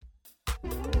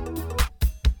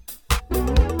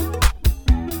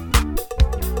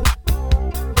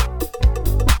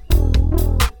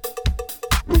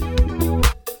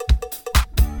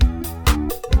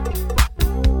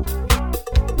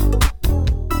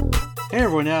Hey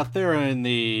everyone out there in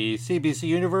the CBC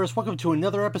universe, welcome to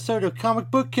another episode of Comic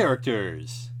Book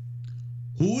Characters.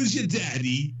 Who is your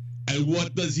daddy and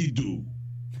what does he do?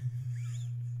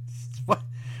 What?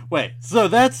 Wait, so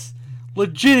that's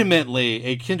legitimately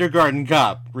a kindergarten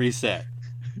cop reset.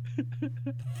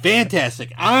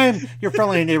 Fantastic. I'm your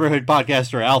friendly neighborhood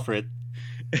podcaster, Alfred.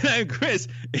 And I'm Chris.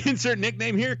 Insert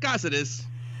nickname here, Cossidus.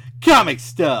 Comic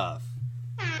stuff.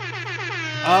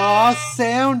 Aw,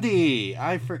 Sandy.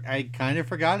 I kind of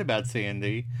forgot about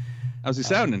Sandy. How's he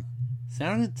sounding?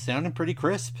 Sounding pretty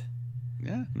crisp.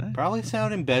 Yeah, nice. Probably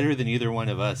sounding better than either one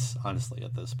of us, honestly,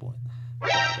 at this point.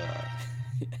 But,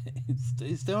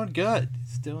 he's doing good.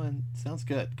 Sounds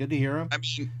good. Good to hear him. I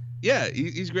mean, yeah,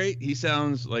 he's great. He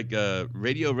sounds like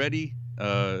radio ready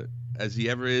as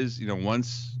he ever is.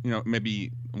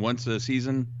 Maybe once a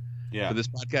season. Yeah. For this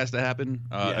podcast to happen.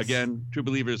 Yes. Again, True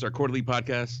Believers, our quarterly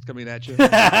podcast coming at you.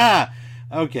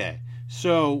 Okay.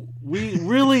 So we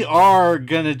really are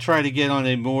going to try to get on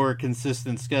a more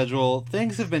consistent schedule.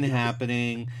 Things have been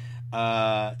happening.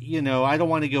 I don't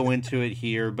want to go into it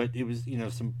here, but it was,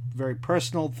 some very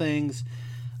personal things.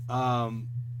 And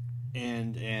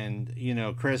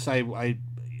Chris, I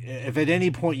if at any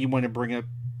point you want to bring up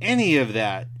any of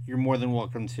that, you're more than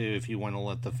welcome to if you want to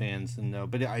let the fans know.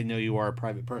 But I know you are a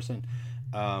private person,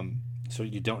 so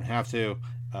you don't have to.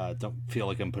 Don't feel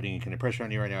like I'm putting any kind of pressure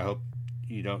on you right now. I hope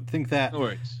you don't think that. No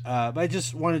worries. But I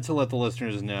just wanted to let the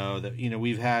listeners know that,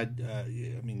 we've had,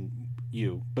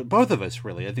 you, but both of us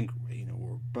really, I think,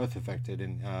 we're both affected.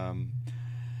 And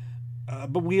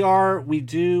but we are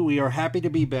happy to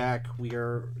be back. We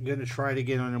are going to try to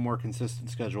get on a more consistent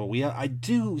schedule. I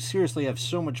do seriously have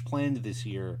so much planned this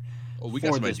year. Oh, we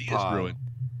got some this ideas pod. brewing.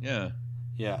 Yeah.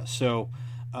 Yeah. So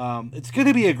it's going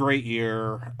to be a great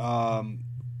year.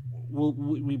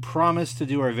 We promise to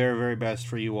do our very, very best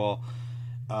for you all.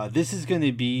 This is going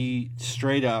to be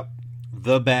straight up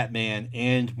the Batman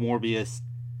and Morbius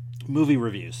movie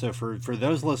review. So for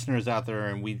those listeners out there,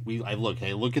 and I look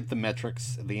at the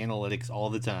metrics, the analytics all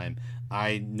the time.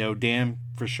 I know damn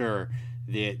for sure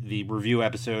that the review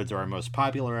episodes are our most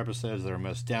popular episodes. They're our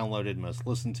most downloaded, most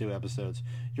listened to episodes.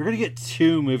 You're going to get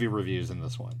 2 movie reviews in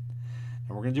this one,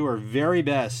 and we're going to do our very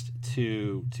best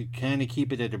to kind of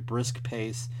keep it at a brisk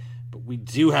pace. But we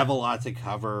do have a lot to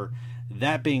cover.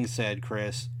 That being said,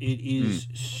 Chris, it is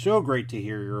so great to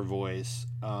hear your voice.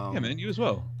 Yeah, man, you as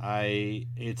well.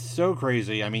 It's so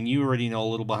crazy. I mean, you already know a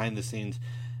little behind the scenes.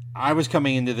 I was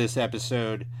coming into this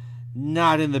episode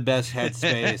not in the best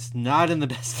headspace, not in the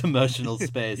best emotional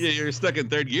space. Yeah, you're stuck in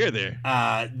third gear there.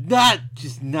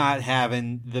 Not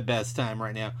having the best time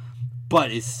right now.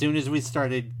 But as soon as we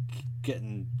started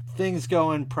getting things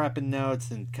going, prepping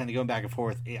notes, and kind of going back and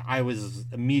forth, I was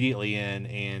immediately in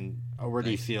and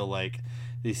already feel like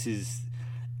this is,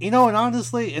 and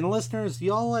honestly, and listeners,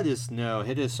 y'all let us know.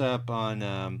 Hit us up on,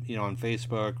 on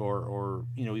Facebook or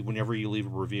whenever you leave a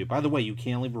review. By the way, you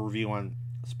can leave a review on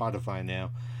Spotify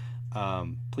now.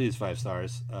 Please 5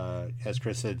 stars. As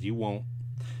Chris said, you won't.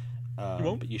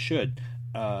 But you should.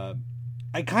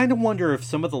 I kind of wonder if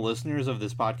some of the listeners of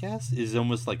this podcast is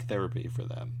almost like therapy for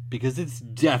them, because it's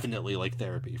definitely like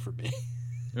therapy for me.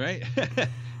 Right?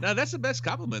 Now, that's the best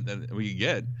compliment that we can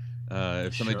get.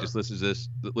 If somebody just listens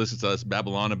to us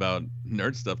babble on about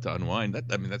nerd stuff to unwind,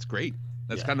 that's great.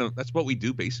 That's that's what we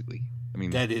do basically. I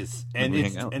mean, that is, and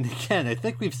again, I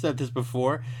think we've said this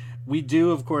before. We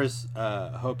do, of course,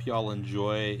 hope y'all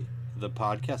enjoy the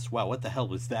podcast. Wow, what the hell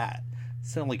was that? It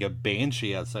sounded like a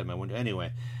banshee outside my window.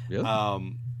 Anyway,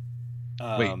 really?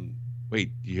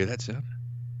 Wait, you hear that sound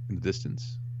in the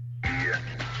distance?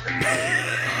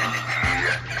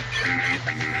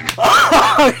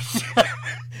 Oh, shit.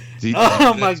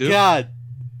 Oh my God!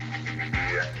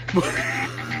 What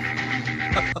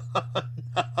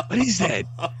is that?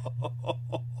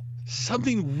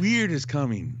 Something weird is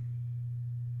coming.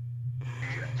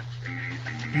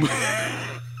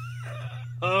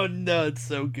 Oh no, it's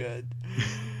so good.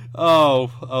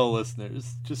 Oh,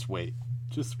 listeners, just wait.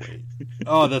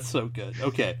 Oh, that's so good.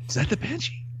 Okay, is that the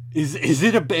banshee? Is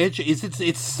it a banshee?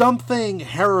 It's something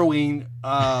harrowing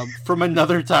from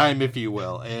another time, if you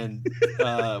will. And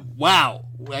wow,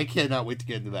 I cannot wait to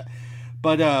get into that.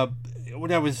 But what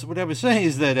I was saying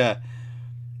is that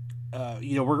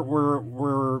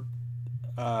we're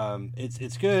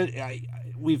it's good.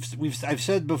 I've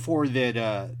said before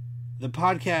that the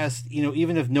podcast,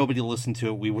 even if nobody listened to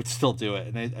it, we would still do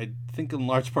it. And I think in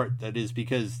large part that is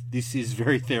because this is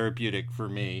very therapeutic for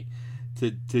me to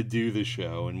do the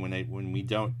show. And when we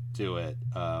don't do it,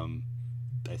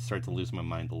 I start to lose my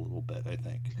mind a little bit, I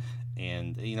think.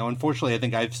 And, unfortunately, I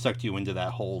think I've sucked you into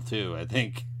that hole too. I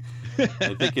think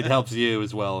I think it helps you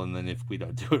as well. And then if we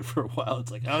don't do it for a while,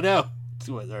 it's like, oh no,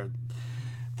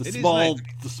 the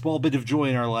small bit of joy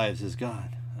in our lives is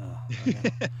gone.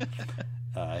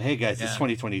 Hey guys, it's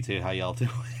 2022. How y'all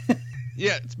doing?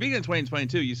 Yeah, speaking of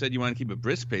 2022, you said you want to keep a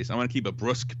brisk pace. I want to keep a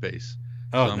brusque pace.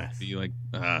 Oh, so nice. You like,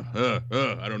 I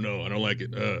don't know. I don't like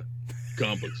it.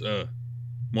 Comic books.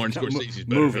 Martin Scorsese's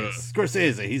better. Movies.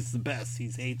 Scorsese, he's the best. He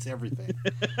hates everything.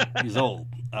 He's old.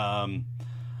 All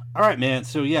right, man.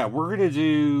 So yeah, we're gonna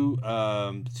do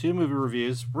 2 movie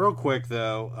reviews real quick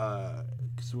though,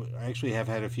 because I actually have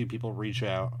had a few people reach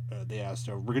out. They asked,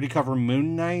 we're gonna cover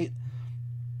Moon Knight.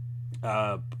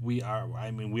 We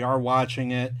are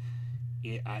watching it.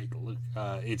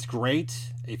 It's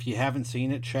great. If you haven't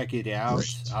seen it, check it out.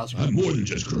 I'm more than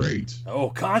just great. Oh,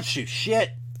 can't you?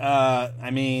 Shit.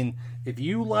 If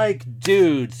you like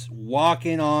dudes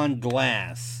walking on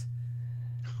glass,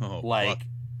 fuck.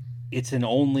 It's an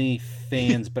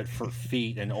OnlyFans, but for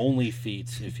feet, and only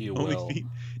feet, if you will.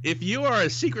 If you are a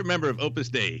secret member of Opus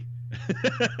Dei,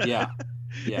 yeah.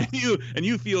 and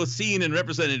you feel seen and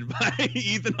represented by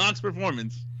Ethan Hawke's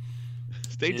performance,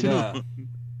 stay tuned.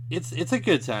 It's a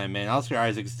good time, man. Oscar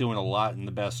Isaac's doing a lot in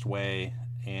the best way,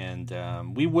 and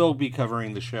we will be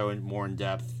covering the show more in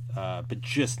depth, but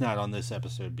just not on this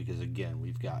episode because, again,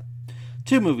 we've got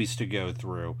 2 movies to go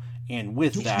through. And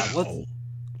with that,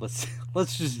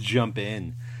 let's just jump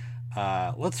in.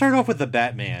 Let's start off with The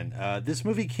Batman. This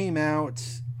movie came out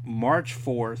March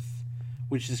 4th,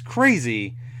 which is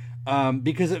crazy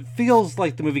because it feels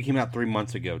like the movie came out 3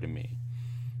 months ago to me.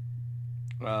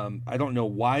 I don't know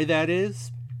why that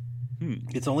is.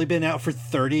 It's only been out for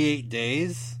 38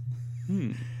 days.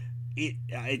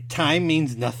 Time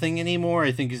means nothing anymore,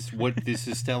 I think is what this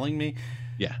is telling me.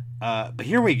 Yeah. But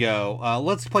here we go.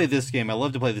 Let's play this game. I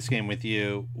love to play this game with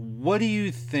you. What do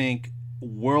you think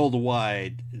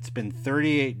worldwide? It's been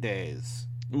 38 days.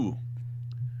 Ooh.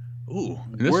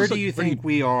 Where do you think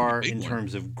we are in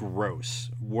terms of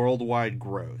gross? Worldwide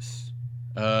gross.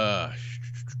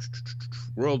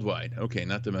 Worldwide. Okay,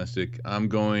 not domestic. I'm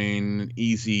going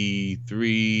easy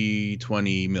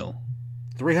 320 mil.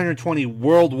 320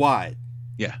 worldwide.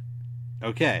 Yeah.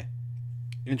 Okay.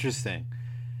 Interesting.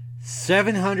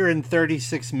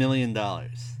 $736 million.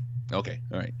 Okay.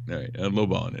 All right. I'm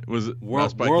lowballing it. Was it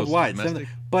worldwide?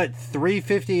 But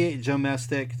 358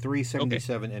 domestic,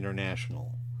 377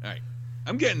 international. All right.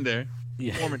 I'm getting there.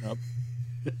 Yeah. Warming up.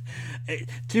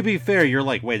 To be fair, you're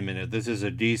like, wait a minute, this is a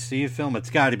DC film.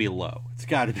 It's got to be low. It's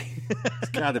got to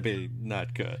be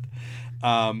not good.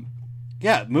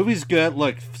 Yeah, movie's good.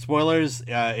 Look, spoilers.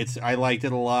 I liked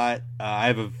it a lot. I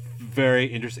have a very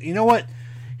interesting. You know what?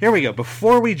 Here we go.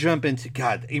 Before we jump into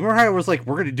God, you remember how I was like,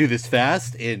 we're going to do this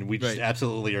fast, and we just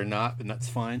absolutely are not, and that's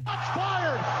fine. Shots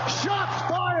fired! Shots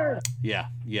fired! Yeah.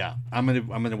 I'm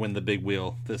gonna win the big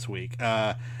wheel this week.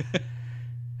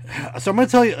 So I'm going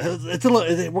to tell you,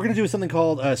 we're going to do something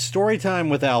called Story Time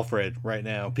with Alfred right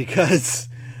now, because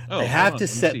I have to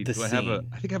set the scene.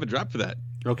 I think I have a drop for that.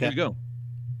 Okay. Here we go.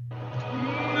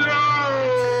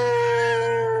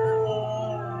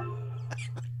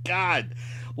 God,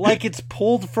 like it's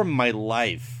pulled from my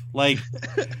life. Like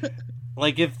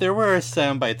if there were a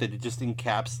soundbite that just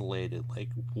encapsulated like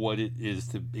what it is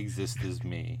to exist as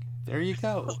me. There you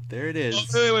go. There it is.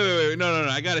 Wait. No.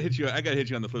 I gotta hit you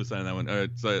on the flip side on that one.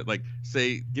 So like,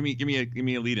 say, give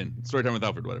me a lead in. Story Time with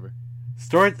Alfred, whatever. It's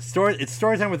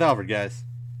Story Time with Alfred, guys.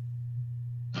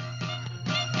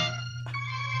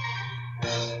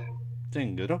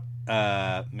 Dingo.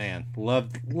 Man,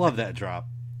 love that drop.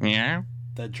 Yeah.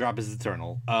 That drop is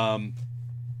eternal.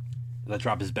 That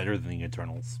drop is better than the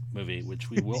Eternals movie, which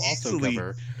we will also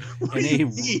cover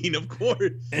of course.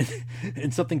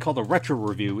 in something called a retro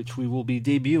review, which we will be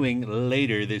debuting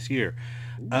later this year.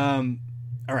 All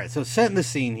right, so setting the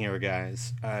scene here,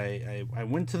 guys. I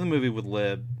went to the movie with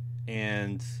Lib,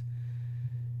 and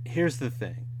here's the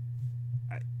thing.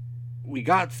 We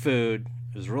got food.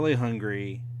 I was really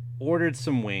hungry. Ordered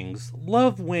some wings.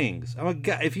 Love wings. I'm a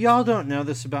guy. If y'all don't know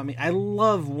this about me, I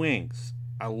love wings.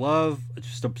 I love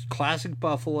just a classic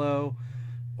buffalo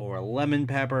or a lemon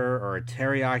pepper or a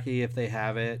teriyaki if they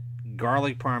have it,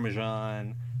 garlic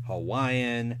parmesan,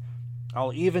 Hawaiian.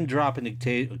 I'll even drop an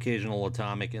occasional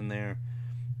atomic in there.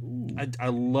 I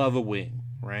love a wing,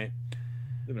 right?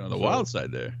 Living on the wild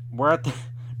side there. We're at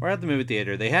the movie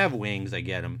theater. They have wings. I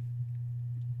get them.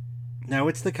 Now,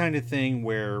 it's the kind of thing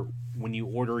where when you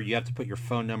order, you have to put your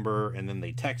phone number and then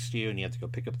they text you and you have to go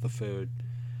pick up the food.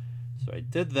 So I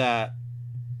did that.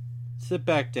 Sit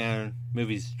back down.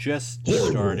 Movie's just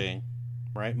starting.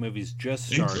 Right? Movie's just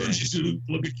starting. Encourage you to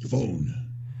look at your phone.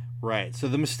 Right. So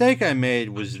the mistake I made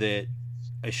was that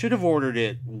I should have ordered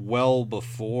it well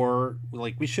before.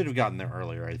 Like, we should have gotten there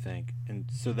earlier, I think. And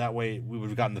so that way we would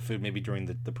have gotten the food maybe during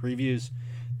the previews.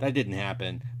 That didn't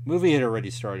happen. Movie had already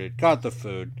started. Got the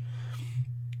food.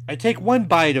 I take one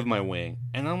bite of my wing,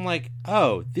 and I'm like,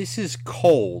 oh, this is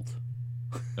cold.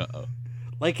 Uh-oh.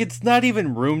 Like, it's not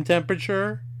even room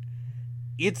temperature.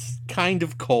 It's kind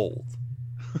of cold.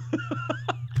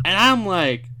 And I'm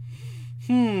like,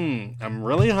 I'm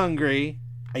really hungry.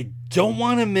 I don't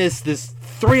want to miss this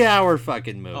 3-hour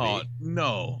fucking movie. Oh,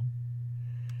 no.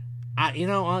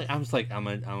 I was like, I'm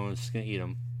just going to eat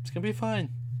them. It's going to be fine.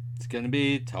 It's going to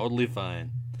be totally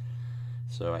fine.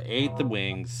 So I ate the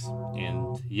wings,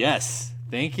 and yes,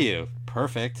 thank you.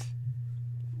 Perfect.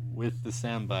 With the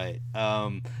soundbite.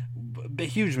 But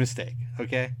huge mistake,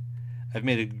 okay? I've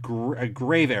made a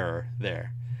grave error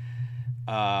there.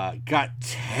 Got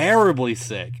terribly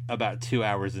sick about 2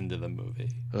 hours into the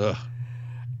movie. Ugh.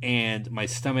 And my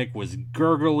stomach was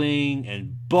gurgling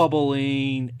and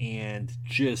bubbling and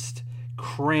just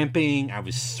cramping. I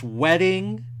was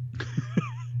sweating.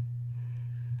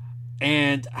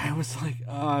 And I was like,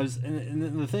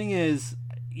 and the thing is,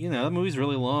 that movie's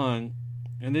really long,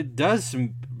 and it does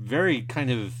some very kind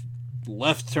of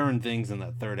left turn things in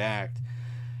that third act.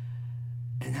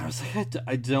 And I was like,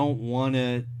 I don't want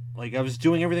to, like, I was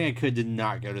doing everything I could to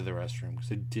not go to the restroom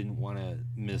because I didn't want to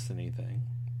miss anything.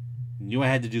 Knew I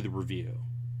had to do the review,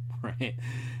 right?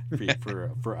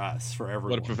 For us, for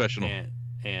everyone. What a professional.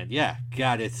 And yeah,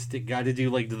 got to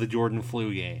do like the Jordan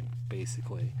flu game,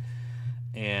 basically.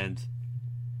 And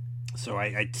so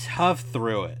I toughed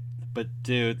through it. But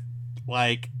dude,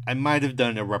 like, I might have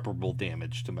done irreparable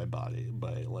damage to my body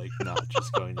by like not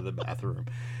just going to the bathroom.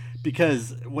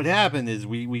 Because what happened is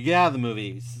we get out of the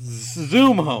movie,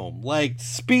 zoom home, like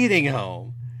speeding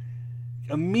home,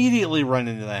 immediately run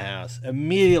into the house,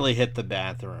 immediately hit the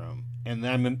bathroom, and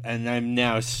I'm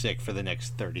now sick for the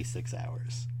next 36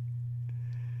 hours.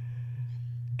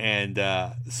 And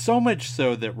so much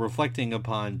so that, reflecting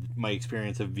upon my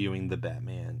experience of viewing The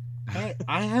Batman,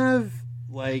 I have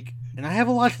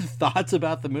a lot of thoughts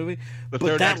about the movie. But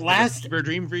that last fever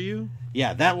dream for you?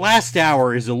 Yeah, that last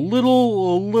hour is a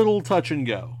little touch and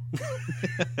go.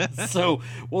 So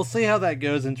we'll see how that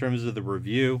goes in terms of the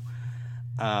review.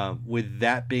 With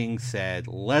that being said,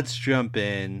 let's jump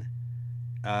in.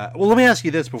 Well, let me ask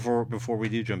you this before we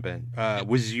do jump in.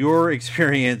 Was your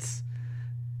experience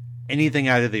anything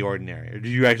out of the ordinary, or did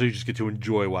you actually just get to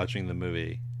enjoy watching the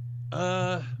movie?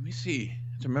 Let me see.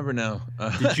 I remember now.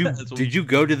 Did you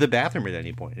go to the bathroom at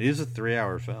any point? It is a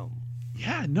 3-hour film.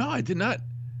 Yeah, no, I did not.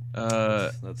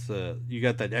 That's you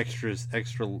got that extra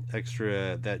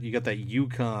that you got that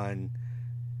Yukon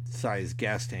size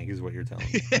gas tank is what you're telling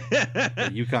me. The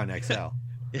Yukon XL.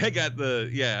 Yeah, I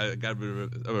got a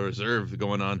bit of a reserve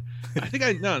going on. I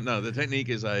think no. The technique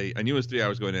is I knew it was 3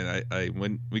 hours going in.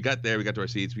 When we got there, we got to our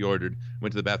seats, we ordered,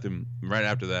 went to the bathroom right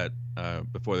after that,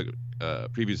 before the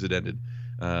previews had ended.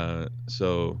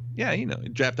 So yeah,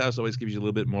 Draft House always gives you a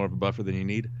little bit more of a buffer than you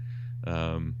need.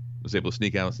 Was able to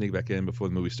sneak out and sneak back in before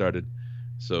the movie started.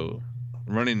 So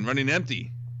running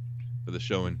empty for the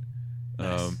showing.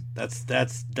 Nice.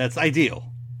 That's ideal.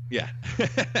 Yeah.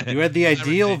 You had the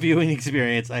ideal viewing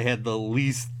experience. I had the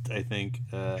least, I think,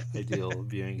 ideal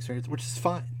viewing experience, which is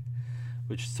fine.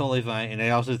 Which is totally fine. And I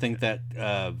also think that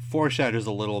foreshadows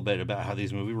a little bit about how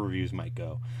these movie reviews might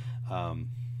go.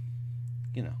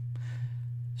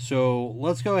 So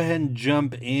let's go ahead and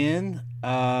jump in.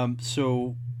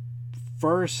 So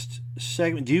first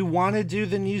segment. Do you want to do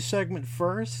the news segment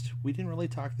first? We didn't really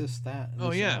talk that.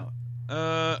 Oh, yeah.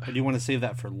 Or do you want to save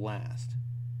that for last?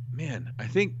 Man, I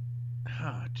think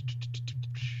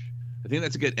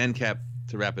that's a good end cap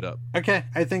to wrap it up. Okay,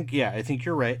 I think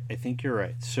you're right.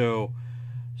 So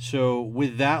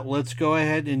with that, let's go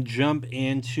ahead and jump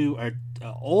into our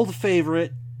old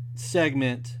favorite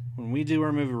segment when we do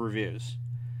our movie reviews.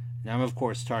 Now I'm, of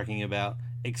course, talking about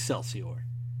Excelsior.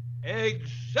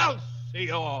 Excelsior!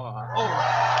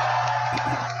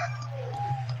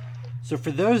 So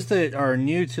for those that are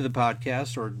new to the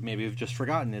podcast, or maybe have just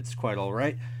forgotten, it's quite all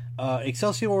right.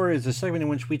 Excelsior is a segment in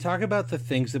which we talk about the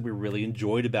things that we really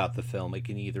enjoyed about the film. It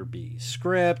can either be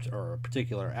script or a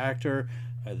particular actor,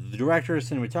 the director,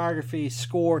 cinematography,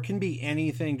 score. It can be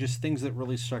anything, just things that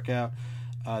really stuck out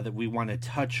that we want to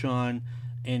touch on.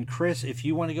 And Chris, if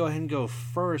you want to go ahead and go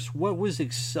first, what was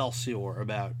Excelsior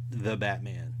about the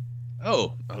Batman?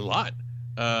 Oh, a lot.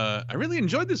 I really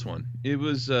enjoyed this one. It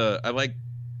was, I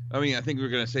think we're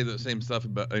going to say the same stuff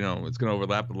about, it's going to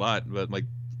overlap a lot, but like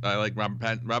I like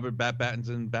Robert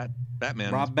Pattinson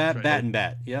Batman. Rob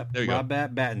Battenbat. Yep. There you go. Rob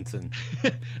Pattinson.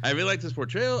 I really liked his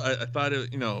portrayal. I thought it,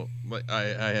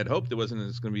 I had hoped it wasn't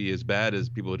going to be as bad as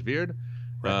people had feared.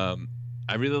 Right.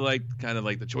 I really liked kind of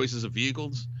like the choices of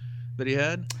vehicles that he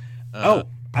had.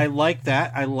 I like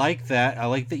that. I like that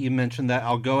you mentioned that.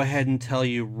 I'll go ahead and tell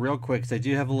you real quick, because I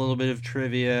do have a little bit of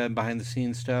trivia and behind the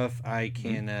scenes stuff I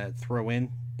can throw in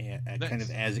kind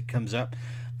of as it comes up.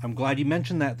 I'm glad you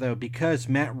mentioned that, though, because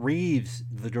Matt Reeves,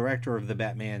 the director of The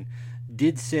Batman,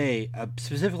 did say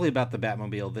specifically about the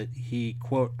Batmobile that he,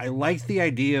 quote, "I liked the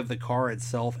idea of the car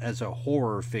itself as a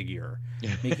horror figure,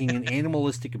 making an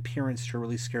animalistic appearance to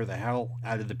really scare the hell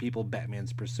out of the people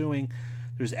Batman's pursuing.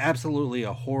 There's absolutely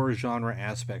a horror genre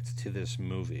aspect to this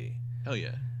movie." Hell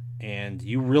yeah. And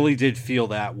you really did feel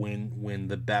that when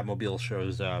the Batmobile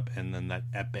shows up, and then that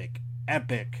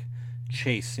epic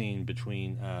chase scene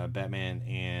between Batman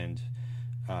and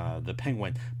the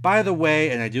Penguin. By the way,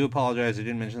 and I do apologize, I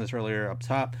didn't mention this earlier up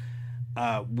top,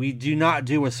 we do not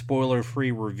do a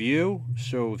spoiler-free review,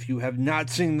 so if you have not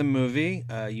seen the movie,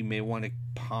 you may want to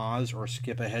pause or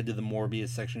skip ahead to the Morbius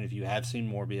section if you have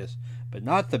seen Morbius, but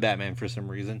not the Batman for some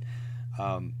reason,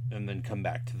 and then come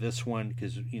back to this one,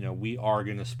 because we are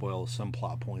going to spoil some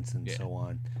plot points and so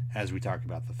on as we talk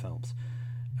about the films.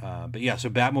 But yeah, so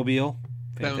Batmobile,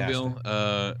 fantastic.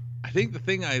 Batmobile. I think the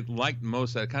thing I liked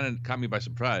most that kind of caught me by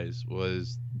surprise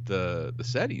was the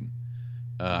setting.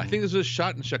 I think this was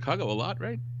shot in Chicago a lot,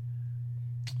 right?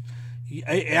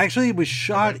 Actually, it was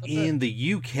shot in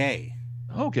the UK.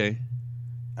 Okay.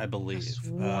 I believe.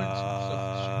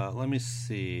 Let me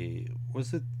see.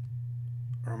 Was it?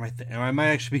 Or am I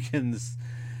actually getting this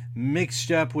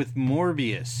mixed up with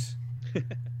Morbius?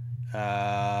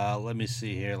 Let me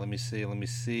see here. Let me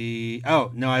see.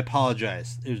 Oh no, I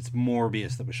apologize. It was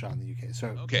Morbius that was shot in the UK. So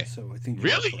okay. So I think you're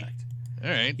really correct. All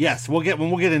right. Yes, we'll get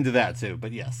into that too.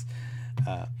 But yes.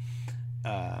 The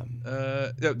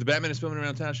Batman is filming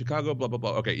around town, Chicago, blah blah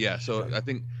blah. Okay, yeah. So I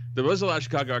think there was a lot of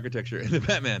Chicago architecture in the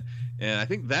Batman, and I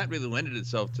think that really lended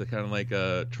itself to kind of like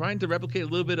trying to replicate a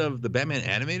little bit of the Batman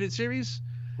animated series.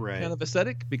 Right. Kind of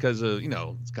aesthetic, because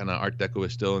it's kind of Art Deco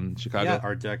is still in Chicago. Yeah,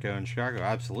 Art Deco in Chicago,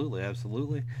 absolutely.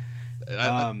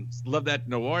 I love that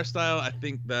noir style. I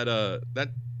think that that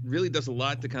really does a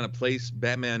lot to kind of place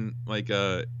Batman like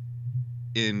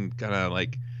in kind of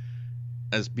like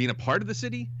as being a part of the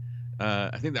city.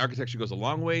 I think the architecture goes a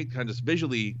long way, kind of just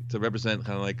visually, to represent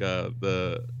kind of like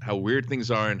how weird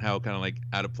things are and how kind of like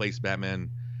out of place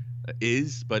Batman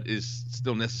is, but is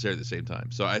still necessary at the same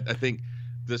time. So I think.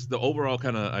 The overall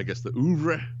kind of, I guess, the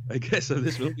oeuvre, I guess, of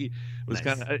this movie was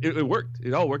nice. kind of, it worked.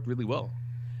 It all worked really well.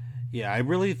 Yeah, I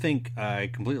really think, I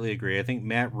completely agree. I think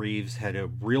Matt Reeves had a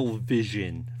real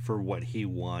vision for what he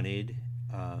wanted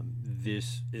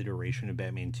this iteration of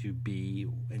Batman to be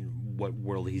and what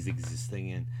world he's existing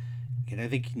in. And I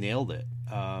think he nailed it.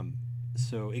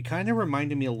 So it kind of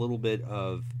reminded me a little bit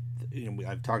of,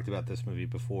 I've talked about this movie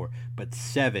before, but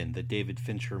Seven, the David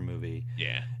Fincher movie.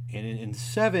 Yeah. And in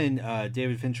Seven,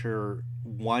 David Fincher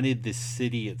wanted the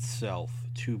city itself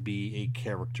to be a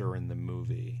character in the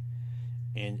movie,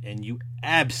 and you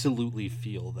absolutely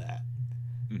feel that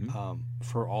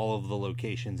for all of the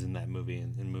locations in that movie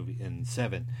in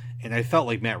Seven. And I felt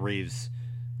like Matt Reeves,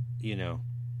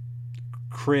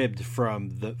 cribbed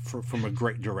from a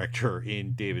great director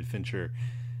in David Fincher.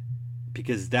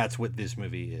 Because that's what this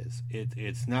movie is.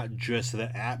 It's not just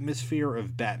the atmosphere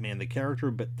of Batman the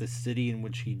character, but the city in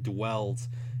which he dwells.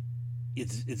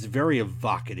 It's very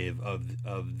evocative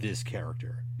of this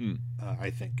character, I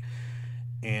think.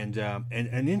 And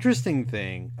an interesting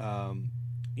thing,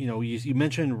 you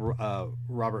mentioned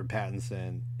Robert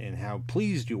Pattinson and how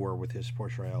pleased you were with his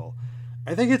portrayal.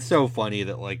 I think it's so funny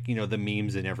that the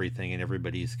memes and everything, and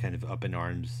everybody's kind of up in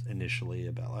arms initially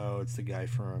about, it's the guy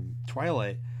from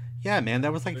Twilight. Yeah, man,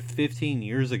 that was 15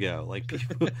 years ago.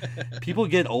 People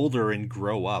get older and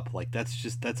grow up. That's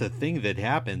a thing that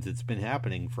happens. It's been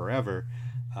happening forever.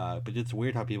 But it's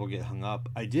weird how people get hung up.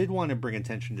 I did want to bring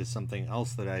attention to something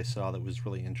else that I saw that was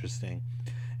really interesting.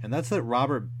 And that's that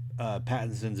Robert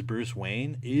Pattinson's Bruce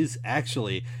Wayne is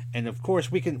actually, and of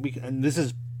course we can, and this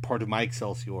is part of my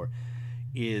Excelsior,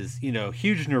 is,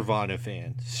 huge Nirvana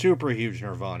fan, super huge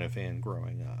Nirvana fan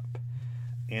growing up.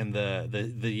 And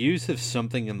the use of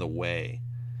Something in the Way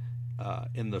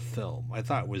in the film, I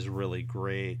thought was really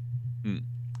great.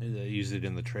 They used it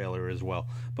in the trailer as well.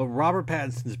 But Robert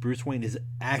Pattinson's Bruce Wayne is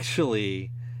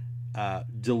actually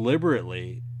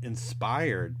deliberately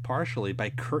inspired partially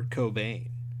by Kurt Cobain.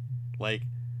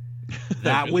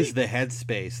 That Really? was the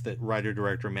headspace that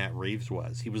writer-director Matt Reeves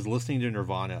was. He was listening to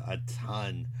Nirvana a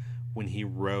ton when he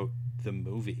wrote the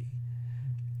movie.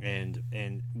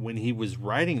 And when he was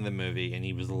writing the movie and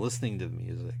he was listening to the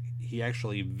music, he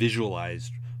actually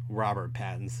visualized Robert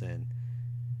Pattinson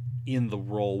in the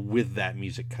role with that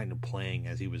music kind of playing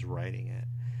as he was writing it.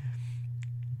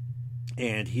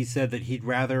 And he said that he'd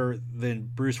rather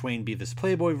than Bruce Wayne be this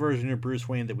playboy version of Bruce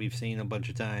Wayne that we've seen a bunch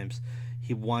of times,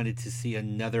 he wanted to see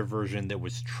another version that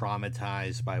was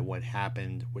traumatized by what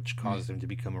happened, which caused him to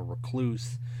become a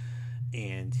recluse.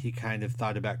 And he kind of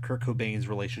thought about Kurt Cobain's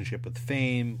relationship with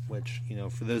fame, which, you know,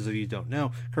 for those of you who don't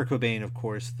know, Kurt Cobain, of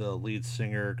course, the lead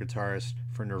singer, guitarist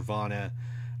for Nirvana,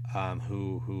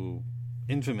 who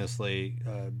infamously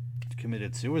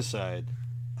committed suicide,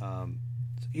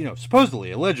 you know,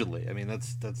 supposedly, allegedly. I mean,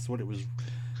 that's what it was.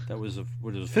 That was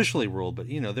what was officially ruled. But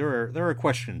you know, there are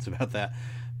questions about that.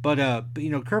 But you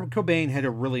know, Kurt Cobain had a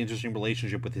really interesting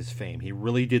relationship with his fame. He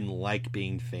really didn't like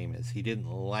being famous. He didn't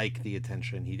like the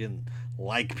attention. He didn't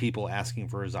like people asking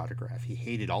for his autograph. He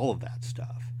hated all of that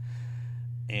stuff.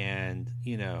 And,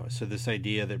 you know, so this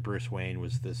idea that Bruce Wayne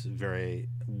was this very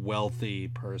wealthy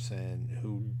person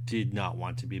who did not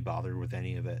want to be bothered with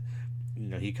any of it, you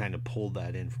know, he kind of pulled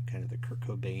that in from kind of the Kurt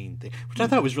Cobain thing, which I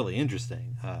thought was really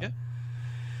interesting. Yeah.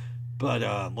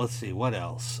 But let's see, what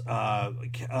else?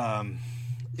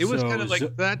 It was kind of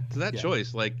like that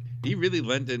choice. Like, he really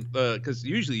lent in, because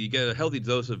usually you get a healthy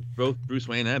dose of both Bruce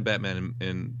Wayne and Batman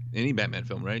in any Batman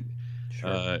film, right?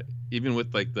 Sure. Even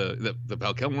with like the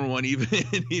Val Kilmer one, even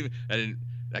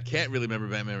I can't really remember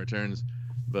Batman Returns,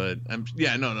 but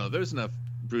there's enough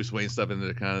Bruce Wayne stuff in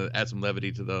there to kind of add some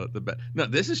levity to the Bat. No,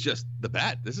 this is just the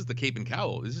Bat. This is the cape and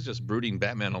cowl. This is just brooding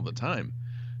Batman all the time.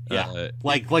 Yeah,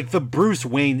 like the Bruce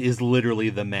Wayne is literally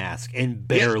the mask, and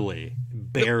barely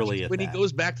when he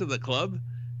goes back to the club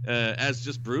as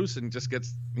just Bruce and just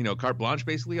gets, you know, carte blanche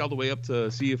basically all the way up to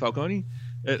see Falcone.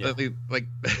 Like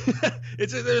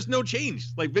there's no change.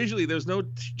 Like visually, there's no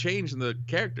change in the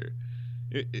character.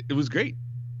 It was great.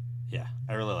 Yeah,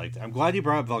 I really liked it. I'm glad you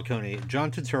brought up Falcone.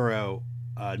 John Turturro,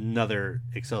 another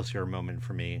Excelsior moment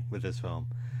for me with this film.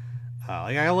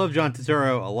 Like, I love John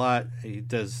Turturro a lot. He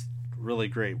does really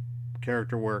great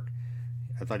character work.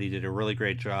 I thought he did a really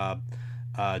great job.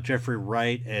 Jeffrey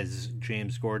Wright as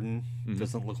James Gordon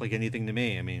doesn't look like anything to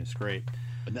me. I mean, it's great.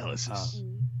 Analysis.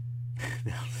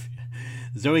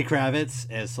 Zoe Kravitz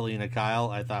as Selena Kyle,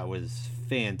 I thought was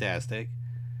fantastic.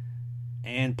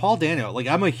 And Paul Dano, like,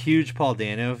 I'm a huge Paul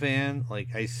Dano fan. Like,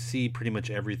 I see pretty much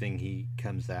everything he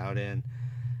comes out in.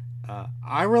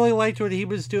 I really liked what he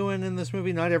was doing in this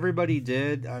movie. Not everybody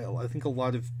did. I think a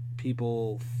lot of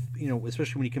people, you know,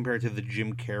 especially when you compare it to the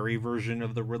Jim Carrey version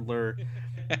of the Riddler,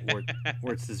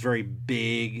 where it's this very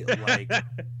big, like,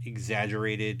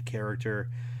 exaggerated character,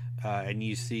 and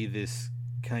you see this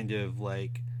kind of,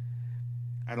 like,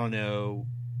 I don't know,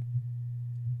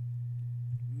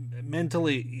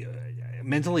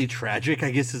 mentally tragic,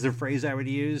 I guess is a phrase I would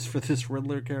use for this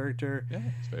Riddler character. Yeah,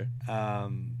 that's fair.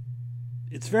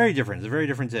 It's very different. It's a very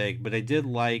different take, but I did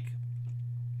like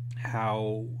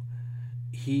how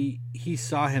he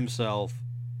saw himself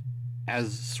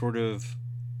as sort of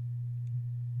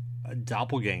a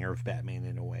doppelganger of Batman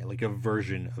in a way, like a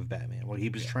version of Batman. What he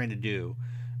was trying to do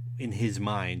in his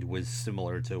mind was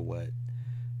similar to what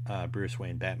Bruce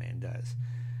Wayne Batman does.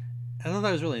 I thought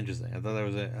that was really interesting. I thought that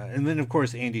was and then of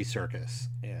course Andy Serkis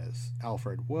as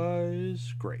Alfred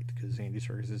was great, because Andy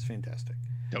Serkis is fantastic.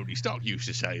 Tony Stark used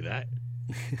to say that.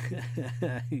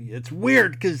 It's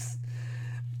weird because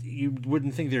you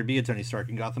wouldn't think there'd be a Tony Stark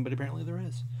in Gotham, but apparently there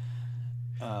is.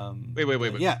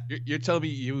 Wait. Yeah, You're telling me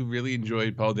you really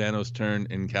enjoyed Paul Dano's turn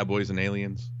in Cowboys and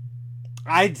Aliens?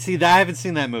 I see that. I haven't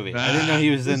seen that movie. I didn't know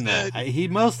he was in that. He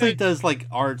mostly does like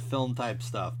art film type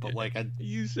stuff, but like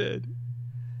you said.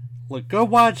 Look, go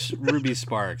watch Ruby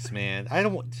Sparks, man. I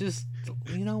don't just,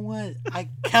 you know what?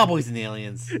 Cowboys and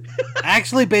Aliens,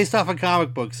 actually based off a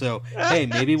comic book. So hey,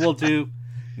 maybe we'll do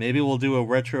a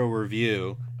retro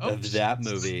review of that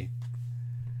movie.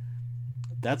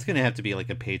 That's gonna have to be like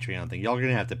a Patreon thing. Y'all are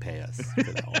gonna have to pay us for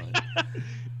that one.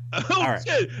 All right.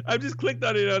 Shit! I just clicked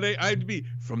on it on IMDb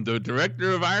from the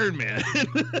director of Iron Man.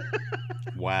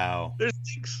 Wow. There's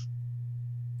links.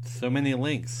 So many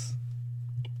links.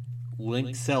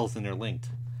 Linked cells and they're linked.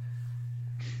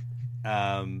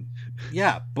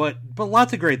 Yeah, but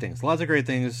lots of great things. Lots of great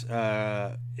things.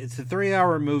 It's a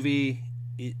 3-hour movie.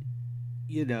 It,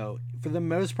 you know, for the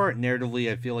most part,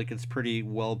 narratively, I feel like it's pretty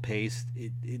well paced.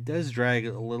 It does drag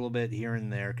a little bit here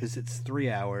and there because it's 3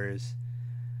 hours.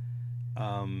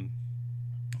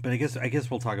 But I guess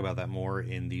we'll talk about that more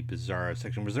in the Bizarro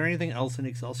section. Was there anything else in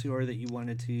Excelsior that you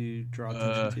wanted to draw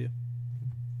attention to?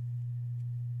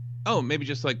 Oh, maybe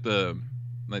just like the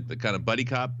kind of buddy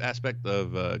cop aspect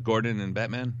of Gordon and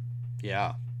Batman.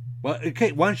 Yeah. Well,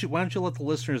 okay. Why don't you let the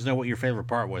listeners know what your favorite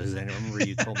part was? I remember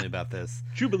you told me about this.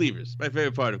 True Believers. My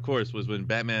favorite part, of course, was when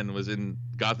Batman was in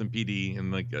Gotham PD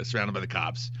and surrounded by the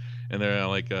cops, and they're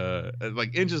like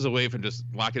inches away from just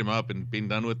locking him up and being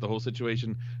done with the whole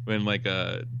situation. When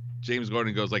James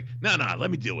Gordon goes like, no,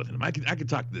 let me deal with him. I can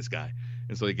talk to this guy.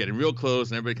 And so they get him real close,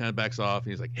 and everybody kind of backs off.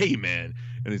 And he's like, "Hey, man!"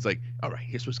 And he's like, "All right,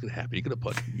 here's what's gonna happen. You're gonna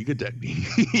punch me. You're gonna deck me.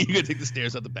 You're gonna take the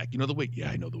stairs out the back. You know the way?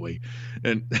 Yeah, I know the way."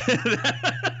 And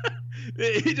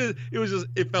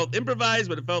it felt improvised,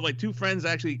 but it felt like two friends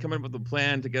actually coming up with a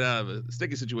plan to get out of a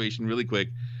sticky situation really quick.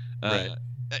 Right.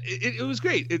 It was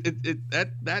great.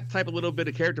 That type of little bit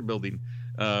of character building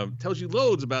tells you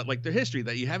loads about like their history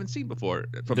that you haven't seen before.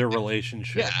 From Their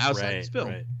relationship. Yeah, outside this film.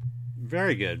 Right.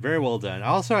 Very good. Very well done.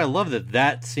 Also, I love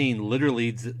that scene literally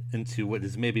leads into what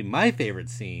is maybe my favorite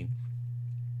scene,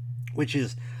 which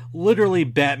is literally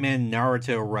Batman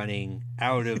Naruto running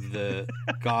out of the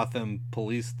Gotham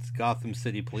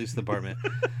City Police Department.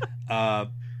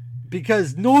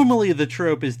 Because normally the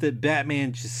trope is that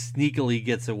Batman just sneakily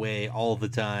gets away all the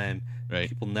time. Right.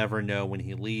 People never know when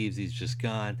he leaves. He's just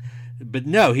gone. But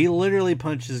no, he literally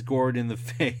punches Gordon in the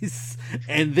face,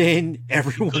 and then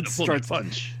everyone starts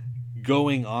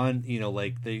going on,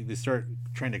 like they start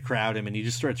trying to crowd him, and he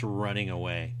just starts running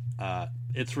away.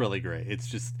 It's really great.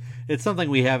 It's something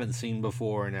we haven't seen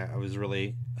before, and I was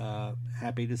really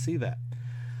happy to see that.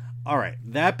 All right,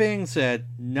 that being said,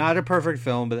 not a perfect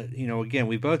film, but again,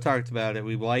 we both talked about it.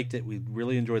 We liked it. We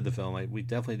really enjoyed the film. We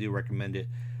definitely do recommend it.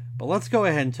 But let's go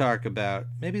ahead and talk about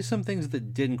maybe some things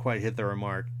that didn't quite hit their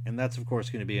mark, and that's of course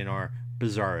going to be in our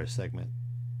Bizarro segment.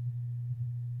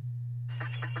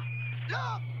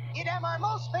 Look, it am our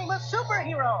most famous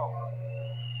superhero.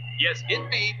 Yes,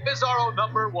 it be Bizarro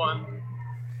 #1.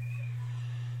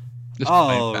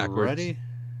 Alrighty,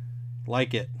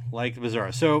 like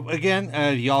Bizarro. So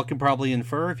again, y'all can probably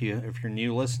infer if you're a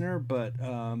new listener, but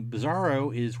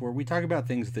Bizarro is where we talk about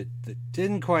things that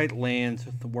didn't quite land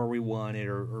where we wanted,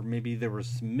 or maybe there were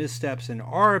some missteps in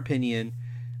our opinion,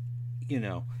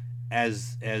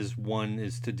 as one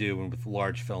is to do, and with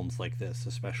large films like this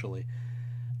especially.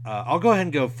 I'll go ahead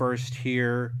and go first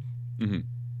here. Mm-hmm.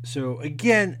 So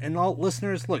again, and all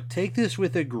listeners, look, take this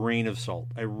with a grain of salt.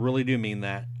 I really do mean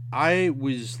that. I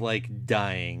was like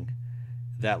dying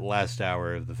that last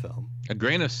hour of the film. A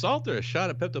grain of salt or a shot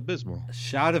of Pepto-Bismol? A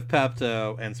shot of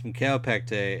Pepto and some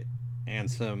Kaopectate and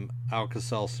some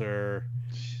Alka-Seltzer.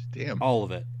 Damn. All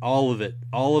of it all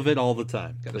the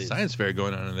time. Got please. a science fair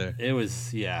going on in there. It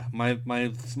was, yeah. My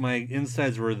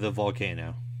insides were the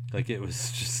volcano. Like, it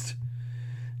was just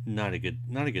not a good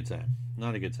time.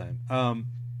 Not a good time.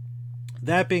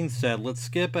 That being said, let's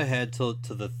skip ahead to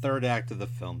the third act of the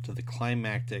film, to the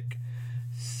climactic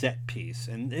set piece,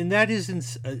 and that is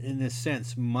in a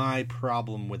sense my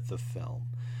problem with the film.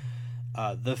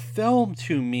 The film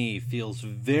to me feels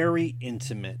very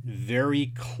intimate,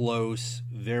 very close,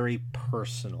 very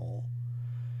personal,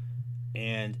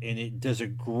 and it does a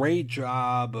great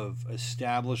job of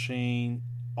establishing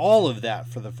all of that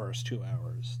for the first 2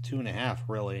 hours, 2.5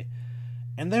 really.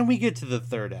 And then we get to the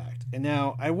third act. And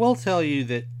now, I will tell you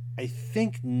that I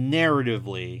think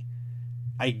narratively,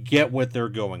 I get what they're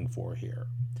going for here.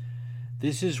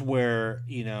 This is where,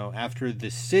 after the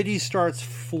city starts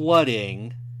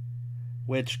flooding,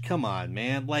 which, come on,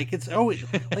 man, like, it's always,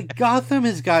 like, Gotham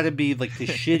has got to be, like, the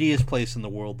shittiest place in the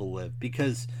world to live,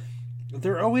 because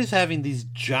they're always having these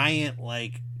giant,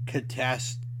 like,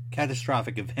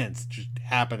 catastrophic events just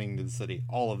happening to the city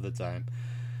all of the time.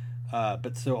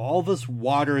 But so all this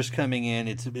water is coming in.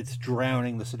 It's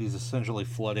drowning. The city's essentially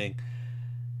flooding.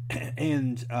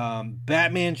 And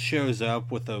Batman shows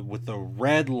up with a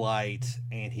red light,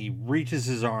 and he reaches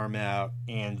his arm out,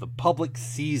 and the public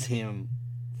sees him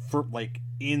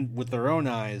with their own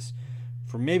eyes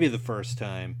for maybe the first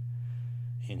time.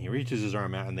 And he reaches his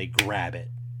arm out, and they grab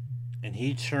it. And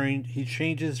he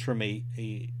changes from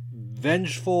a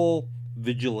vengeful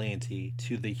vigilante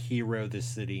to the hero the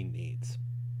city needs.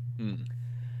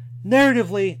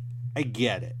 Narratively, I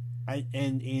get it.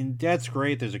 And that's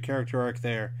great. There's a character arc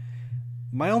there.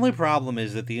 My only problem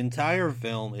is that the entire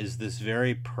film is this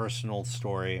very personal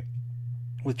story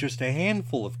with just a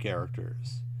handful of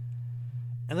characters.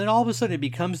 And then all of a sudden it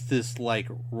becomes this like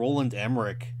Roland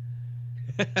Emmerich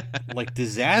like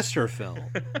disaster film,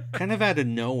 kind of out of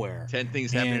nowhere. 10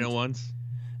 things happening at once.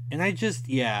 And I just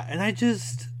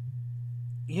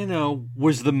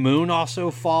was the moon also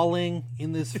falling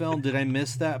in this film? Did I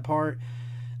miss that part?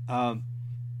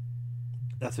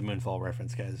 That's a Moonfall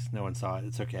reference, guys. No one saw it.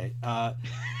 It's okay.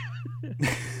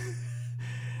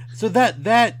 So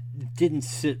that didn't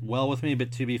sit well with me,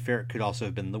 but to be fair, it could also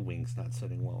have been the wings not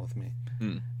sitting well with me.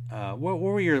 What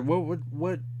were your what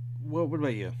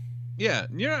about you? Yeah,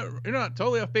 you're not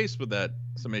totally off base with that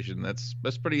summation. That's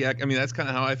pretty. I mean, that's kind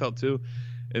of how I felt too.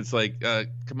 It's like,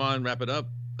 come on, wrap it up.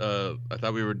 I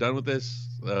thought we were done with this.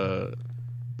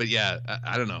 But yeah,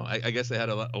 I don't know. I guess they had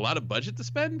a lot of budget to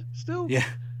spend still. Yeah.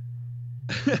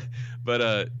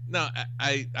 But no,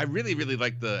 I really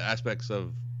like the aspects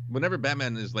of whenever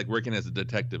Batman is like working as a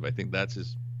detective. I think that's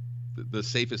the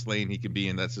safest lane he can be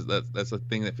in. That's the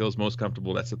thing that feels most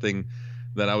comfortable. That's the thing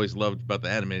that I always loved about the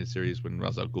animated series when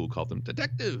Ra's al Ghul called him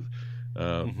detective.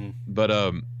 But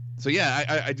so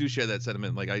yeah, I do share that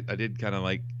sentiment. Like I did kind of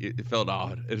like it felt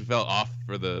odd. It felt off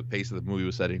for the pace of the movie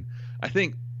was setting. I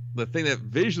think the thing that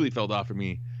visually felt off for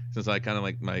me, since I kind of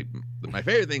like my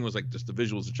favorite thing was like just the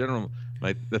visuals in general.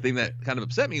 The thing that kind of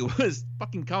upset me was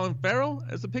fucking Colin Farrell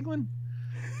as the Penguin.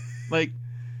 Like,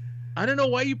 I don't know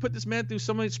why you put this man through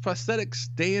so much prosthetics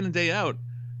day in and day out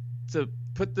to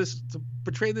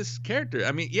portray this character.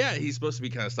 I mean, yeah, he's supposed to be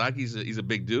kind of stocky. He's a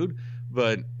big dude,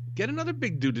 but get another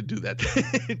big dude to do that.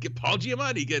 Get Paul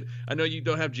Giamatti. I know you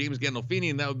don't have James Gandolfini,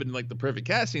 and that would have been like the perfect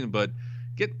casting, but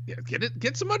get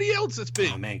somebody else that's big.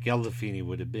 Oh man, Gandolfini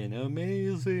would have been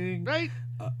amazing, right?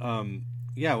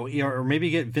 Yeah, or maybe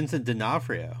get Vincent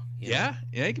D'Onofrio. Yeah,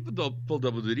 you can pull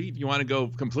double duty. If you want to go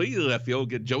completely left field,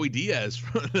 get Joey Diaz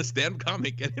from the stand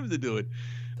comic. Get him to do it.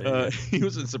 He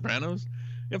was in Sopranos.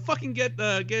 And fucking get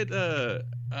shit. I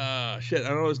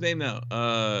don't know his name now.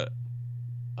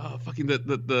 Fucking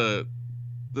the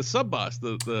sub boss.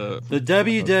 The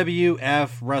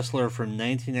WWF wrestler from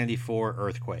 1994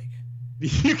 Earthquake.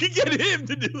 You can get him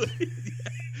to do it,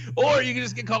 or you can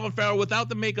just get Colin Farrell without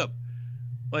the makeup.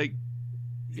 Like.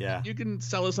 Yeah, you can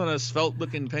sell us on a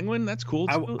svelte-looking penguin. That's cool.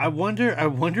 I wonder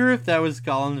if that was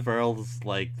Colin Farrell's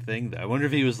like thing. Though. I wonder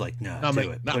if he was like, "No,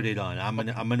 do it, put it on. I'm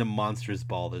gonna monstrous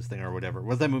ball this thing or whatever."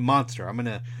 Was that monster? I'm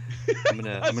gonna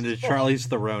Charlize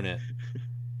Theron it.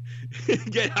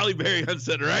 Get Halle Berry on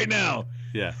set right now.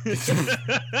 Yeah.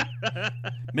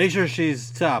 Make sure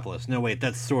she's topless. No, wait,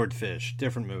 that's Swordfish.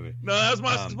 Different movie. No, that was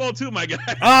Monsters Ball too, my guy.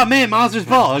 Oh man, Monsters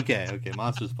Ball. Okay,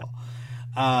 Monsters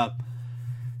Ball.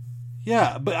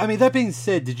 Yeah, but I mean, that being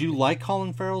said, did you like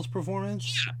Colin Farrell's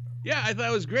performance? Yeah, I thought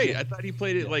it was great. I thought he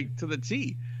played it like to the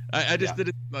T. I just did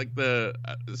it like the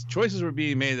choices were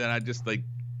being made that I just like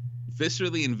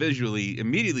viscerally and visually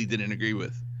immediately didn't agree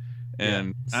with.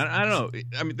 And I don't know.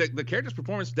 I mean, the character's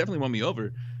performance definitely won me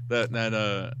over. That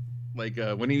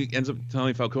when he ends up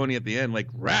telling Falcone at the end, like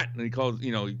rat, and he calls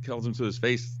him to his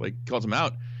face, like calls him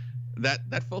out.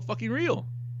 That felt fucking real.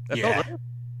 That felt real.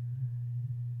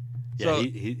 Yeah, so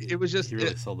it was just he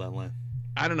really sold that line.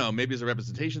 I don't know. Maybe it's a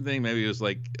representation thing. Maybe it was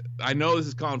like, I know this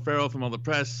is Colin Farrell from all the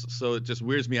press, so it just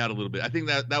weirds me out a little bit. I think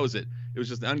that was it. It was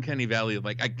just the uncanny valley of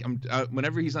like,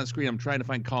 whenever he's on screen, I'm trying to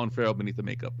find Colin Farrell beneath the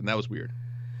makeup, and that was weird.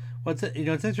 Well, it's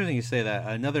interesting you say that.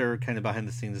 Another kind of behind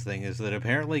the scenes thing is that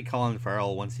apparently Colin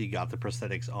Farrell, once he got the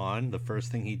prosthetics on, the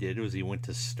first thing he did was he went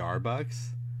to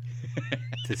Starbucks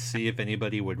to see if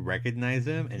anybody would recognize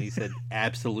him, and he said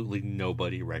absolutely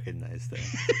nobody recognized him.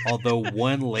 Although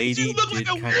one lady you look like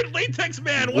a weird latex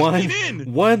man.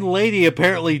 One lady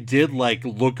apparently did like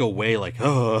look away, like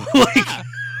like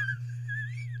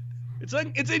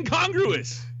it's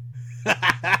incongruous.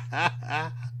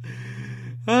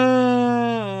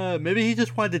 Maybe he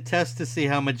just wanted to test to see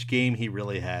how much game he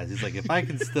really has. He's like, if I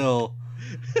can still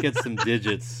get some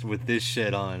digits with this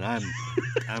shit on,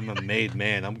 I'm a made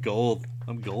man. I'm golden.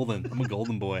 I'm a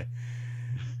golden boy.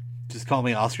 Just call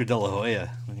me Oscar De La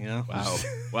Hoya. You know?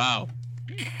 Wow.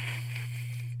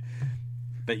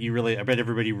 I bet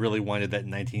everybody really wanted that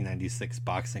 1996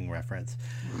 boxing reference.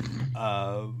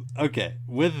 Okay.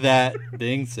 With that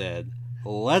being said,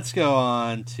 let's go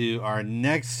on to our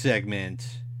next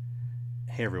segment.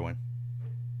 Hey everyone.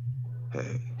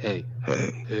 Hey.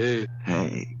 Hey,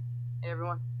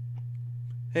 everyone.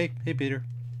 Hey Peter.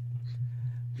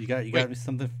 You got me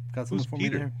something? Got something for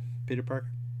Peter? me there? Peter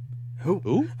Parker.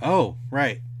 Who? Oh,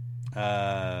 right.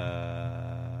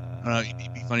 I don't know.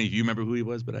 It'd be funny if you remember who he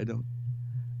was, but I don't.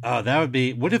 Oh, that would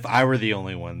be. What if I were the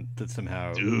only one that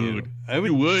somehow knew?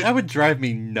 You would. That would drive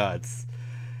me nuts.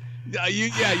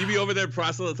 You'd be over there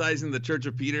proselytizing the Church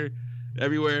of Peter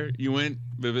everywhere you went.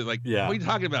 Like, what are you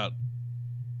talking about?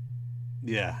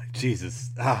 Yeah,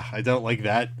 Jesus. I don't like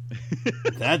that.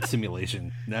 That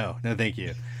simulation. No, thank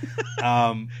you.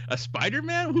 A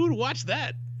Spider-Man? Who would watch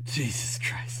that? Jesus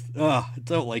Christ. I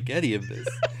don't like any of this.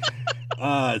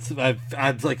 I'm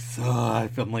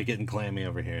like getting clammy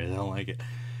over here. I don't like it.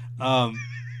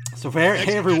 So for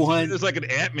hey everyone. There's like an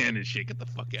Ant-Man and shit. Get the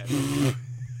fuck out of here.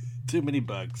 Too many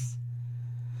bugs.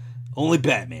 Only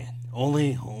Batman.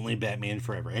 Only Batman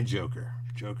forever. And Joker.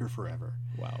 Joker forever.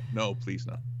 Wow. No, please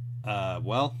no.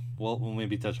 Well, we'll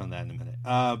maybe touch on that in a minute.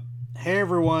 Hey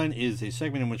Everyone is a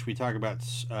segment in which we talk about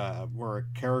where a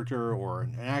character or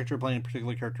an actor playing a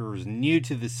particular character is new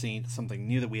to the scene, something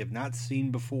new that we have not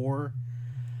seen before,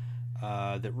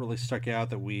 that really stuck out,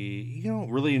 that we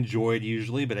really enjoyed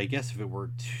usually, but I guess if it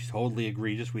were totally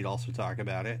egregious, we'd also talk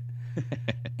about it.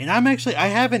 And I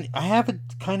have a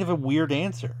kind of a weird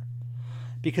answer,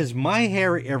 because my Hey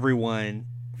Everyone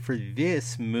for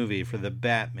this movie, for the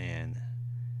Batman,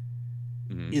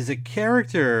 is a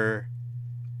character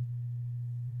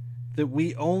that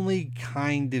we only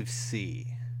kind of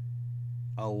see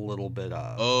a little bit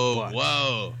of. Oh,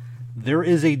 whoa. There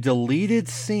is a deleted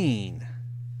scene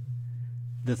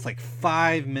that's like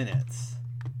 5 minutes.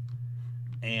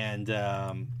 And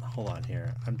hold on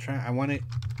here. I want to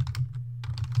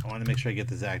make sure I get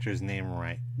this actor's name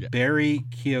right. Yeah. Barry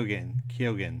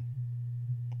Keoghan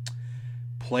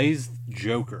plays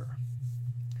Joker.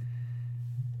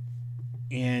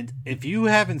 And if you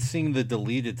haven't seen the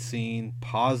deleted scene,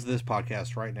 pause this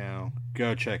podcast right now.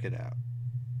 Go check it out.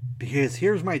 Because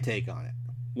here's my take on it.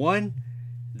 One,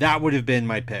 that would have been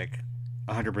my pick,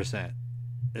 100%,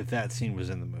 if that scene was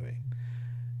in the movie.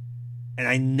 And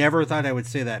I never thought I would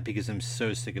say that because I'm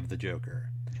so sick of the Joker.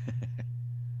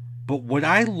 But what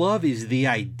I love is the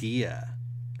idea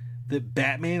that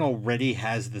Batman already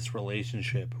has this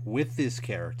relationship with this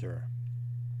character.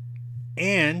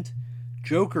 And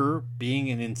Joker,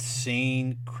 being an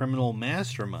insane criminal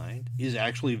mastermind, is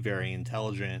actually very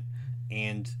intelligent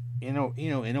and in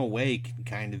a way can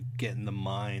kind of get in the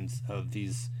minds of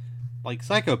these like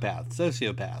psychopaths,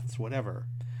 sociopaths, whatever.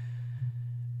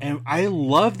 And I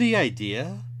love the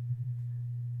idea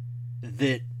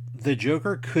that the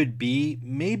Joker could be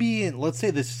maybe in, let's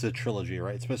say this is a trilogy,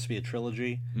 right? It's supposed to be a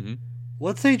trilogy. Mm-hmm.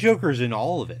 Let's say Joker's in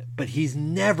all of it, but he's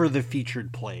never the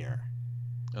featured player.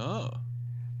 Oh.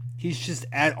 He's just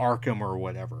at Arkham or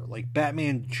whatever. Like,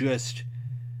 Batman just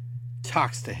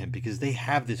talks to him because they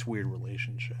have this weird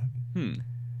relationship.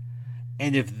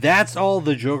 And if that's all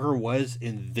the Joker was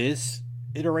in this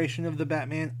iteration of the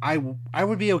Batman, I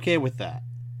would be okay with that.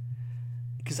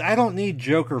 Because I don't need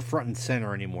Joker front and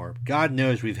center anymore. God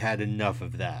knows we've had enough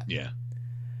of that. Yeah.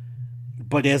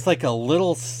 But as like a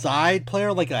little side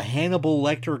player, like a Hannibal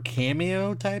Lecter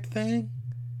cameo type thing,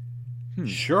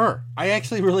 sure. I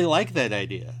actually really like that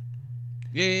idea.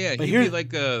 Yeah. But He'd be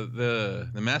like the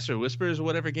Master of Whispers or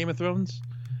whatever, Game of Thrones.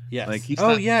 Yes. Like like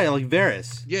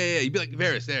Varys. Yeah. You'd be like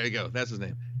Varys. There you go. That's his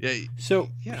name. Yeah. So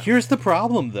here's the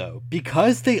problem, though.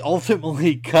 Because they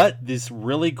ultimately cut this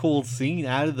really cool scene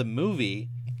out of the movie,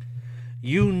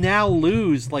 you now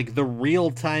lose like the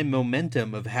real-time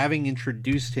momentum of having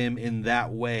introduced him in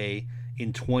that way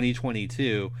in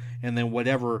 2022, and then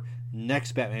whatever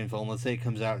next Batman film, let's say it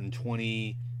comes out in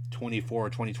 2024 or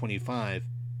 2025,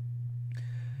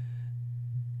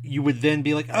 you would then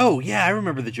be like, oh yeah, I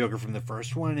remember the Joker from the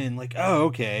first one, and like, oh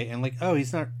okay, and like, oh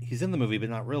he's in the movie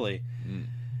but not really.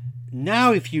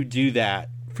 Now if you do that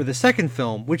for the second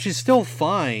film, which is still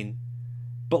fine,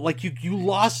 but like you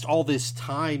lost all this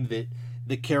time that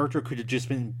the character could have just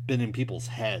been in people's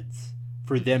heads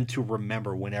for them to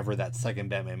remember whenever that second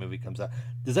Batman movie comes out.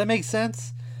 Does that make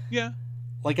sense? Yeah.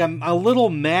 Like, I'm a little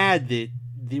mad that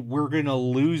we're gonna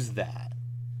lose that.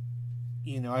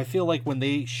 I feel like when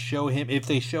they show him, if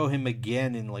they show him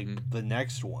again in like the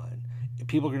next one,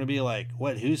 people are gonna be like,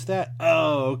 "What? Who's that?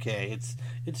 Oh, okay,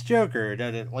 it's Joker."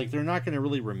 Like, they're not gonna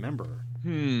really remember.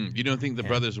 You don't think the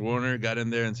brothers Warner got in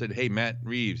there and said, "Hey, Matt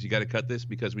Reeves, you got to cut this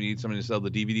because we need somebody to sell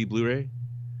the DVD Blu-ray"?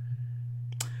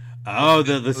 Oh,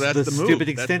 the stupid move.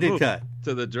 extended cut.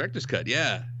 To the director's cut,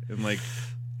 yeah. And like,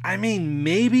 I mean,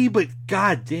 maybe, but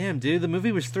god damn, dude, the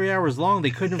movie was 3 hours long. They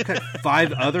couldn't have cut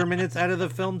 5 other minutes out of the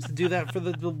film to do that for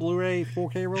the Blu-ray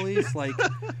 4K release, like.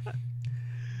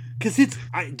 Because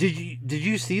did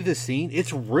you see the scene?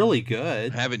 It's really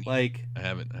good. I haven't. Like, I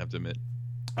haven't. I have to admit.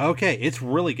 Okay, it's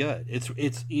really good. It's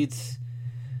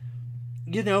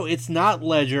it's not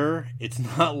Ledger, it's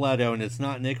not Leto, and it's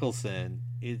not Nicholson.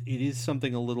 It is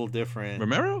something a little different.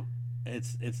 Romero?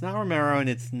 It's not Romero, and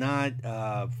it's not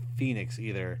Phoenix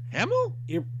either. Hamill?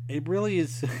 It really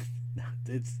is.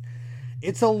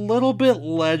 It's a little bit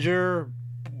Ledger.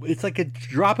 It's like a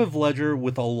drop of Ledger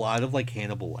with a lot of like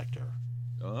Hannibal Lecter.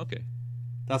 Oh, okay.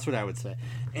 That's what I would say.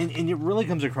 And it really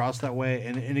comes across that way.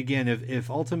 And again, if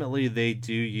ultimately they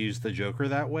do use the Joker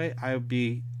that way, I would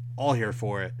be all here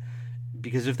for it.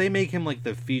 Because if they make him like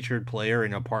the featured player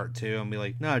in a part 2 and be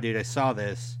like, no, dude, I saw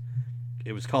this.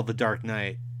 It was called The Dark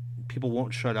Knight. People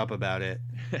won't shut up about it.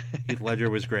 Heath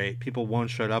Ledger was great. People won't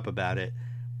shut up about it.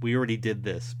 We already did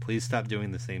this. Please stop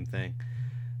doing the same thing.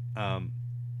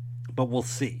 but we'll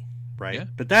see, right? Yeah.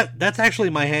 But that's actually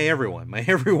my Hey Everyone. My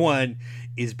Hey Everyone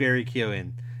is Barry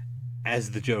Keoghan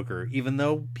as the Joker, even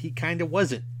though he kind of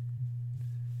wasn't.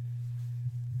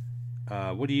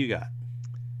 What do you got?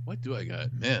 What do I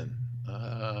got, man?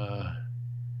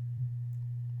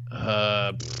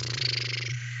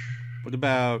 What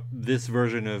about this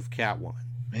version of Catwoman?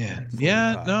 Man,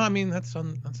 yeah, no, I mean that's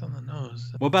on the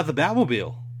nose. What about the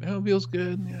Batmobile? Batmobile's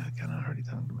good. Yeah, I kind of already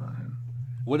talked about it.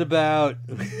 What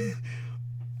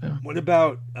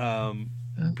about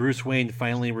Bruce Wayne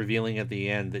finally revealing at the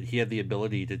end that he had the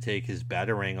ability to take his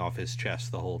Batarang off his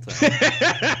chest the whole time?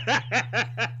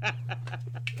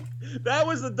 That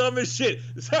was the dumbest shit.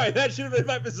 Sorry, that should have been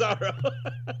my Bizarro.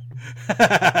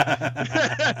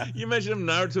 You mentioned him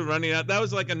Naruto running out. That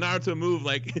was like a Naruto move.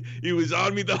 Like he was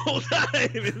on me the whole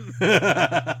time.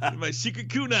 My secret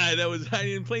kunai that was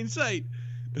hiding in plain sight.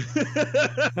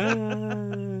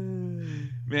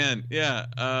 Man, yeah.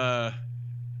 I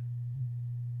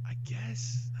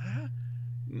guess.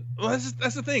 Well,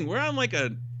 that's the thing. We're on like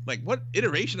what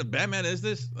iteration of Batman is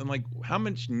this? And like, how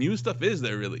much new stuff is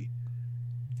there really?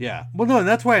 Yeah. Well, no, and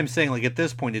that's why I'm saying, like, at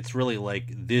this point, it's really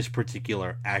like this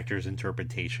particular actor's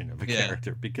interpretation of a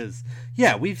character, because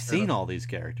we've seen all these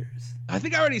characters. I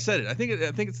think I already said it. I think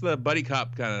it's the buddy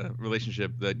cop kind of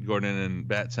relationship that Gordon and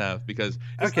Bats have, because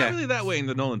it's not really that way in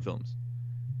the Nolan films,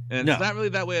 and it's not really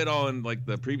that way at all in like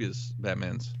the previous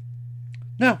Batmans.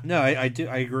 No, I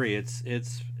agree. It's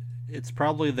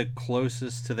probably the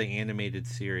closest to the animated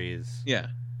series. Yeah.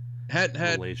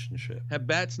 Relationship. Had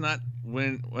Bats not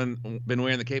been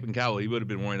wearing the cape and cowl, he would have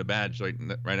been wearing a badge right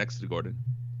next to Gordon.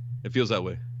 It feels that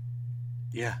way.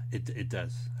 Yeah, it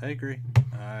does. I agree.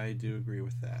 I do agree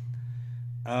with that.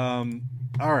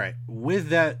 All right. With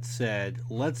that said,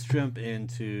 let's jump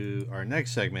into our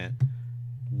next segment,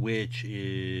 which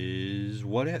is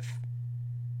What If?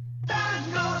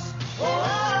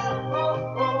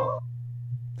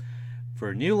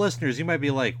 For new listeners, you might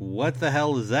be like, what the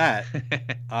hell is that?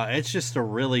 It's just a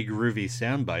really groovy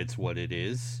soundbite's what it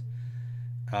is.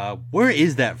 Where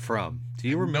is that from? Do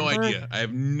you remember? No idea. I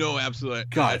have no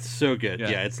absolute... God, it's so good.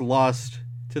 Yeah, it's lost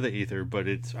to the ether, but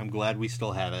I'm glad we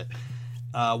still have it.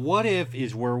 What If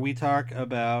is where we talk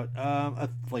about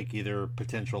like either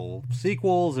potential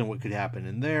sequels and what could happen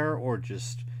in there, or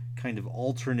just kind of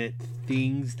alternate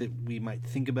things that we might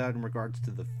think about in regards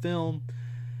to the film.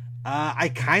 I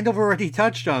kind of already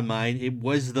touched on mine. It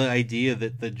was the idea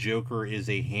that the Joker is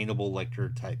a Hannibal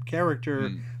Lecter type character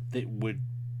that would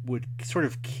sort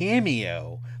of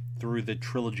cameo through the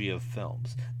trilogy of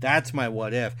films. That's my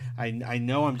what if. I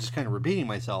know I'm just kind of repeating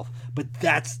myself, but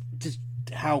that's just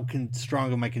how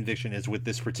strong of my conviction is with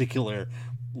this particular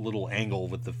little angle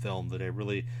with the film that I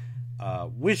really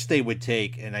wish they would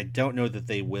take, and I don't know that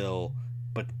they will,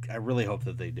 but I really hope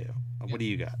that they do. What do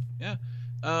you got? Yeah.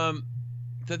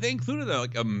 That they included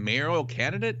a mayoral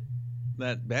candidate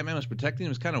that Batman was protecting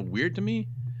was kind of weird to me.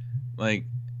 Like,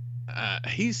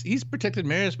 he's protected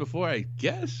mayors before, I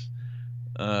guess.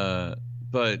 But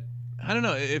I don't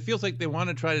know. It feels like they want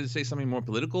to try to say something more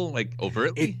political, like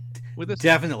overtly with this.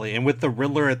 Definitely, and with the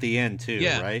Riddler at the end too,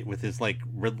 right? With his like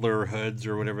Riddler hoods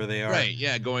or whatever they are. Right.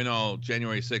 Yeah, going all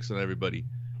January 6th on everybody.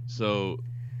 So,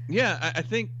 yeah, I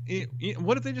think.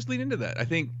 What if they just lean into that? I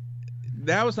think.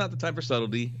 Now is not the time for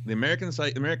subtlety. The American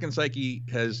psyche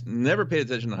has never paid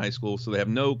attention to high school, so they have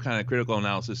no kind of critical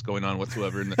analysis going on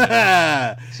whatsoever.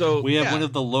 So we have one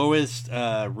of the lowest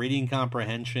reading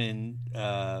comprehension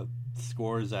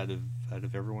scores out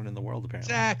of everyone in the world,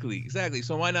 apparently. Exactly.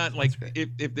 So why not, like,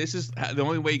 if this is the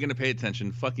only way you're going to pay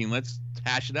attention, fucking let's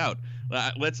hash it out.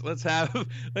 Let's have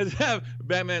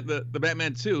Batman the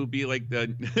Batman 2 be like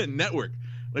the network.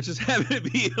 Let's just have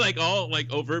it be like all like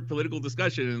overt political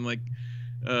discussion and like.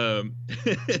 And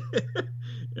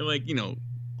like, you know,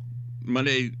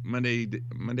 Monday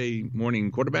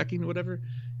morning quarterbacking or whatever.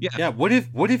 Yeah. What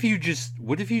if you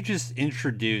just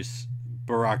introduce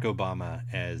Barack Obama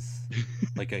as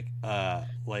like a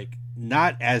like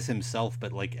not as himself,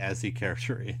 but like as the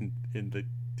character in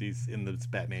this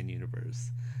Batman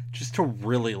universe, just to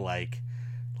really like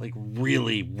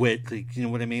really you know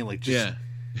what I mean? Like just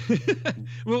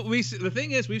Well, the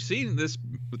thing is, we've seen this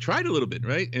tried a little bit,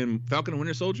 right? In Falcon and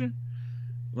Winter Soldier,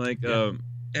 like,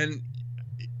 and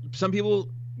some people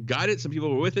got it, some people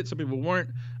were with it, some people weren't.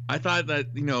 I thought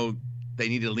that, you know, they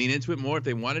need to lean into it more if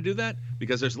they want to do that,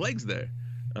 because there's legs there.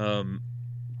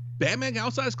 Batman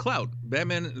outside is clout.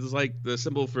 Batman is like the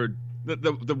symbol for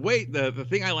the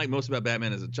thing I like most about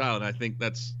Batman as a child, and I think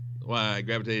that's why I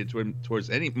gravitated towards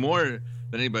more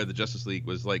than anybody in the Justice League,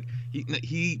 was like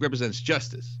he represents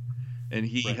justice. and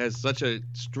he Right. has such a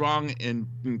strong and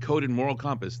encoded moral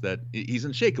compass that he's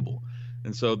unshakable,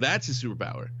 and so that's his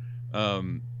superpower.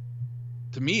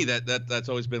 To me, that's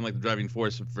always been like the driving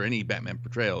force for any Batman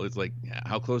portrayal. It's like,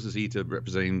 how close is he to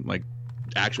representing like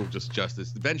actual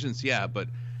justice, vengeance? Yeah, but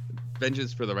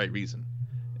vengeance for the right reason.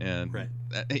 And Right.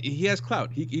 He has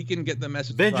clout. He can get the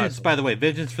message. Vengeance, across. by the way,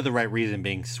 vengeance for the right reason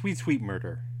being sweet, sweet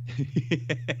murder.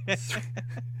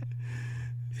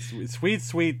 Sweet,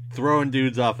 sweet throwing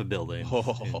dudes off a building.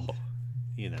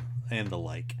 And the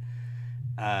like.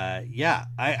 Yeah,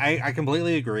 I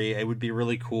completely agree. It would be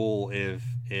really cool if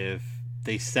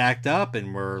they stacked up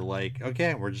and were like,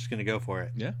 okay, we're just gonna go for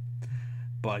it. Yeah.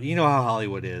 But you know how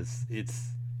Hollywood is. It's,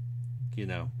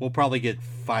 we'll probably get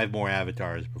 5 more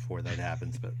Avatars before that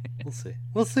happens, but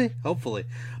we'll see. Hopefully.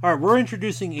 All right, we're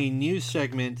introducing a new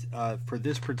segment for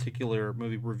this particular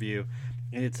movie review,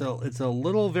 and it's a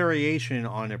little variation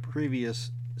on a previous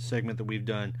segment that we've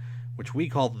done, which we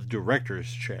call the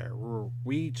director's chair, where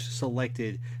we each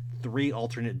selected 3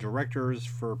 alternate directors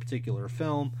for a particular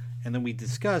film, and then we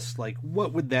discussed, like,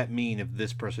 what would that mean if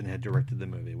this person had directed the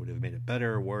movie? Would it have made it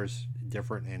better, worse,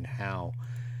 different, and how?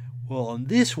 Well, on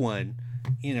this one,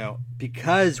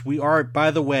 because we are, by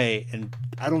the way, and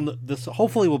I don't know, this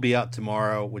hopefully will be out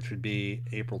tomorrow, which would be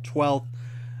April 12th,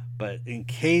 but in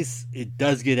case it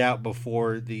does get out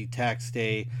before the tax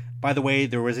day, by the way,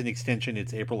 there was an extension,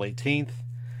 it's April 18th.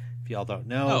 If y'all don't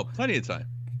know. Oh, plenty of time.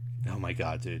 Oh my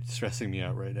God, dude, it's stressing me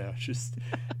out right now. It's just,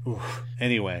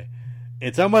 anyway,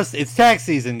 it's tax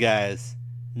season, guys.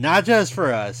 Not just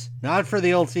for us, not for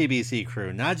the old CBC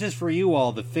crew, not just for you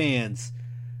all, the fans,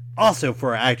 also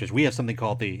for our actors. We have something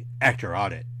called the Actor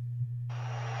Audit.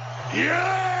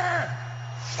 You're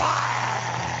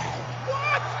fired!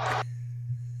 What?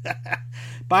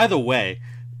 By the way,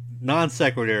 non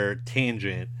sequitur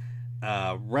tangent,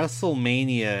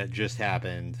 WrestleMania just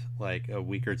happened like a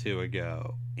week or 2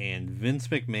 ago, and Vince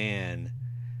McMahon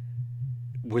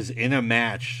was in a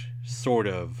match, sort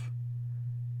of,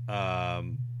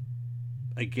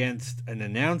 against an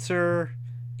announcer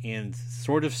and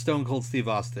sort of Stone Cold Steve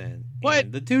Austin. What?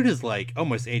 And the dude is like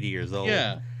almost 80 years old.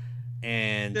 Yeah.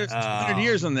 And There's 200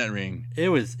 years on that ring. It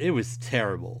was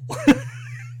terrible.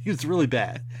 He was really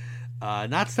bad.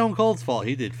 Not Stone Cold's fault.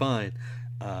 He did fine.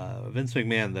 Vince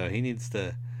McMahon, though, he needs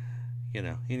to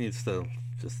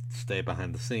just stay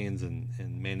behind the scenes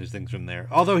and manage things from there.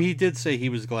 Although he did say he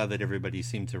was glad that everybody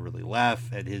seemed to really laugh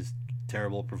at his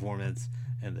terrible performance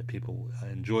and that people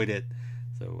enjoyed it.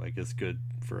 So I guess good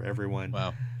for everyone.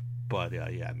 Wow. But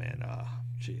yeah, man,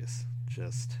 jeez,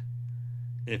 just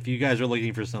if you guys are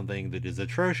looking for something that is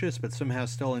atrocious but somehow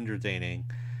still entertaining,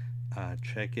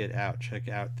 check it out. Check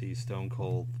out the Stone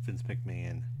Cold Vince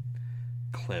McMahon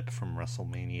clip from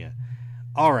WrestleMania.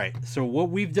 All right, so what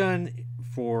we've done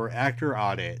for Actor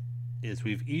Audit is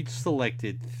we've each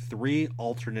selected 3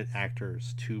 alternate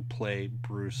actors to play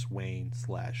Bruce Wayne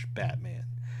 / Batman,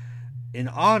 in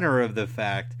honor of the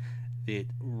fact that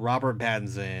Robert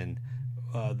Pattinson,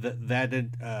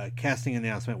 that casting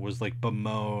announcement was like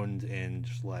bemoaned and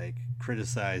just like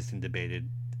criticized and debated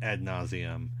ad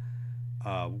nauseum,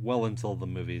 well until the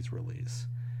movie's release.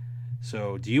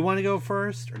 So, do you want to go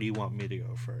first, or do you want me to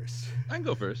go first? I can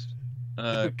go first.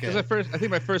 Okay. Because I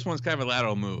think my first one's kind of a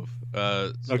lateral move.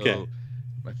 Okay.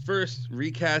 My first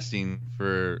recasting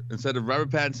for, instead of Robert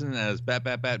Pattinson as Bat,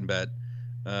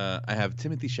 I have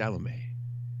Timothée Chalamet.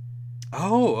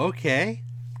 Oh, okay.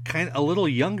 Kind of a little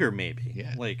younger, maybe.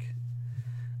 Yeah. Like,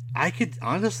 I could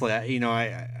honestly,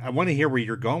 I want to hear where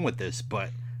you're going with this,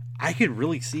 but I could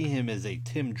really see him as a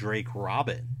Tim Drake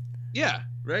Robin. Yeah,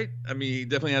 right. I mean, he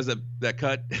definitely has that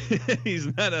cut. He's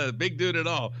not a big dude at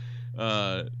all.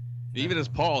 Even as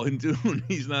Paul in Dune,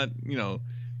 he's not.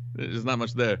 There's not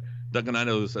much there. Duncan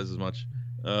Idaho says as much.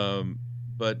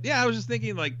 But yeah, I was just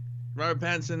thinking like Robert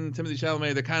Pattinson, Timothée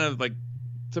Chalamet. They're kind of like,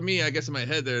 to me, I guess in my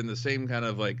head, they're in the same kind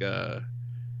of like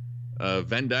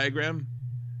Venn diagram.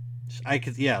 I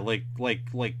could, yeah, like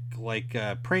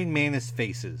praying mantis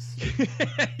faces.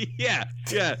 yeah,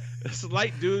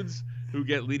 slight dudes who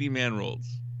get leading man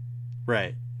roles.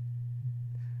 Right.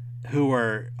 Who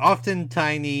are often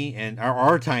tiny and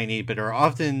are tiny, but are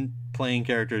often playing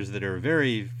characters that are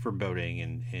very foreboding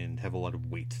and have a lot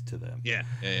of weight to them. Yeah.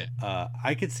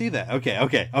 I could see that.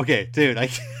 Okay, dude. Yeah,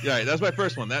 right, that's my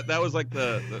first one. That was like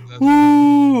the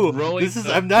Ooh, rolling. This is.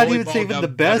 I'm not even ball saving down the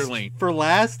best lane. for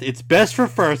last. It's best for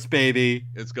first, baby.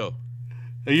 Let's go.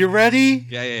 Are you ready?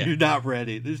 Yeah. You're not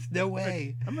ready. There's no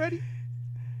way. I'm ready.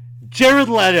 Jared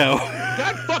Leto.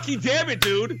 God fucking damn it,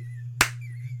 dude.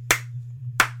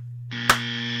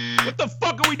 What the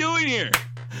fuck are we doing here?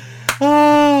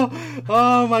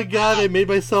 Oh my God! I made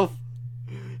myself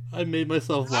I made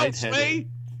myself Ouch, lightheaded. Sway.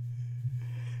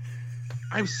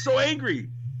 I'm so angry.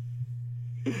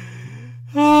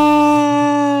 I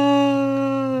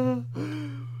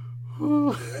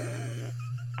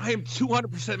am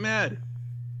 200% mad.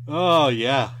 Oh,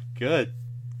 yeah. Good.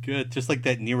 Just like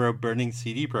that Nero burning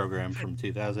CD program from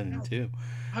 2002.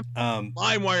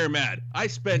 LimeWire mad. I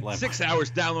spent LimeWire. 6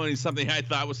 hours downloading something I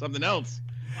thought was something else.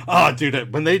 Oh,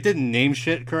 dude, when they didn't name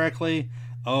shit correctly,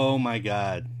 oh my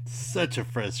god. Such a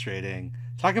frustrating.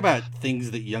 Talk about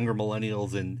things that younger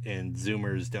millennials and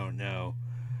Zoomers don't know.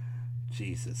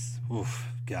 Jesus. Oof.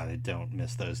 God, I don't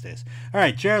miss those days. All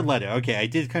right, Jared Leto. Okay, I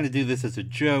did kind of do this as a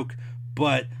joke,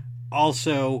 but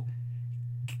also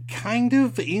kind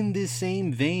of in the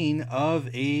same vein of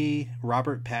a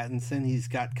Robert Pattinson. He's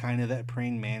got kind of that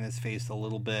praying mantis face a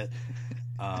little bit.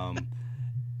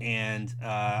 And,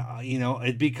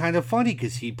 it'd be kind of funny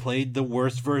because he played the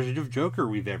worst version of Joker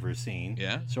we've ever seen.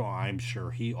 Yeah. So I'm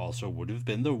sure he also would have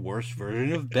been the worst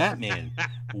version of Batman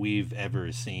we've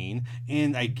ever seen.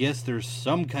 And I guess there's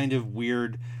some kind of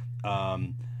weird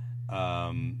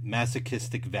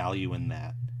masochistic value in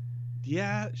that.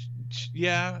 Yeah.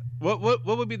 What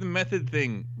would be the method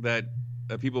thing that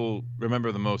people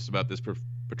remember the most about this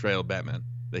portrayal of Batman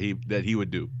that he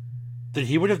would do? That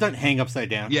he would have done hang upside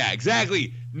down? Yeah,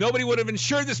 exactly. Nobody would have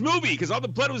insured this movie because all the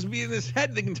blood was being in his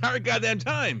head the entire goddamn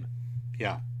time.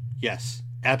 Yeah. Yes.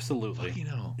 Absolutely. You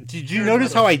know. Did you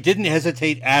notice how I didn't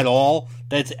hesitate at all?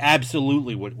 That's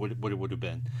absolutely what it would have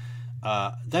been.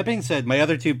 That being said, my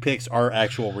other two picks are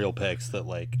actual real picks that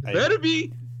Better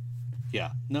be.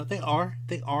 Yeah. No, they are.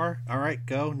 They are. All right,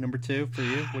 go. Number 2 for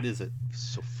you. What is it?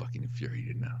 So fucking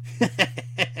infuriated now.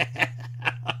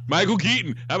 Michael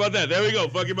Keaton. How about that? There we go.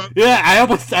 Fucking Yeah, I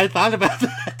thought about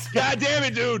that. God damn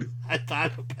it, dude. I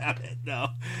thought about it. No,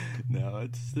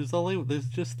 there's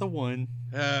just the one.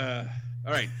 All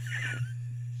right.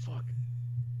 Fuck.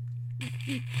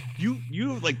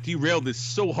 You like derailed this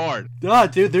so hard. Oh,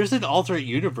 dude, there's an alternate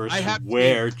universe I have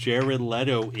where Jared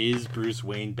Leto is Bruce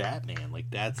Wayne Batman.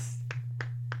 Like that's.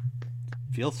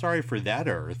 Feel sorry for that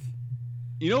Earth.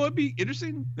 You know what would be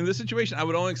interesting in this situation? I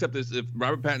would only accept this if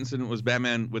Robert Pattinson was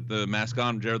Batman with the mask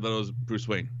on, Jared Leto's Bruce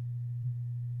Wayne.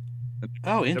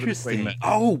 Oh, interesting.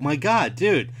 Oh my god,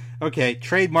 dude. Okay,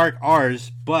 trademark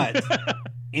ours, but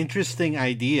interesting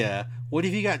idea. What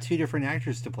if you got two different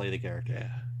actors to play the character? Yeah.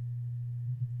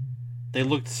 They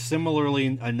looked similarly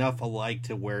enough alike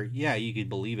to where, yeah, you could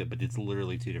believe it, but it's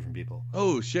literally two different people.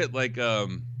 Oh shit! Like,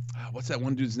 what's that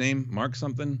one dude's name? Mark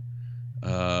something.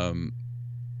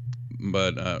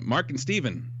 But Mark and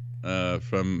Steven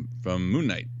from Moon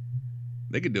Knight,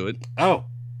 they could do it. Oh,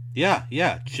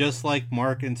 yeah, just like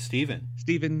Mark and Steven.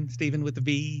 Steven with the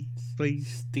V,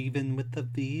 please. Steven with the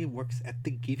V works at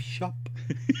the gift shop.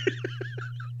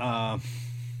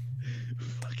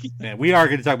 Man, we are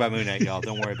going to talk about Moon Knight, y'all.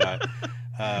 Don't worry about it.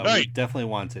 We definitely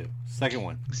want to. Second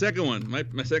one. My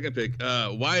second pick.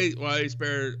 Why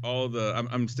spare all the?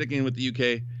 I'm sticking with the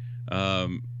UK.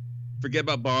 Forget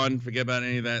about Bond. Forget about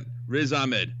any of that. Riz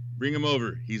Ahmed, bring him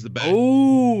over. He's the best.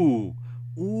 Ooh,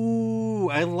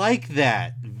 I like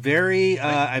that. Very.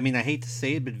 I mean, I hate to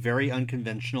say it, but very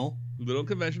unconventional. Little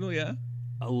conventional, yeah.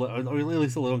 Or at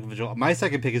least a little conventional. My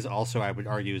second pick is also, I would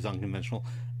argue, is unconventional.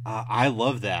 I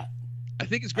love that. I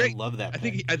think it's great. I love that. I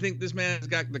think this man's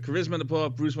got the charisma to pull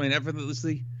off Bruce Wayne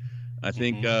effortlessly. I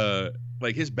think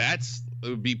like his bats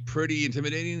would be pretty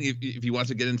intimidating if he wants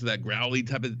to get into that growly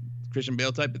type of Christian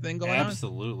Bale type of thing going on.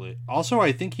 Absolutely. Also,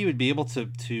 I think he would be able to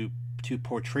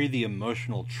portray the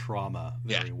emotional trauma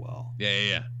very well.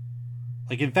 Yeah.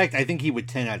 Like, in fact, I think he would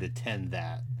 10 out of 10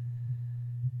 that.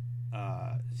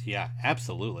 Yeah,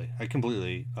 absolutely. I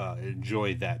completely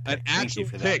enjoyed that pick. An actual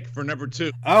pick for number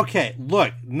 2. Okay,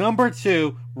 look, number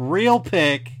 2, real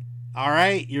pick. All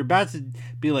right, you're about to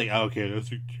be like, okay,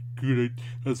 that's an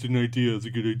idea. That's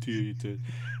a good idea.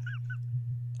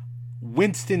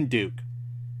 Winston Duke.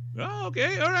 Oh,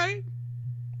 okay, all right.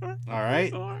 All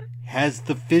right. Has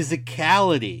the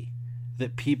physicality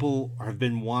that people have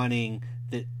been wanting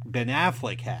that Ben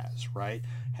Affleck has, right?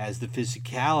 Has the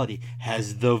physicality,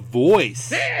 has the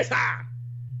voice,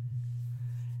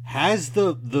 has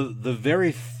the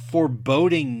very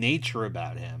foreboding nature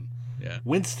about him. Yeah.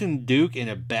 Winston Duke in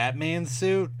a Batman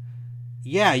suit,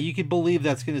 yeah, you could believe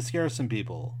that's going to scare some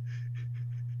people.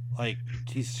 Like,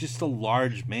 he's just a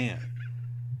large man.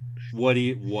 What are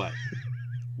you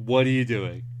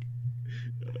doing?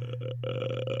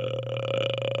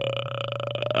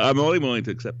 I'm only willing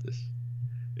to accept this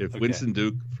if Winston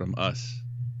Duke from Us.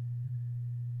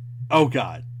 Oh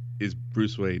God, is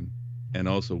Bruce Wayne, and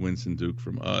also Winston Duke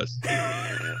from Us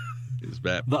is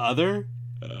Batman. The other?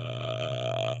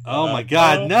 Oh my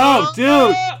God, no,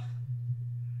 dude!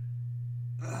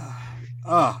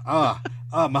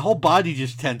 My whole body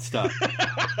just tensed up.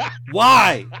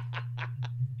 Why?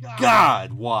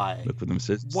 God, why? Look for them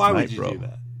sisters. Why would you do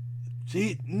that?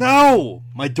 Gee, no!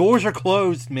 My doors are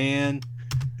closed, man.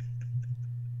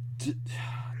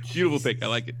 Beautiful pick. I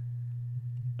like it.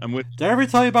 I'm with. Did I ever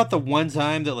tell you about the one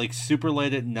time that like super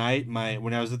late at night,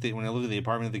 when I lived at the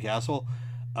apartment at the castle,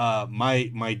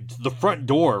 the front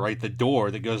door, right, the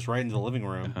door that goes right into the living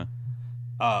room,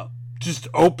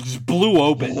 just blew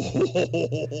open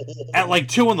at like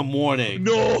 2 a.m.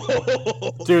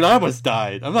 No, dude, I almost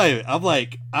died.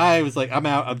 I was like, I'm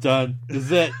out. I'm done. This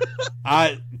is it.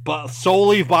 Soul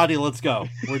leave body. Let's go.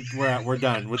 We're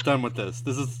done. We're done with this.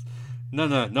 This is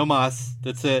no mas.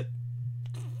 That's it.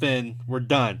 Finn, we're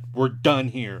done. We're done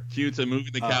here. Cute. I'm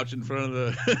moving the couch in front of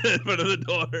the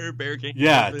door. Barricade.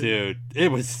 Yeah, open. dude.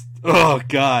 It was. Oh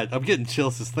God, I'm getting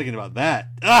chills just thinking about that.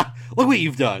 Ah, look what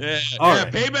you've done. Yeah, All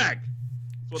right. Payback.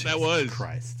 That's what Jesus that was.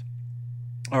 Christ.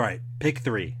 All right, pick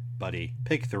 3, buddy.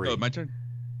 Pick 3. Oh, my turn.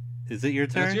 Is it your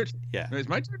turn? That's your turn. Yeah. No, it's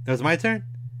my turn. That was my turn.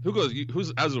 Who goes?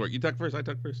 How does it work? You talk first. I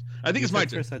talk first. I think it's my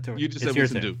turn. You just said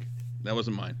Winston Duke. That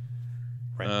wasn't mine.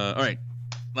 Right. All right.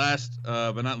 Last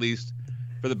but not least,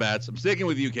 for the bats, I'm sticking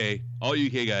with UK. All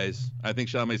UK guys. I think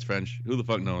Chalamet's French. Who the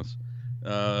fuck knows?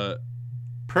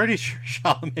 Pretty sure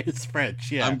Chalamet is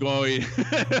French. Yeah. I'm going.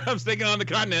 I'm sticking on the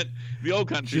continent, the old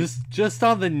country. Just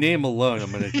on the name alone,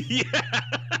 I'm gonna. Yeah.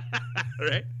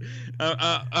 Right. All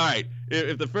right.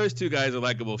 If the first 2 guys are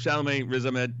likable, Chalamet, Riz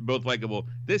Ahmed, both likable.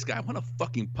 This guy, I want to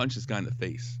fucking punch this guy in the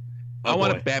face. I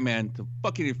want a Batman to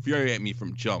fucking infuriate me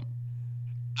from jump.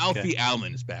 Alfie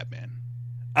Allen is Batman.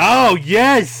 Oh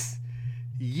yes,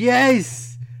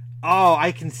 yes. Oh,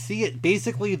 I can see it.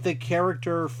 Basically, the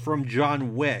character from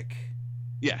John Wick.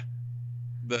 Yeah.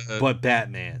 But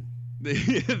Batman.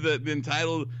 The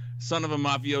entitled son of a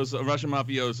Russian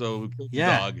mafioso who killed his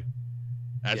dog.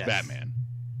 That's Batman.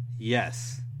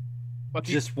 Yes.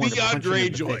 Just Theon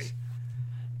Greyjoy.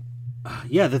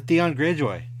 Yeah, the Theon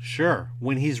Greyjoy. Sure.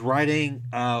 When he's riding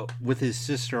with his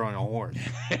sister on a horse.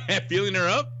 Feeling her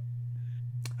up?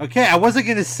 Okay, I wasn't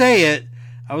going to say it.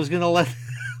 I was going to let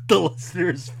the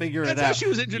listeners figure it out. That's how she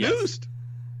was introduced.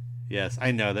 Yes,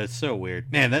 I know. That's so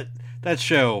weird. Man, that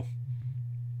show,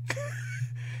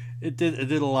 it did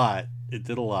a lot. It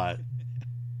did a lot.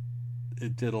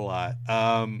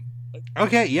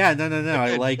 Okay, yeah, no.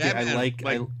 I like Batman, it. I like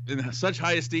in such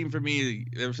high esteem for me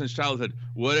ever since childhood.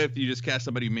 What if you just cast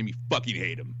somebody who made me fucking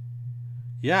hate him?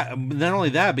 Yeah, not only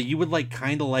that, but you would like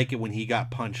kind of like it when he got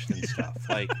punched and stuff.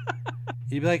 Like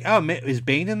you'd be like, "Oh, is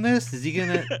Bane in this? Is he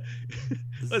gonna?"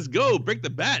 Let's go, break the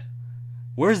bat.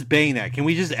 Where's Bane at? Can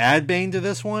we just add Bane to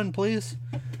this one, please?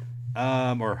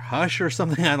 Or Hush or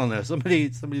something? I don't know.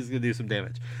 Somebody's gonna do some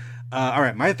damage. All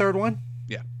right, my third one.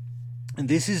 Yeah, and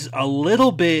this is a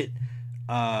little bit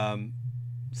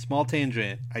small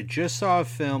tangent. I just saw a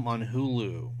film on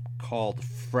Hulu called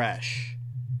Fresh.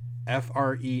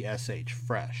 Fresh.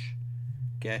 Fresh.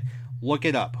 Okay? Look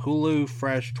it up. Hulu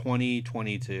Fresh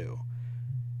 2022.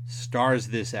 Stars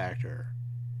this actor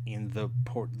in the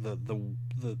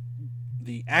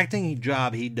acting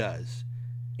job he does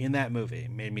in that movie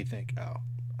made me think,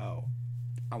 oh,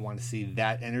 I want to see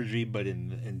that energy, but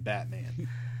in Batman.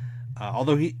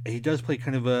 Although he does play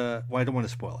kind of a... Well, I don't want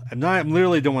to spoil it. I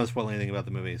literally don't want to spoil anything about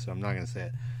the movie, so I'm not going to say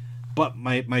it. But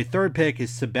my third pick is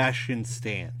Sebastian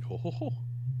Stan. Oh.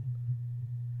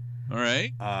 All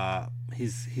right.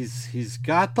 He's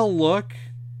got the look.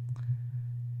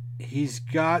 He's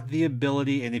got the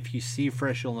ability, and if you see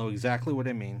Fresh, you'll know exactly what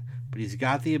I mean. But he's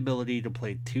got the ability to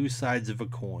play 2 sides of a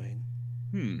coin.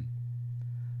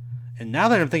 And now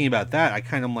that I'm thinking about that, I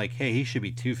kind of like, hey, he should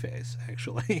be Two-Face,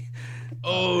 actually.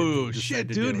 Oh, shit,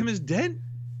 dude. Him as Dent?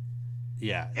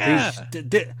 Yeah.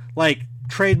 Like,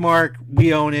 trademark,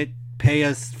 we own it. Pay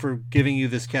us for giving you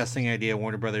this casting idea,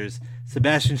 Warner Brothers.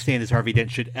 Sebastian Stan as Harvey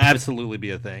Dent should absolutely be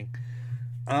a thing.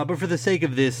 But for the sake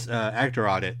of this actor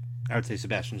audit, I would say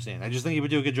Sebastian Stan. I just think he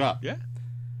would do a good job. Yeah.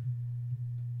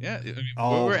 Yeah. I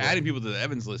mean, we're adding people to the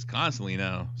Evans list constantly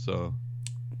now, so...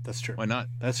 That's true. Why not?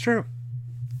 That's true.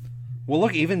 Well,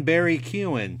 look, even Barry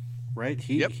Keoghan, right?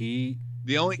 The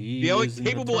only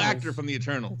capable actor from the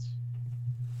Eternals.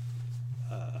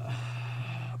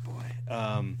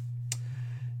 Boy.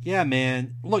 Yeah,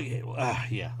 man. Look,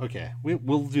 yeah, okay.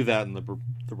 We'll do that in the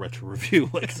retro review.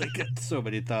 Like, I got so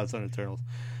many thoughts on Eternals.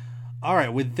 All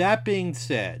right. With that being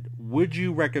said, would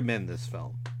you recommend this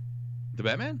film? The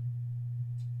Batman?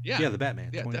 Yeah. Yeah, the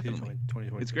Batman. Yeah, definitely.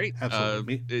 2020. It's great.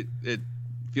 Absolutely. It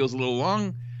feels a little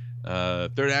long.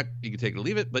 Third act, you can take it or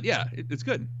leave it, but yeah, it's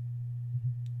good.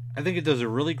 I think it does a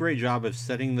really great job of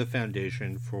setting the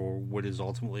foundation for what is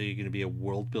ultimately going to be a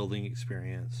world-building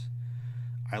experience.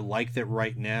 I like that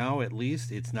right now, at least,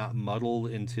 it's not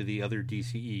muddled into the other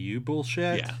DCEU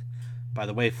bullshit. Yeah. By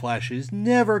the way, Flash is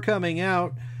never coming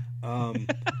out.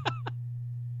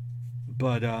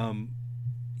 But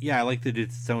yeah, I like that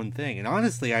it's its own thing. And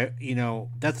honestly,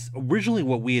 that's originally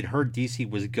what we had heard DC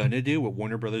was gonna do, what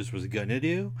Warner Brothers was gonna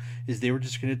do, is they were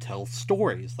just gonna tell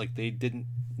stories. Like, they didn't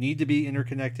need to be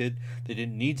interconnected. They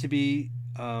didn't need to be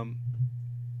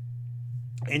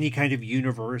any kind of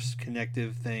universe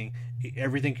connective thing.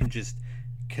 Everything can just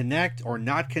connect or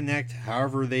not connect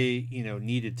however they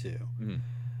needed to. Mm-hmm.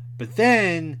 But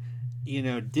then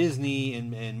Disney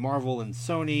and Marvel and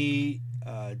Sony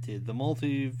did the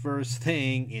multiverse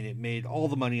thing, and it made all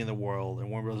the money in the world, and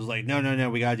Warner Bros. Was like, no,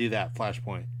 we gotta do that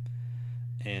Flashpoint.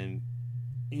 And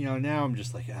now I'm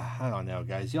just like, I don't know,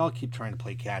 guys, y'all keep trying to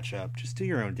play catch up. Just do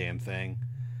your own damn thing.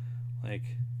 Like,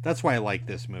 that's why I like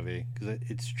this movie, because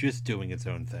it's just doing its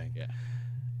own thing.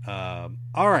 Yeah.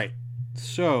 All right.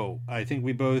 So I think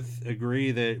we both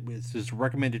agree that it's a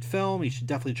recommended film. You should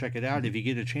definitely check it out. Mm-hmm. If you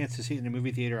get a chance to see it in a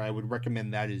movie theater, I would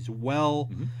recommend that as well.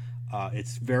 Mm-hmm.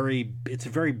 It's a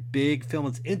very big film.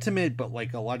 It's intimate, but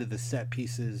like a lot of the set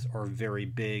pieces are very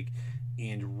big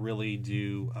and really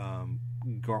do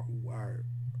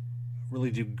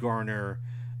garner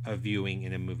a viewing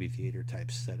in a movie theater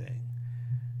type setting.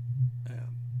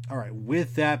 All right.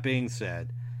 With that being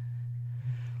said,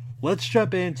 let's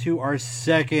jump into our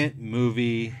second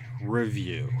movie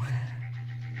review.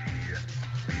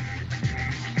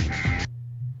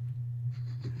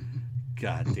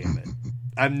 God damn it.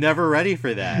 I'm never ready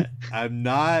for that. I'm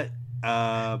not,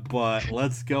 but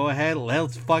let's go ahead.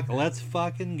 Let's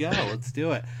fucking go. Let's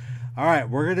do it. All right,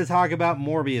 we're going to talk about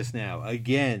Morbius now.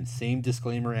 Again, same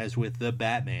disclaimer as with The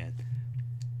Batman.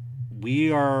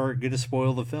 We are going to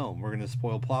spoil the film. We're going to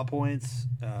spoil plot points,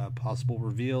 possible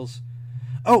reveals.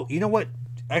 Oh, you know what?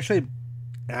 Actually,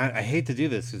 I hate to do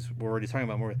this because we're already talking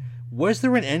about more. Was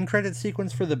there an end credit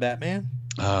sequence for The Batman?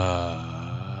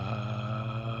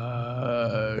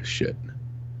 Shit.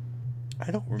 I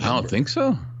don't remember. I don't think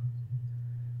so.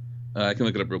 I can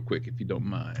look it up real quick if you don't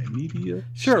mind. Media.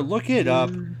 Sure, look it up.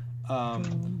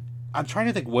 I'm trying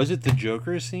to think. Was it the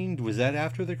Joker scene? Was that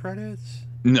after the credits?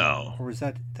 No. Or was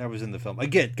that was in the film?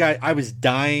 Again, guy, I was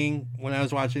dying when I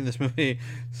was watching this movie.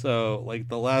 So, like,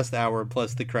 the last hour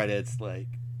plus the credits, like,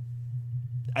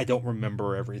 I don't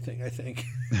remember everything, I think.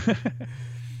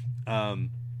 Yeah,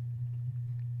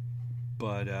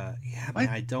 man,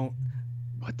 I don't.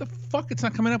 What the fuck? It's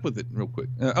not coming up with it real quick.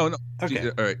 Oh, no. Okay.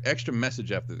 All right. Extra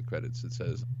message after the credits, it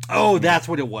says. Oh, that's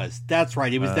what it was. That's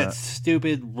right. It was that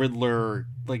stupid Riddler,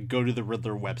 like, go to the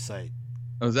Riddler website.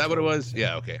 Oh, is that what it was?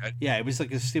 Yeah, okay. Yeah, it was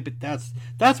like a stupid... That's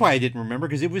why I didn't remember,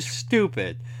 because it was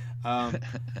stupid.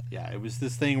 Yeah, it was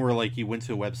this thing where, like, you went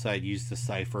to a website, used the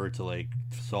cipher to, like,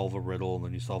 solve a riddle, and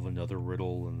then you solve another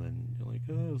riddle, and then you're like,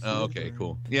 oh, okay,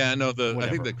 cool. Yeah, no, I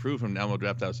think the crew from Alamo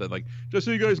Drafthouse said, like, just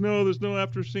so you guys know, there's no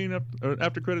after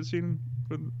credit scene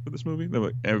for this movie.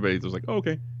 Like, everybody was like, oh,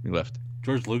 okay. He left.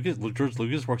 George Lucas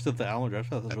works at the Alamo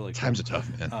Drafthouse. That's really cool. Times are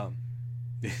tough, man.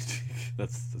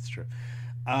 That's true.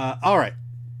 All right.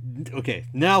 Okay,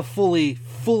 now fully,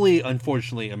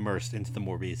 unfortunately, immersed into the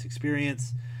Morbius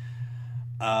experience.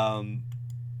 All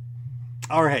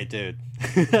right, dude.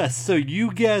 So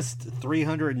you guessed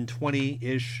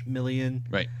 320-ish million,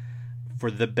 right, for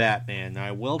The Batman.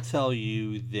 I will tell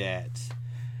you that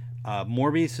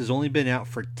Morbius has only been out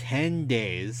for 10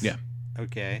 days. Yeah.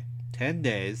 Okay, 10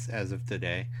 days as of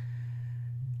today.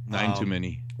 9 too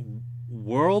many.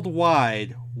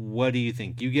 Worldwide, what do you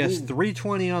think? You guessed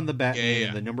 320 on The Batman, yeah.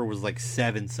 and the number was like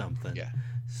 7 something. Yeah.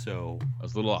 So I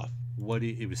was a little off.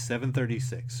 It was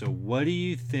 736. So what do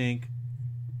you think?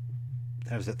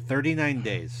 That was at 39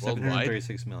 days.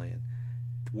 736 million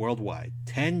worldwide.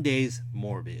 10 days.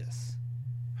 Morbius.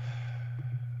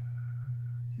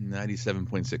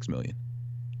 97.6 million.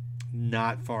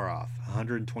 Not far off.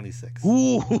 126.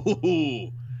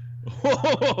 Ooh.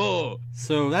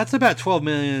 So that's about 12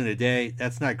 million a day.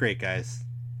 That's not great, guys.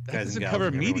 That Guys doesn't and gals cover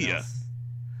and everyone media. else.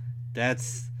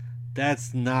 That's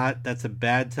a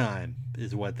bad time,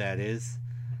 is what that is.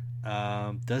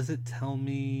 Does it tell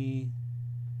me?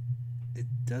 It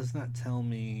does not tell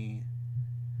me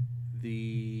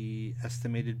the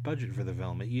estimated budget for the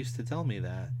film. It used to tell me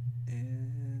that,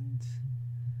 and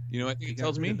You know, I think it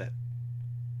tells me that.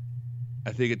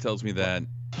 I think it tells me that.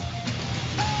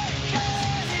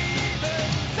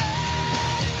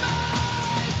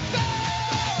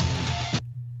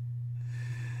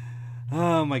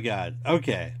 Oh my God.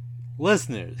 Okay,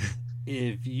 listeners,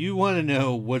 if you want to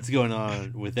know what's going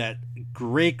on with that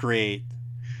great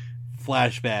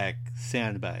flashback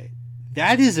soundbite.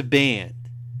 That is a band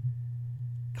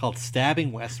called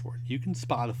Stabbing Westward. You can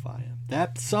Spotify them.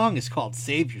 That song is called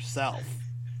Save Yourself.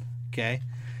 Okay?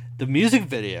 The music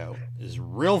video is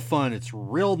real fun. It's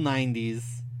real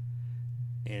 90s.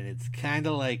 And it's kind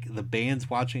of like the band's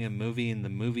watching a movie, and the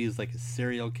movie is like a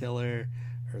serial killer,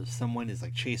 or someone is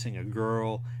like chasing a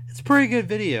girl. It's a pretty good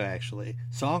video, actually.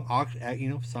 Song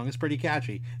is pretty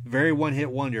catchy. Very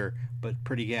one-hit wonder, but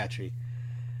pretty catchy.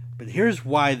 But here's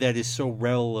why that is so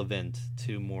relevant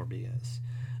to Morbius.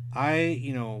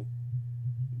 I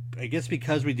guess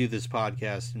because we do this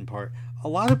podcast in part, a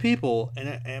lot of people,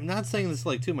 and I'm not saying this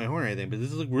like to my horn or anything, but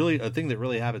this is like really a thing that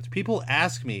really happens. People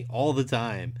ask me all the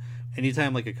time,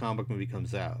 anytime like a comic movie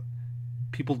comes out,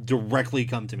 people directly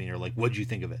come to me and are like, "What'd you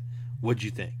think of it? What'd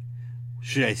you think?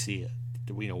 Should I see it?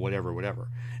 Whatever."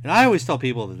 And I always tell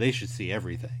people that they should see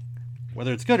everything,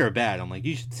 whether it's good or bad. I'm like,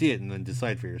 you should see it and then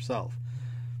decide for yourself.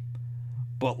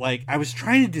 But like, I was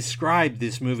trying to describe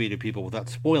this movie to people without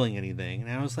spoiling anything,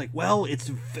 and I was like, well, it's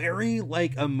very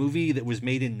like a movie that was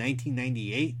made in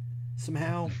 1998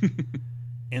 somehow,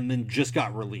 and then just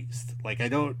got released. Like,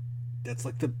 that's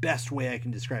like the best way I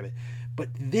can describe it. But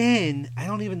then, I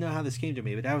don't even know how this came to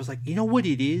me, but I was like, you know what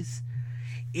it is?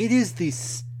 It is the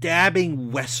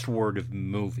Stabbing Westward of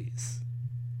movies.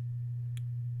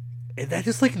 And that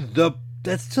is like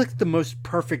that's like the most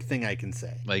perfect thing I can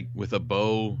say. Like with a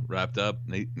bow wrapped up,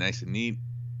 nice and neat.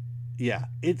 Yeah,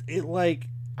 it like,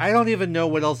 I don't even know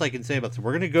what else I can say about this.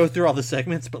 We're gonna go through all the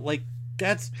segments, but like,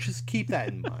 just keep that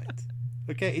in mind.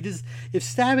 Okay, it is, if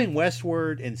Stabbing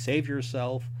Westward and Save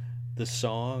Yourself, the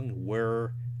song,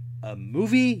 were a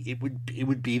movie, it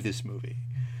would be this movie.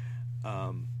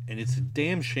 And it's a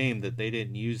damn shame that they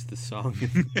didn't use the song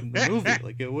in the movie.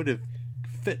 Like, it would have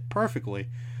fit perfectly.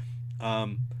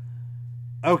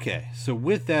 Okay, so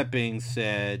with that being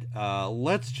said,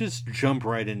 let's just jump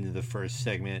right into the first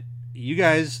segment. You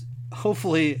guys,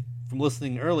 hopefully, from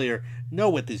listening earlier, know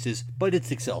what this is, but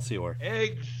it's Excelsior.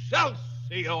 Excelsior!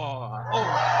 Oh.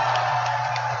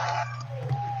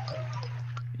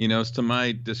 You know, it's to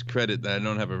my discredit that I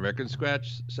don't have a record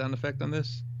scratch sound effect on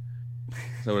this.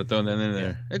 So I would have thrown that in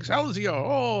there. Yeah. Excelsior!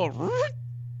 Oh!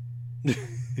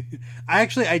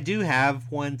 I do have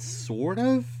one, sort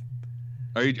of.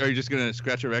 Are you just gonna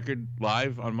scratch a record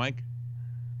live on mic?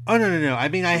 Oh no! I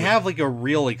mean, I have like a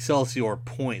real Excelsior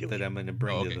point that I'm gonna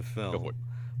bring to the film. Go for it.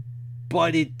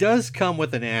 But it does come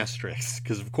with an asterisk,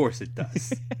 because of course it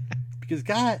does. Because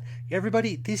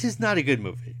everybody, this is not a good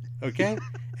movie, okay?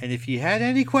 And if you had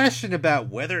any question about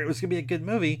whether it was gonna be a good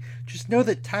movie, just know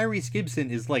that Tyrese Gibson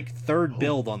is like third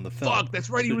build on the film. Fuck, that's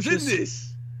right, he was in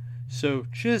this. So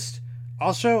just.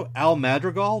 Also, Al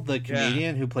Madrigal, the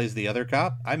comedian who plays the other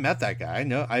cop, I met that guy. I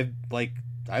know.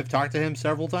 I've talked to him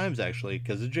several times, actually,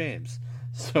 because of James.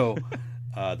 So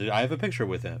I have a picture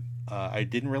with him. I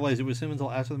didn't realize it was him until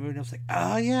after the movie. And I was like,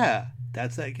 oh, yeah,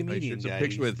 that's that comedian guy. It's a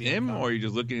picture with him, or are you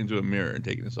just looking into a mirror and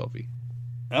taking a selfie?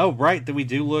 Oh, right, that we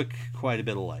do look quite a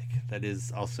bit alike. That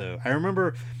is also... I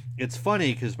remember, it's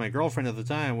funny, because my girlfriend at the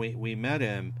time, we met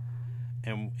him,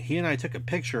 and he and I took a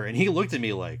picture, and he looked at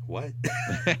me like, what?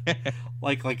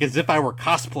 like as if I were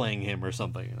cosplaying him or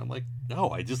something. And I'm like,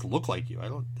 no, I just look like you. I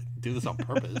don't do this on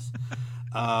purpose.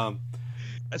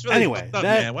 That's really anyway, fucked up,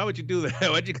 man. Why would you do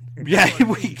that? Why'd you? Yeah,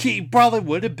 he probably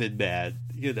would have been mad.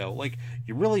 You know, like,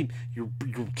 you're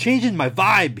changing my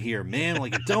vibe here, man.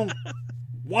 Like, don't.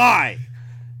 Why?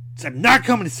 It's, I'm not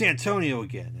coming to San Antonio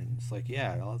again. And it's like,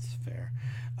 yeah, well, that's fair.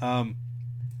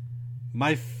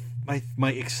 My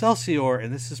Excelsior,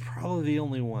 and this is probably the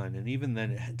only one, and even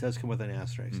then it does come with an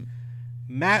asterisk.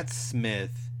 Matt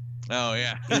Smith, oh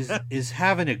yeah, is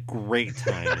having a great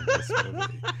time in this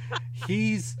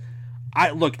movie.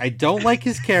 I don't like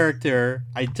his character.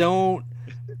 I don't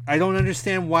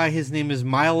understand why his name is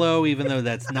Milo, even though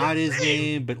that's not his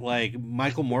name. But like,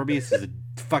 Michael Morbius is a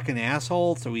fucking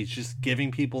asshole, so he's just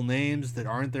giving people names that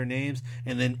aren't their names,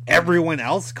 and then everyone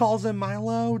else calls him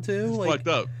Milo too. It's like, fucked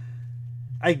up.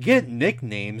 I get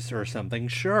nicknames or something,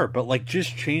 sure, but like,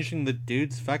 just changing the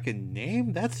dude's fucking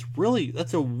name, that's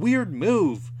a weird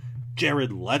move.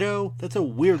 Jared Leto, that's a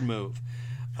weird move.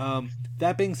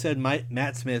 That being said,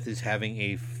 Matt Smith is having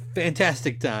a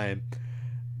fantastic time,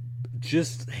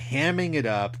 just hamming it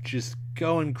up, just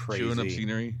going crazy, chewing up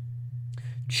scenery,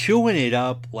 chewing it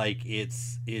up like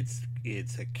it's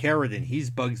a carrot and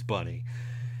he's Bugs Bunny.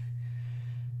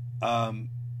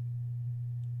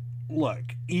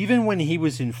 Look, even when he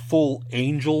was in full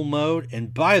angel mode,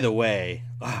 and by the way,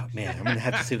 oh man, I'm going to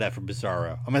have to save that for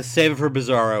Bizarro. I'm going to save it for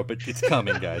Bizarro, but it's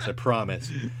coming, guys, I promise.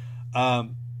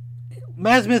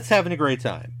 Matt Smith's having a great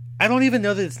time. I don't even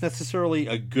know that it's necessarily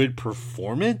a good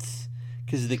performance,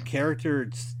 because the character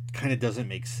kind of doesn't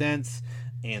make sense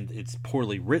and it's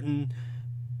poorly written.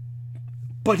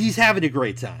 But he's having a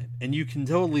great time, and you can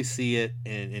totally see it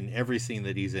in every scene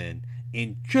that he's in.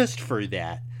 And just for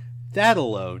that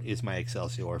alone is my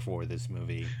Excelsior for this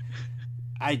movie.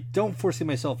 I don't foresee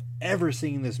myself ever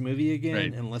seeing this movie again,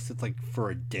 right, unless it's like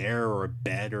for a dare or a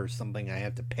bet or something I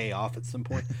have to pay off at some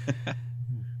point.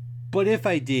 But if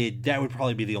I did, that would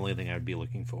probably be the only thing I would be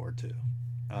looking forward to.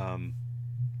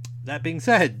 That being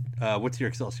said, what's your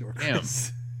Excelsior,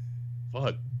 Chris?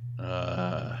 Fuck.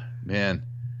 Man.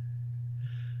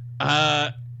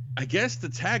 I guess to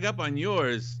tag up on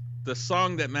yours, the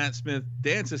song that Matt Smith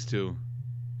dances to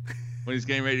when he's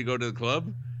getting ready to go to the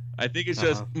club, I think it's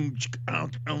just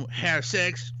have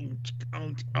sex,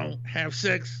 have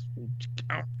sex.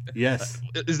 Yes.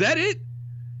 Is that it?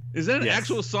 Is that an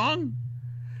actual song?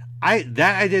 I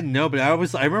didn't know, but I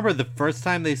remember the first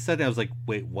time they said it, I was like,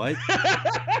 wait, what?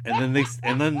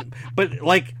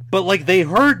 but they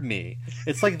heard me.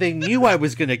 It's like they knew I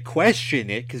was going to question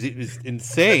it because it was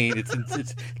insane.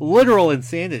 It's literal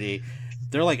insanity.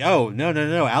 They're like, oh,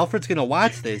 no. Alfred's going to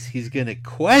watch this. He's going to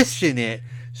question it.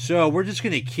 So we're just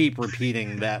going to keep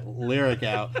repeating that lyric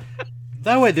out.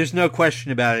 That way there's no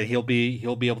question about it. He'll be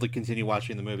able to continue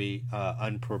watching the movie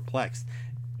unperplexed.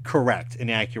 Correct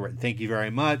and accurate. Thank you very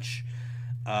much,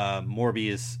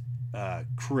 Morbius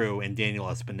crew and Daniel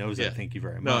Espinosa. Yeah. Thank you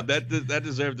very much. No, that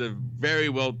deserved a very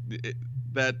well.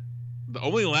 The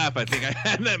only laugh I think I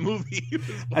had in that movie.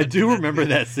 I do remember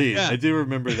that scene. Yeah. I do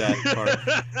remember that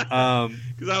part.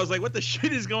 Because I was like, "What the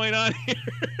shit is going on here?"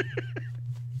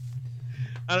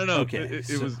 I don't know. Okay,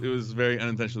 it was very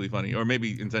unintentionally funny, or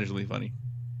maybe intentionally funny.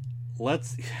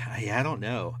 I don't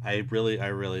know. I really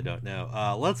don't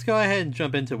know. Let's go ahead and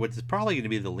jump into what is probably going to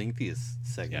be the lengthiest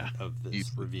segment of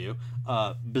this review.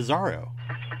 Bizarro.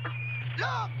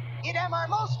 Look, it am our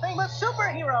most famous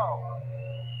superhero.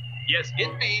 Yes,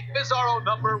 it be Bizarro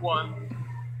number 1.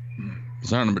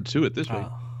 Bizarro number 2 at this rate.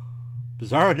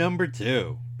 Bizarro number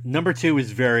 2. Number 2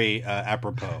 is very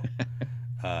apropos.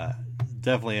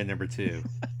 Definitely a number 2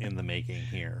 in the making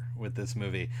here with this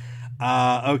movie.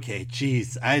 Okay,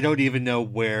 geez, I don't even know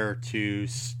where to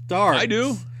start. I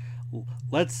do.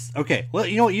 Okay. Well,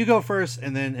 you know what? You go first,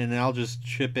 and then I'll just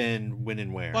chip in when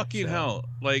and where. Fucking hell!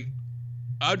 Like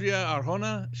Adria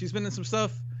Arjona, she's been in some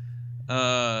stuff.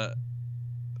 I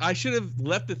should have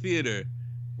left the theater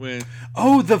when.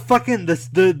 Oh, the fucking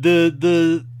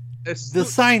the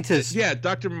scientist. Yeah,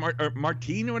 Dr.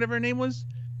 Martine or whatever her name was.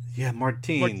 Yeah,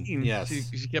 Martine. Yes.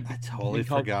 She kept. I totally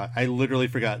forgot. I literally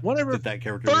forgot that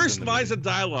character. First lines of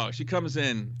dialogue. She comes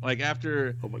in like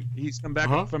after he's come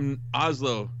back from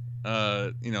Oslo,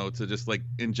 to just like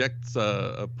inject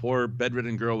a poor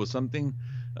bedridden girl with something.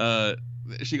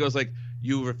 She goes like,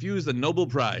 "You refused the Nobel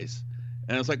Prize,"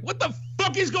 and I was like, "What the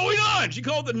fuck is going on?" She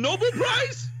called it the Nobel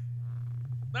Prize,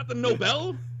 not the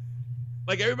Nobel.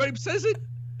 Like everybody says it.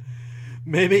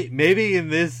 Maybe in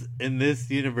this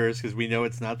universe, because we know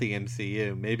it's not the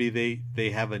MCU, maybe they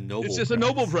have a Nobel. It's just Prize. A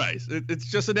Nobel Prize. It's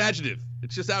just an adjective.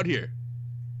 It's just out here.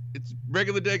 It's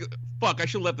regular day. Fuck! I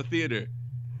should have left the theater.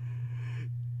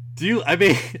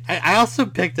 I also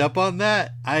picked up on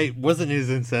that. I wasn't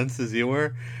as incensed as you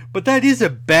were, but that is a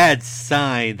bad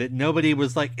sign that nobody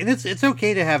was like. And it's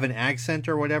okay to have an accent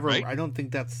or whatever. Right? I don't think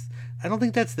that's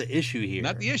the issue here.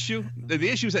 Not the issue. The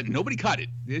issue is that nobody caught it.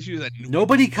 The issue is that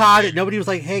nobody caught it. Nobody was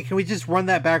like, "Hey, can we just run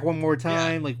that back one more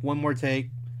time? Like one more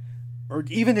take?" Or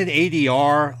even an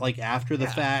ADR, like after the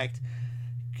fact.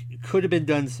 Could have been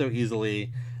done so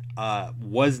easily.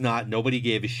 Was not. Nobody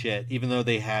gave a shit. Even though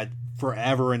they had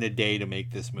forever and a day to make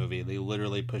this movie. They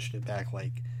literally pushed it back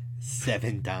like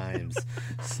 7 times.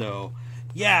 So...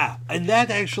 yeah, and that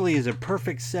actually is a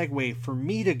perfect segue for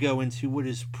me to go into what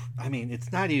is,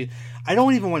 it's not even, I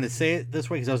don't even want to say it this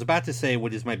way because I was about to say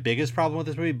what is my biggest problem with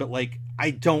this movie, but like,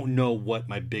 I don't know what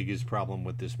my biggest problem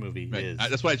with this movie is.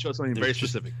 That's why I chose something very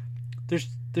specific. There's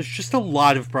just a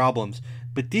lot of problems,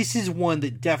 but this is one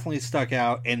that definitely stuck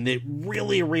out and that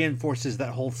really reinforces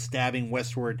that whole stabbing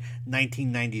westward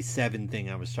 1997 thing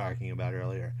I was talking about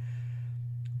earlier.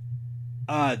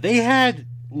 They had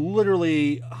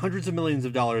literally hundreds of millions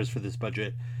of dollars for this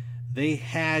budget. They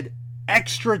had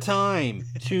extra time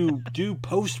to do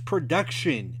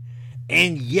post-production,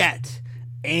 and yet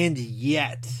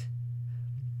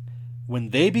when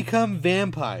they become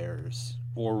vampires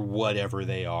or whatever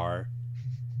they are,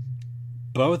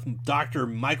 both Dr.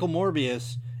 Michael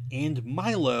Morbius and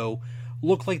Milo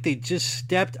look like they just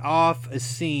stepped off a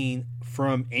scene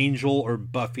from Angel or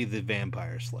Buffy the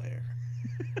Vampire Slayer.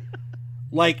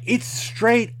 Like, it's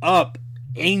straight up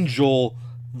Angel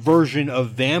version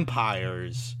of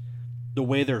vampires, the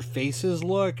way their faces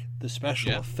look, the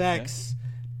special effects,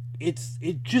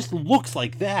 it just looks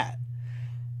like that.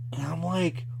 And I'm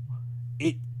like,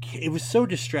 it was so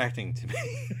distracting to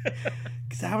me.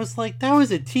 Because I was like, that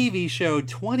was a TV show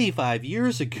 25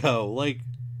 years ago. Like,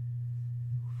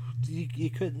 you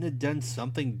couldn't have done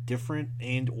something different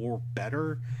and or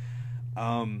better.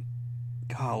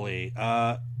 Golly.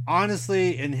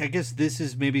 Honestly, and I guess this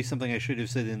is maybe something I should have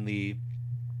said in the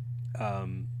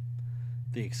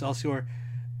Excelsior.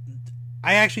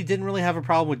 I actually didn't really have a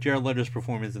problem with Jared Leto's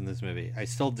performance in this movie. I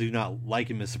still do not like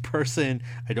him as a person.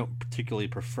 I don't particularly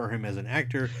prefer him as an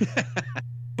actor.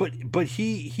 But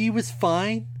he was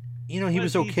fine. You know, he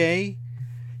was okay.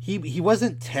 He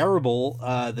wasn't terrible.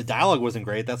 The dialogue wasn't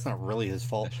great. That's not really his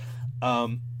fault.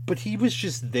 But he was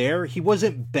just there. He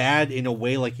wasn't bad in a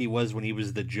way like he was when he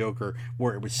was the Joker,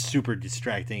 where it was super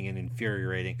distracting and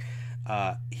infuriating.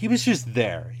 He was just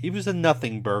there. He was a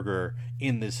nothing burger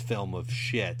in this film of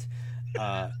shit.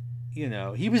 You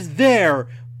know, he was there,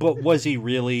 but was he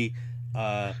really?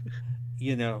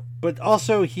 You know, but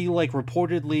also he like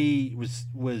reportedly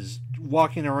was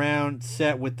walking around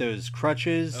set with those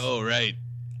crutches. Oh, right.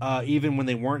 Even when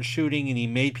they weren't shooting, and he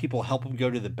made people help him go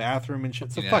to the bathroom and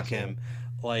shit. So fuck him.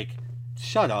 Like,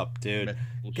 shut up, dude.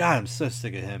 God, I'm so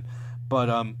sick of him.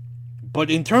 But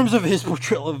in terms of his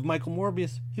portrayal of Michael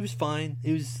Morbius, he was fine.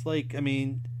 It was like, I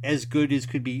mean, as good as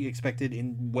could be expected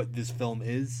in what this film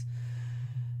is.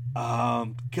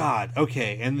 God,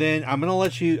 okay, and then I'm gonna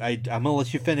let you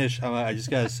finish. I just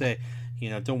gotta say, you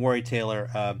know, don't worry,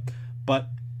 Taylor. But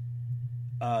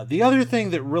the other thing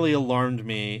that really alarmed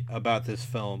me about this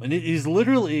film, and it is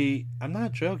literally, I'm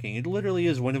not joking, it literally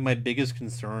is one of my biggest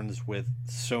concerns with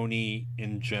Sony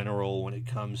in general when it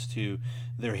comes to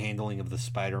their handling of the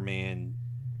Spider-Man,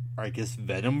 or I guess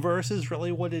Venomverse is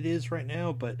really what it is right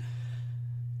now. But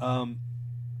and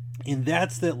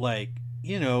that's that, like,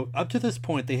 you know, up to this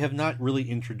point, they have not really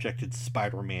interjected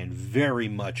Spider-Man very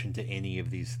much into any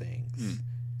of these things.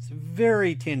 It's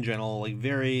very tangential, like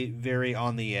very, very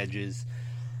on the edges.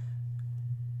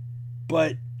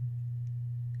 But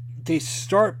they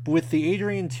start with the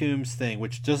Adrian Toomes thing,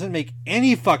 which doesn't make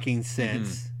any fucking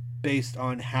sense based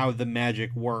on how the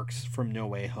magic works from No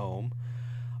Way Home.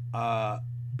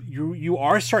 You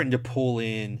are starting to pull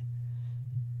in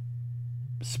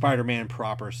Spider-Man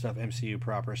proper stuff, MCU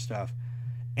proper stuff.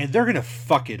 And they're going to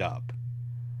fuck it up.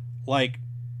 Like,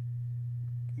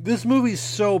 this movie's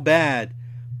so bad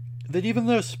that even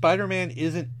though Spider-Man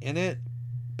isn't in it,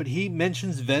 but he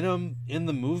mentions Venom in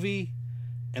the movie,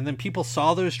 and then people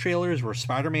saw those trailers where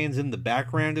Spider-Man's in the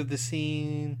background of the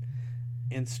scene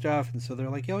and stuff, and so they're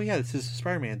like, oh yeah, this is a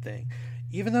Spider-Man thing.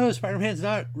 Even though Spider-Man's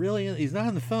not really, he's not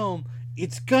in the film,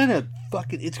 it's gonna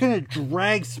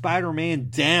drag Spider-Man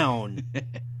down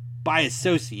by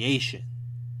association.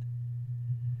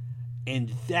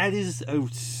 And that is a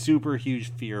super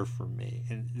huge fear for me.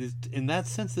 And in that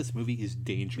sense, this movie is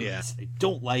dangerous. Yeah. I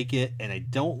don't like it, and I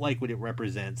don't like what it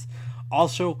represents.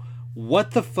 Also,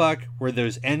 what the fuck were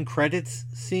those end credits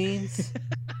scenes?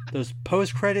 Those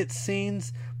post credits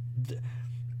scenes?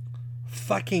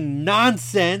 Fucking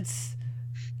nonsense.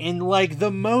 And like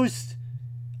the most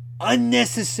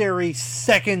unnecessary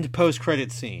second post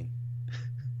credit scene.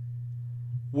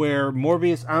 Where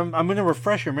Morbius, I'm going to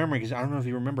refresh your memory because I don't know if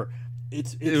you remember.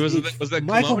 Was that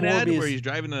Michael Cologne ad Morbius, where he's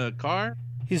driving a car?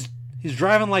 He's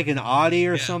driving like an Audi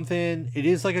or something. It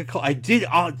is like a. Dude,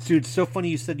 it's so funny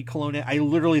you said Cologne ad. I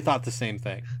literally thought the same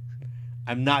thing.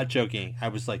 I'm not joking. I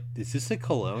was like, is this a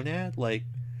Cologne ad? Like,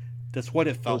 that's what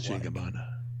it felt like. Gabbana.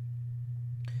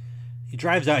 He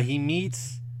drives out. He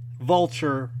meets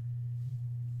Vulture,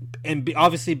 and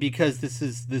obviously because this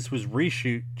was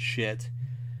reshoot shit,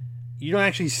 you don't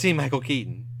actually see Michael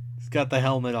Keaton. He's got the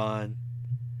helmet on.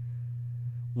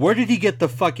 Where did he get the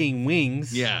fucking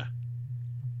wings? Yeah.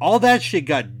 All that shit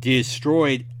got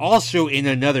destroyed also in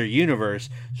another universe.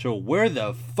 So where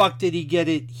the fuck did he get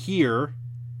it here?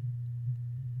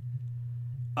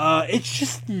 It's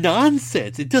just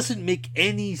nonsense. It doesn't make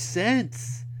any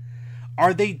sense.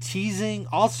 Are they teasing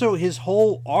also his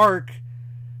whole arc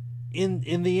in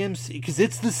the MC? Because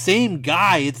it's the same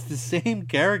guy. It's the same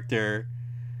character.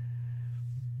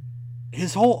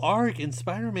 His whole arc in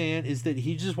Spider-Man is that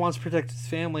he just wants to protect his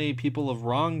family. People have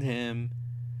wronged him.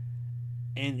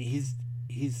 And he's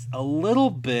a little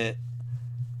bit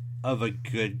of a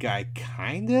good guy,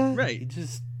 kinda. Right.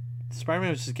 Spider-Man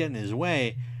was just getting in his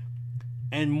way.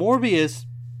 And Morbius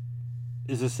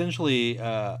is essentially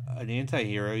an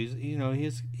anti-hero.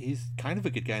 He's kind of a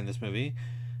good guy in this movie,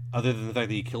 other than the fact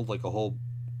that he killed like a whole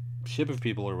ship of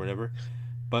people or whatever.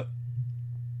 But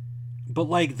But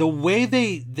like the way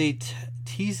they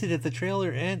tease it at the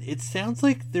trailer end, it sounds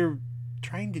like they're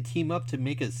trying to team up to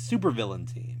make a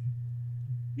supervillain team.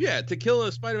 Yeah, to kill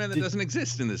a Spider-Man that doesn't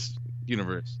exist in this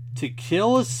universe. To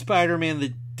kill a Spider-Man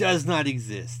that does not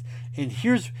exist. And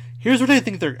here's what I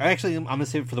think they're... Actually, I'm going to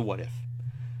save it for the what if.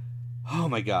 Oh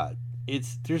my god.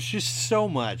 There's just so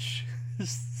much.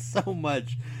 So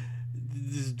much.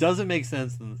 This doesn't make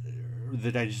sense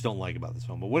that I just don't like about this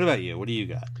film. But what about you? What do you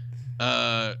got?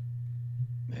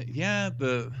 Yeah,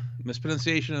 the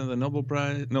mispronunciation of the Nobel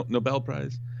Prize.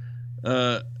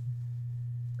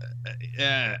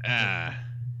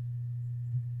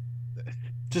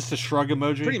 Just a shrug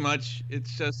emoji. Pretty much.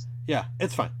 It's just. Yeah,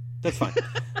 it's fine. That's fine.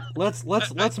 let's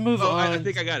move on. I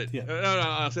think I got it. Yeah. No,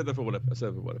 I'll save that for what if.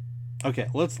 Okay,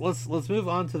 let's move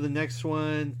on to the next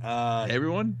one.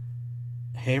 Everyone.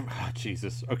 Hey, oh,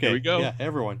 Jesus. Okay, here we go. Yeah,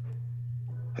 everyone.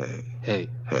 Hey,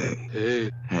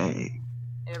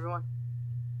 everyone.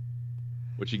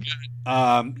 What you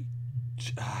got?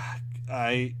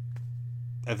 I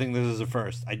think this is a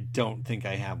first. I don't think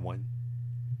I have one.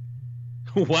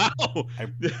 Wow.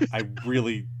 I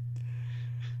really.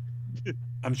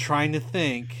 I'm trying to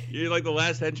think. You're like the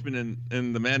last henchman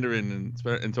in the Mandarin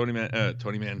and Tony Man,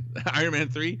 Iron Man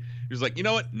 3. He was like, you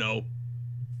know what? No.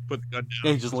 Put the gun down.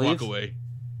 Yeah, he just walk leaves? away.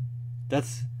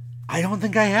 I don't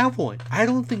think I have one. I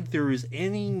don't think there is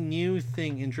any new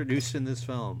thing introduced in this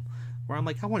film where I'm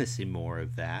like, I want to see more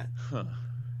of that. Huh.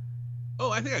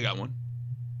 Oh, I think I got one.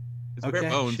 It's Okay,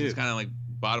 bare bones. shoot. It's kind of like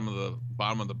bottom of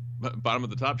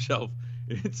the top shelf.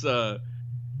 It's the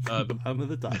I'm at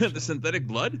the top. the synthetic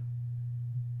blood.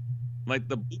 Like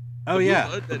the Oh blue yeah,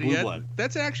 blood the that he blue had. blood.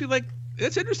 That's actually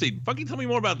that's interesting. Fucking tell me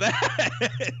more about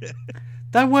that.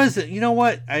 That was, you know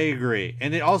what? I agree,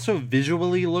 and it also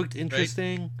visually looked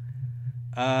interesting.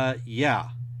 Yeah.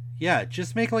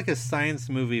 Just make like a science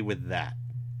movie with that,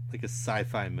 like a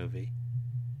sci-fi movie.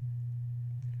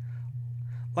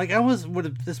 Like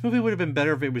this movie would have been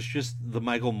better if it was just the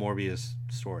Michael Morbius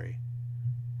story,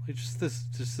 like just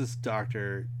this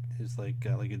doctor who's like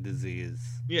got like a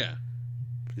disease. Yeah.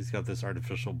 He's got this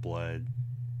artificial blood,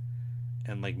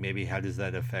 and like maybe how does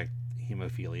that affect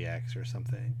hemophiliacs or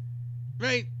something?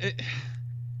 Right.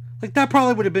 Like that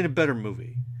probably would have been a better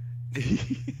movie.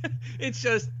 It's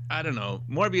just I don't know.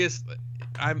 Morbius.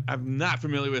 I'm not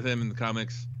familiar with him in the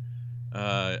comics.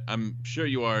 I'm sure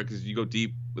you are because you go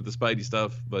deep with the Spidey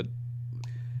stuff, but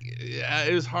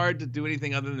it was hard to do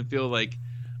anything other than feel like,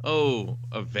 oh,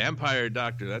 a vampire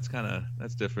doctor. That's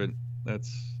different.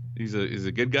 He's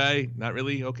a good guy. Not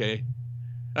really. Okay.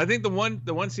 I think the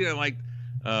one scene I liked,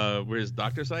 where his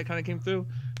doctor side kind of came through,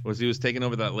 was he was taking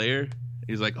over that lair.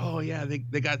 He's like, oh yeah, they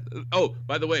got. Oh,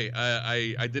 by the way,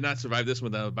 I did not survive this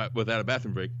without a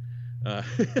bathroom break.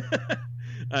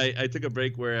 I took a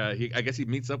break where I guess he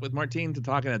meets up with Martine to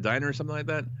talk in a diner or something like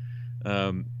that.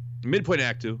 Midpoint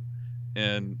Act 2,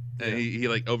 and he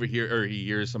like he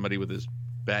hears somebody with his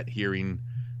bat hearing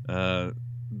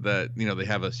that they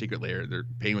have a secret lair. They're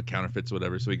paying with counterfeits or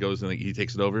whatever. So he goes and he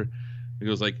takes it over. He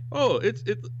goes like, oh,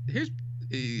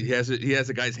 he has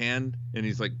a guy's hand and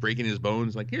he's like breaking his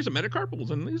bones. Like here's a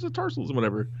metacarpals and here's a tarsals and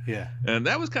whatever. Yeah. And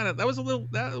that was kind of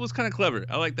clever.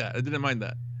 I like that. I didn't mind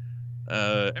that.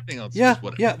 Everything else. Yeah. Just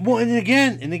whatever. Yeah. Well, and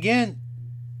again,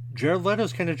 Jared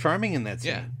Leto's kind of charming in that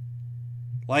scene. Yeah.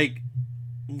 Like,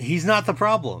 he's not the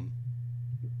problem.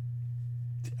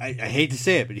 I hate to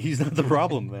say it, but he's not the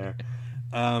problem there.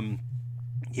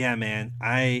 Yeah, man.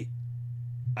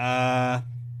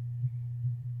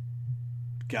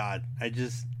 God,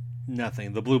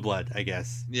 nothing. The blue blood, I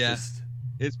guess. Yeah.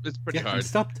 It's pretty hard. I'm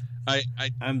stumped.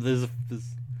 There's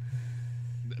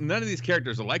none of these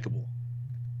characters are likable.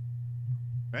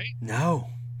 Right? No.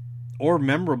 Or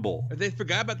memorable. They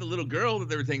forgot about the little girl that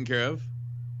they were taking care of.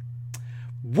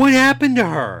 What happened to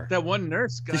her? That one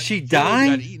nurse got Did she killed, die?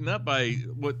 Got eaten up by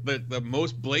what the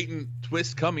most blatant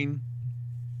twist coming.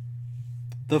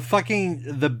 The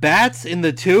bats in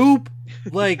the tube?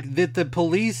 Like, that the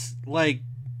police, like,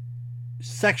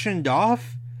 sectioned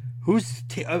off? Who's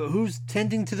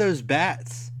tending to those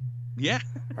bats? Yeah.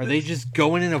 Are they just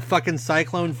going in a fucking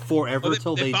cyclone forever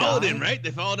till they die? They followed him, right?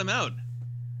 They followed him out.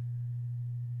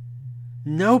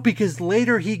 No, because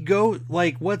later he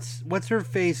what's her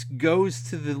face goes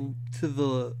to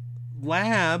the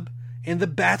lab and the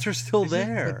bats are still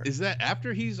there. Is that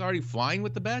after he's already flying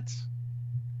with the bats?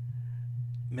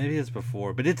 Maybe it's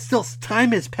before, but it's still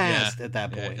time has passed at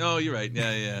that point. Oh, you're right.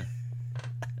 Yeah.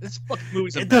 This fucking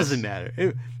movie's a It mess. doesn't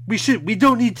matter. We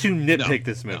don't need to nitpick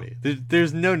this movie. No.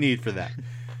 There's no need for that.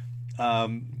 All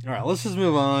right, let's just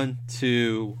move on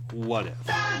to What If.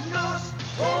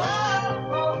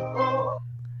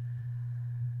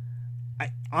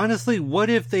 Honestly, what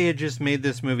if they had just made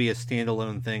this movie a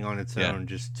standalone thing on its own?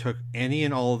 Just took any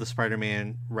and all of the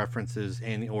Spider-Man references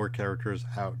and or characters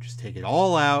out. Just take it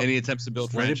all out. Any attempts to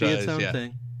build let franchise, it be its own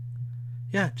thing.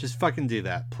 Yeah, just fucking do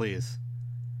that, please.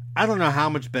 I don't know how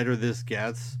much better this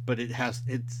gets, but it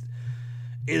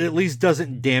at least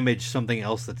doesn't damage something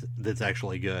else that's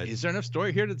actually good. Is there enough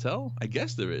story here to tell? I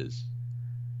guess there is.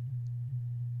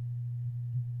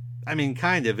 I mean,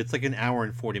 kind of. It's like an hour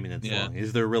and 40 minutes long.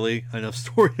 Is there really enough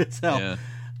story to tell? Yeah.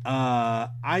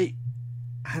 I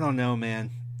don't know,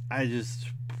 man.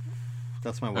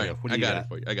 That's my way. Right, What do you got? it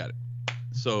for you. I got it.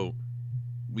 So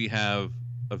we have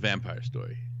a vampire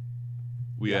story.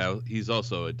 He's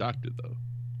also a doctor, though.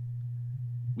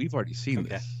 We've already seen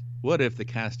this. What if the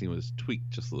casting was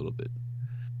tweaked just a little bit?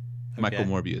 Michael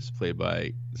Morbius, played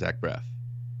by Zach Braff.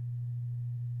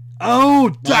 Oh,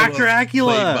 Dr.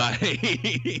 Acula! Played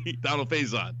by Donald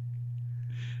Faison.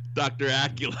 Dr.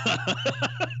 Acula.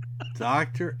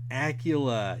 Dr.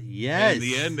 Acula, yes. And in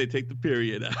the end, they take the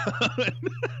period out.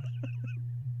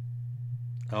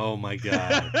 Oh, my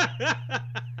God.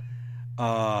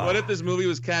 What if this movie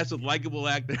was cast with likable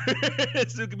actors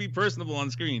who could be personable on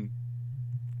screen?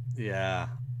 Yeah.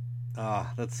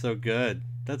 That's so good.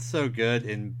 That's so good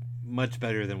and much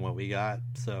better than what we got.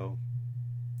 So,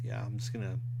 yeah, I'm just going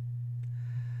to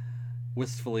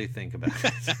wistfully think about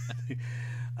it.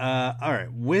 All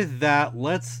right. With that,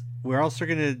 we're also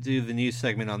going to do the new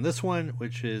segment on this one,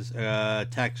 which is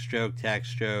tax joke,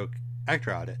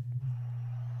 actor audit.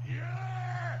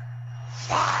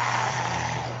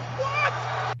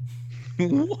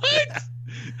 What?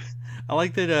 I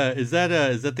like that. Is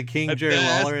that the King Jerry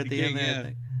Lawler at the end there? Yeah. I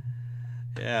think?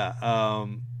 Yeah.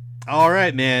 All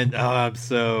right, man. I'm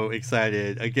so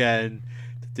excited again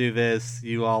to do this.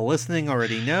 You all listening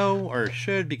already know or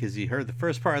should because you heard the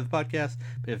first part of the podcast.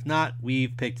 But if not,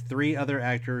 we've picked 3 other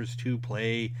actors to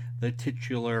play the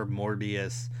titular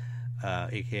Morbius,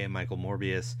 aka Michael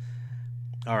Morbius.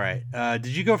 All right. Did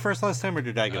you go first last time, or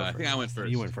did I go first? I think I went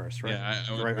first. You went first, right? Yeah,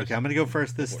 I went right. first. Okay, I'm gonna go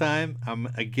first this time. I'm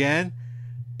again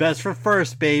best for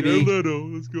first, baby.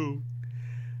 Let's go.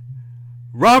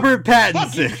 Robert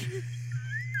Pattinson.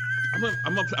 I'm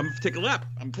gonna take a lap.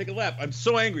 I'm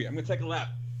so angry. I'm gonna take a lap.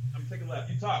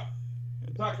 You talk.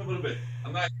 Talk for a little bit.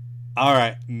 I'm not. All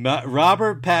right,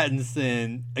 Robert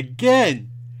Pattinson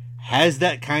again has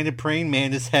that kind of praying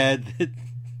mantis head that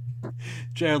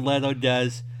Jared Leto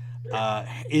does.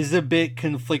 Is a bit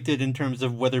conflicted in terms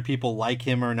of whether people like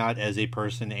him or not as a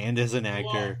person and as an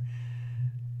actor.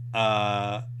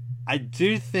 I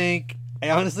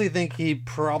honestly think he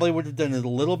probably would have done a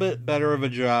little bit better of a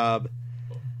job.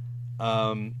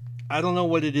 I don't know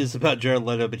what it is about Jared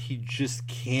Leto, but he just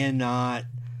cannot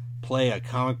play a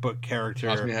comic book character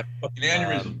fucking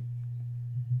aneurysm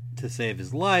to save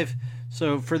his life.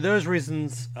 So for those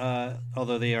reasons,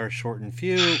 although they are short and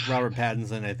few, Robert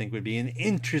Pattinson I think would be an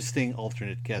interesting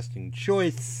alternate casting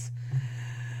choice.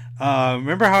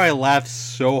 Remember how I laughed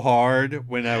so hard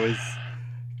when I was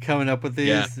coming up with these?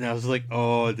 Yeah. And I was like,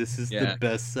 oh, this is the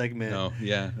best segment. No,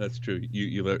 yeah, that's true.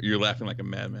 You're laughing like a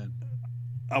madman.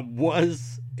 I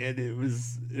was, and it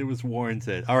was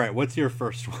warranted. All right, what's your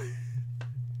first one?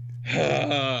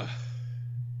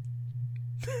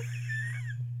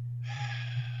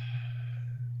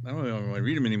 I don't even want to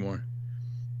read them anymore.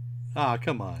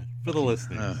 Come on. For the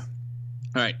listeners.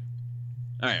 All right.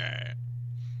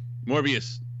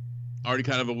 Morbius. Already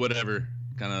kind of a whatever.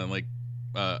 Kind of like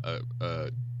a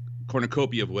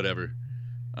cornucopia of whatever.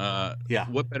 Yeah.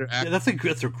 What better actor? Yeah, that's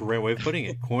a great way of putting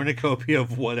it. Cornucopia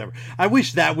of whatever. I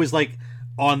wish that was like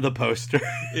on the poster.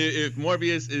 If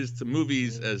Morbius is to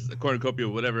movies as a cornucopia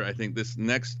of whatever, I think this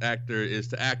next actor is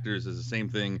to actors as the same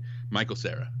thing. Michael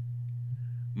Cera.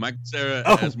 Michael Cera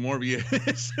as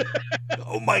Morbius.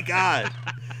 Oh my god.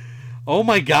 Oh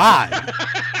my god.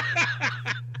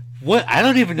 What? I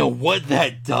don't even know what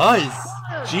that does.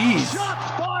 Jeez.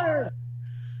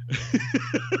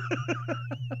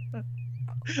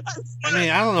 I mean,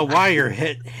 I don't know why you're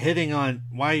hitting on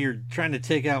why you're trying to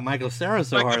take out Michael Cera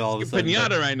so hard all of a sudden.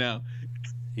 Pinata right now.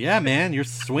 Yeah, man, you're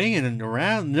swinging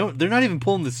around. No, they're not even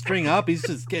pulling the string up. He's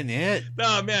just getting hit.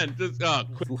 No, man,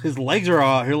 his legs are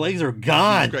off. Her legs are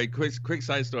gone. Great, quick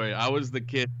side story. I was the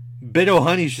kid. Bit of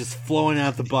honey's just flowing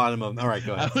out the bottom of him. All right,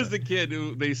 go ahead. I was the kid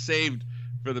who they saved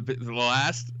for the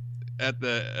last at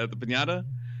the pinata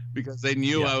because they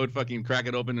knew I would fucking crack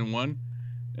it open in one,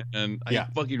 and I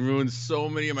fucking ruined so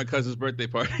many of my cousin's birthday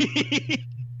parties.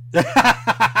 Because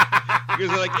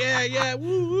they're like, yeah,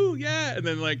 woo, yeah, and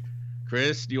then like,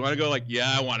 Chris, do you want to go? Like,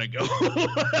 yeah, I want to go.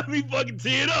 Let me fucking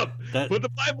tee it up. Put the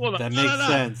pipe on. That makes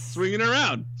sense. Swinging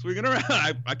around.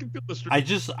 I can feel the string.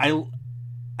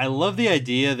 I I love the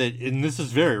idea that, and this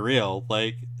is very real,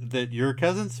 like that your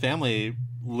cousin's family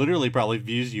literally probably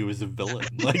views you as a villain.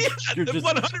 Like you're just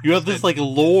 100%. you have this like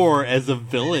lore as a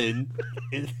villain.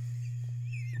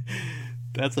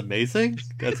 That's amazing.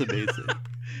 That's amazing.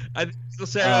 I think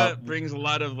Sarah brings a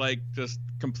lot of like just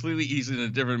completely he's in a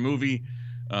different movie.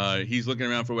 He's looking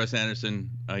around for Wes Anderson.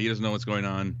 He doesn't know what's going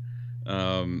on.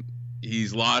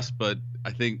 He's lost, but I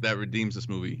think that redeems this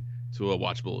movie to a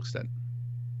watchable extent.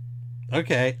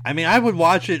 Okay. I mean, I would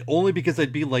watch it only because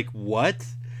I'd be like, what?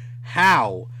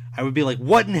 How? I would be like,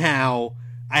 what and how?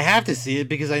 I have to see it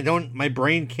because my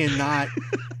brain cannot,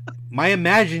 my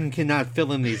imagine cannot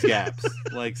fill in these gaps.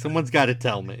 Like, someone's got to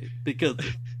tell me because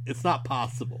it's not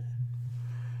possible.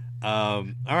 All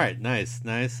right. Nice.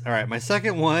 All right. My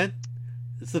second one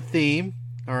is the theme.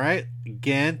 All right.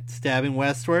 Again, Stabbing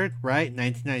Westward, right?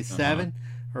 1997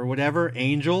 or whatever.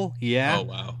 Angel. Yeah. Oh,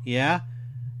 wow. Yeah.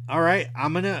 All right.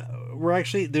 We're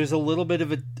actually, there's a little bit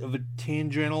of a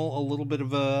tangential, a little bit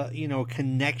of a,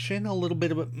 connection, a little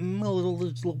bit of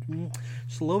just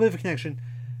a little bit of a connection.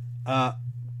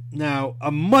 Now,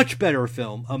 a much better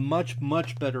film,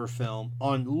 much better film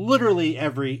on literally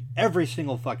every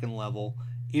single fucking level,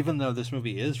 even though this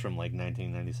movie is from like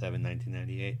 1997,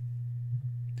 1998.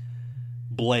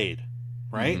 Blade,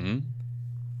 right? Mm-hmm.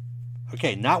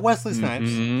 Okay, not Wesley Snipes.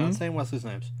 I'm not saying Wesley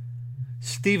Snipes.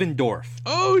 Steven Dorff.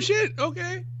 Oh, shit.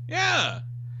 Okay. Yeah.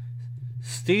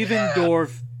 Steven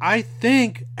Dorff, I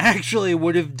think, actually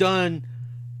would have done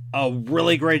a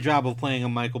really great job of playing a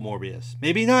Michael Morbius.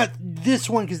 Maybe not this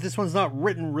one, because this one's not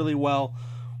written really well.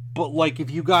 But, like, if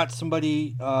you got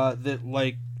somebody that,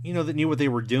 like, that knew what they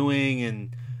were doing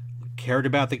and cared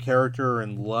about the character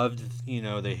and loved,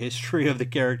 the history of the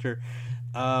character,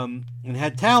 and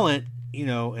had talent,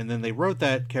 and then they wrote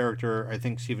that character, I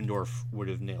think Steven Dorff would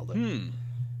have nailed it.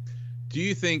 Do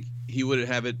you think he would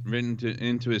have it written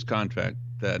into his contract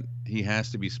that he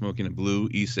has to be smoking a blue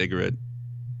e-cigarette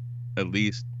at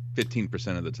least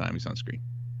 15% of the time he's on screen?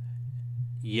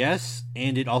 Yes,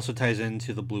 and it also ties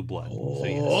into the blue blood. Oh, so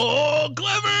yes.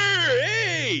 Clever!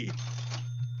 Hey!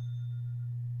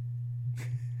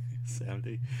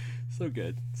 Sandy. So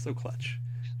good. So clutch.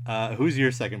 Who's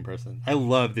your second person? I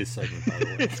love this segment, by the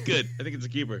way. It's good. I think it's a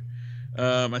keeper.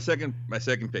 My second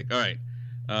pick. All right.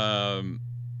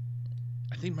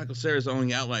 I think Michael Cera's the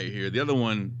only outlier here. The other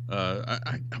one,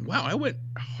 I went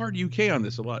hard UK on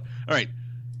this a lot. All right.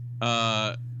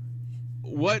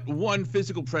 What one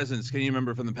physical presence can you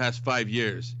remember from the past 5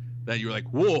 years that you were like,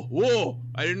 whoa,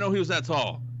 I didn't know he was that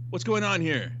tall. What's going on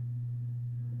here?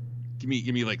 Give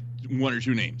me like one or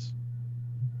two names.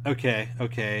 Okay.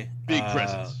 Big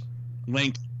presence.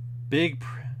 Lanky. Big,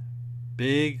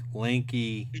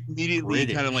 lanky. Immediately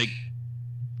British. kind of like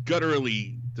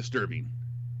gutturally disturbing.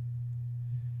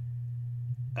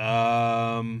 The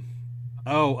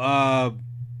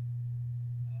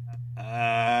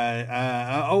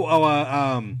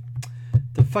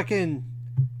fucking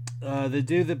the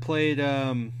dude that played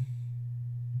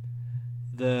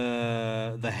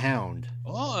the Hound.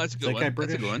 Oh, that's a good that one. guy That's a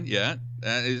British? good one. Yeah,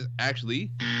 that is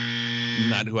actually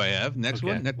not who I have. Next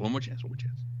Okay. one. One more chance.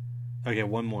 Okay,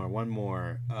 one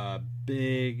more.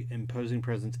 Big, imposing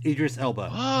presence. Idris Elba.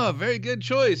 Oh, very good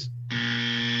choice.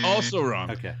 Also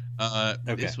wrong. Okay.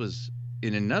 This was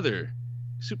in another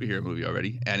superhero movie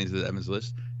already, adding to the Evans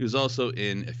list. He was also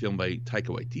in a film by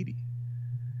Taika Waititi.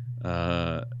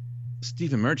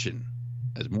 Stephen Merchant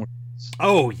as Morpheus.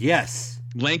 Oh, yes.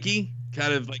 Lanky,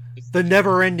 kind of like The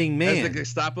Never-Ending Man. as the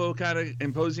Gestapo kind of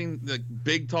imposing, the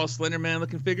big, tall, slender man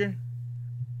looking figure.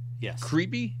 Yes.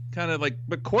 Creepy, kind of like,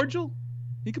 but cordial.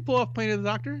 He could pull off playing the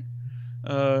Doctor.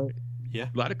 Yeah.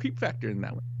 A lot of creep factor in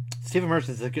that one. Stephen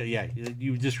Merchant's a good. Yeah,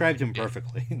 you described him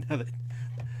perfectly. Now that,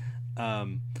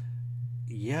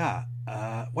 yeah.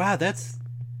 Wow, that's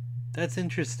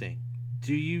interesting.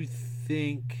 Do you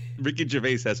think? Ricky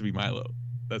Gervais has to be Milo.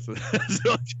 That's the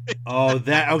only thing. Oh,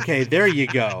 that okay. There you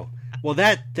go. Well,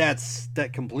 that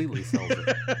completely sells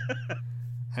it.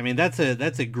 I mean, that's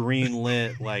a green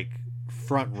lit like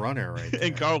front runner right there.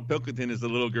 And Carl Pilkington is the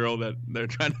little girl that they're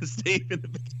trying to save in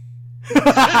the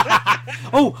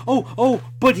oh!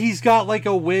 But he's got like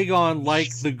a wig on,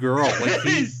 like the girl. Like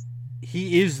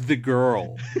he is the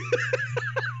girl.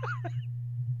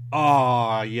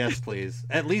 Oh yes, please.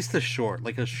 At least a short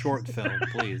film,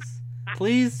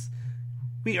 please.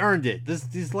 We earned it.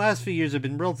 These last few years have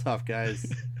been real tough, guys.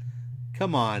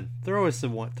 Come on, throw us a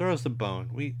bone.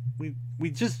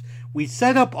 We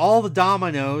set up all the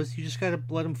dominoes. You just gotta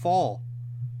let them fall.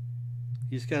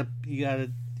 You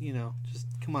gotta just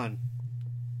come on.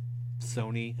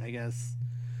 Sony, I guess.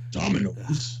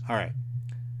 Dominoes. All right.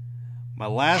 My I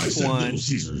last said one. Little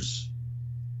Caesars.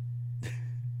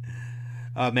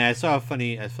 Man, I saw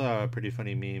a pretty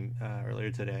funny meme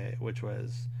earlier today, which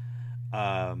was,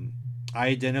 I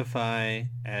identify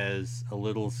as a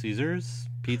Little Caesars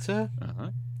pizza,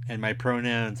 and my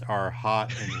pronouns are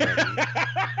hot and ready.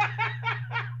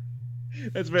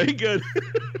 That's very good.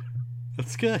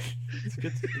 That's good. It's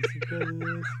good.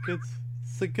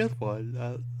 It's a good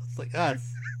one. It's like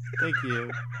us. Thank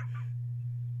you.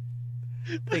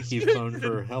 Thank you, phone,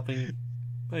 for helping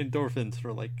my endorphins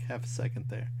for like half a second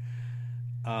there.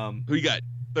 Who you got?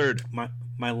 Third. My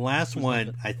last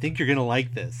one. I think you're gonna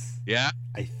like this. Yeah.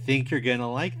 I think you're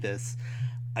gonna like this.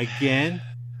 Again,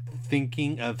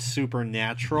 thinking of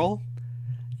Supernatural.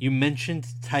 You mentioned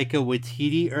Taika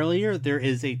Waititi earlier. There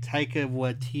is a Taika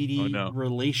Waititi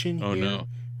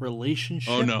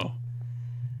relationship. Oh no.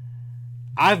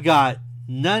 I've got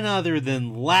none other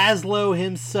than Laszlo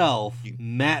himself,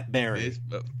 Matt Berry. This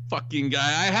fucking guy.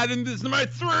 I had him. This is my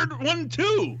third one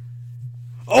too.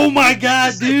 Oh my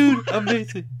god, dude!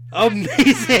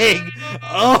 Amazing.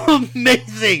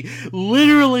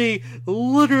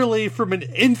 Literally from an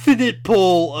infinite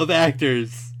pool of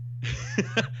actors.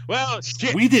 Well,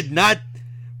 shit. We did not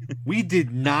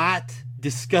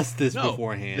discuss this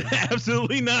beforehand.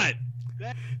 Absolutely not.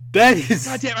 That is.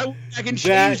 God damn, I can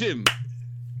change him.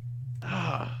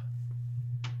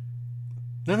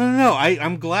 No.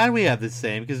 I'm glad we have the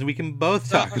same because we can both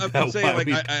talk about. I'm saying,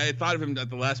 like, I thought of him at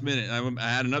the last minute. And I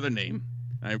had another name.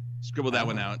 I scribbled that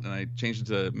one out and I changed it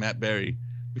to Matt Berry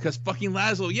because fucking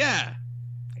Laszlo, yeah,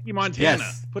 Montana.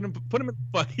 Yes. Put him in the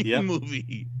fucking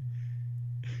movie.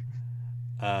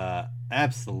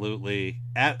 Absolutely.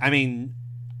 I mean,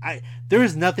 there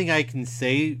is nothing I can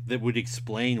say that would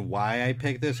explain why I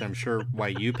picked this. I'm sure why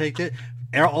you picked it.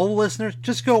 All the listeners,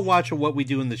 just go watch What We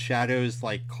Do in the Shadows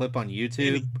like clip on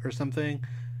YouTube or something.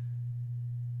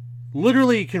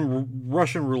 Literally, you can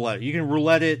Russian roulette. You can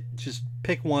roulette it. Just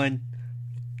pick one.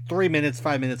 3 minutes,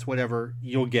 5 minutes, whatever.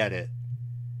 You'll get it.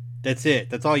 That's it.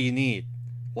 That's all you need.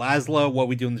 Laszlo, What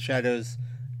We Do in the Shadows,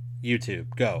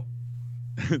 YouTube. Go.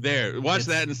 There. Watch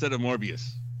that instead of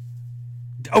Morbius.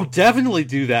 Oh, definitely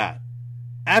do that.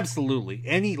 Absolutely.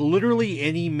 Literally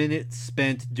any minute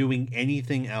spent doing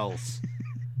anything else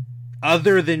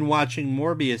other than watching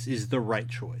Morbius is the right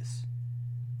choice.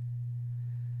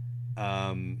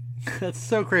 That's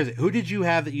so crazy. Who did you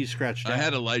have that you scratched out? I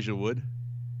had Elijah Wood.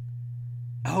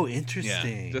 Oh,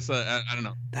 interesting. Yeah, just I don't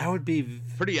know. That would be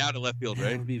pretty out of left field,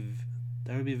 right?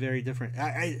 That would be very different.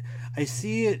 I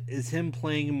see it as him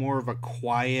playing more of a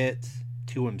quiet,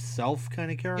 to himself kind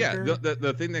of character. Yeah,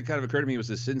 the thing that kind of occurred to me was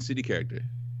the Sin City character.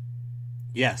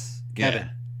 Yes,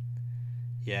 Kevin.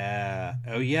 Yeah.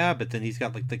 Oh yeah, but then he's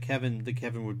got like the Kevin. The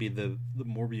Kevin would be the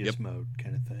Morbius mode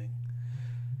kind of thing.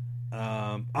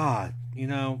 I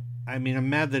mean, I'm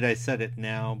mad that I said it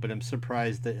now, but I'm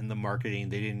surprised that in the marketing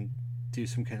they didn't do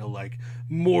some kind of like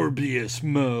Morbius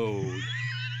mode.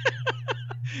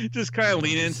 Just kind of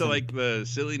lean into like the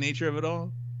silly nature of it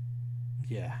all.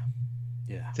 Yeah.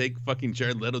 Take fucking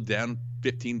Jared Leto down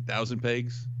 15,000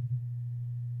 pegs.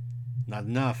 Not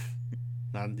enough.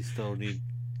 You still need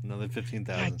another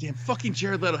 15,000. God damn, fucking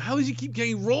Jared Leto. How does he keep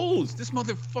getting roles? This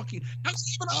motherfucking. How's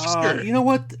he even an Oscar? You know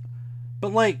what?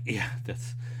 But like, yeah,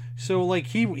 that's so like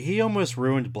he almost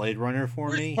ruined Blade Runner for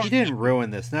me. He didn't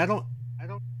ruin this, and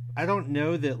I don't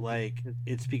know that like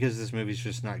it's because this movie's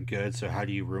just not good. So how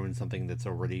do you ruin something that's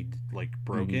already like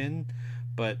broken?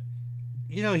 But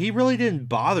you know, he really didn't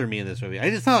bother me in this movie.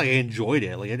 It's not like I enjoyed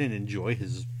it. Like I didn't enjoy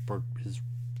his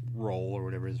role or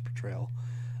whatever, his portrayal.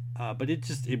 But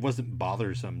it wasn't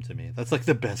bothersome to me. That's like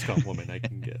the best compliment I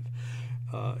can give.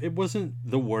 It wasn't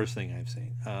the worst thing I've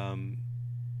seen.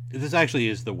 This actually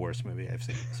is the worst movie I've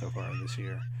seen so far this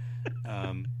year.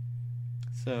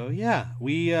 So yeah,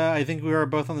 I think we are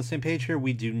both on the same page here.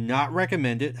 We do not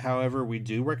recommend it. However, we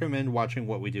do recommend watching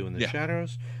What We Do in the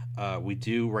Shadows. We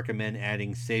do recommend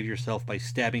adding Save Yourself by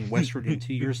Stabbing Westward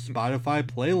into your Spotify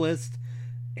playlist.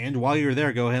 And while you're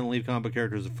there, go ahead and leave Comic Book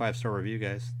Characters a 5-star review,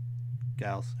 guys.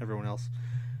 Gals, everyone else.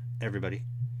 Everybody.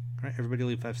 All right, everybody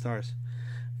leave 5 stars.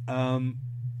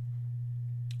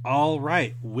 All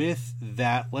right, with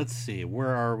that, let's see.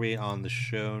 Where are we on the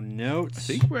show notes? I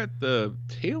think we're at the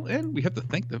tail end. We have to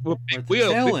thank the Big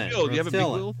Wheel. Do you have a Big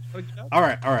Wheel? All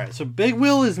right. So Big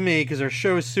Wheel is me because our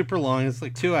show is super long. It's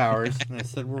like 2 hours, and I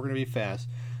said we're going to be fast.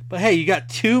 But hey, you got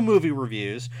 2 movie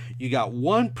reviews. You got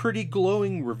 1 pretty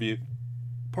glowing review.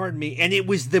 Pardon me. And it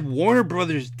was the Warner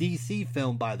Brothers DC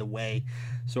film, by the way.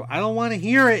 So I don't want to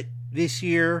hear it this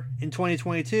year in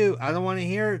 2022. I don't want to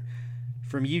hear it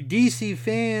from you DC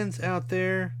fans out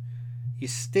there.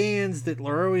 these stands that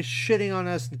are always shitting on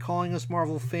us and calling us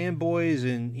Marvel fanboys,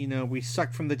 and we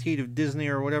suck from the teat of Disney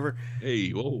or whatever.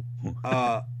 Hey, whoa.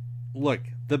 Look,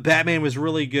 the Batman was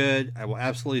really good. I will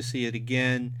absolutely see it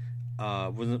again.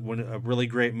 Was a really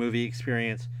great movie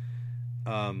experience.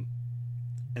 And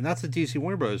that's a DC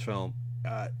Warner Bros. Film.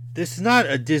 This is not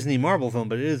a Disney Marvel film,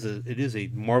 but it is a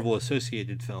Marvel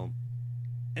associated film,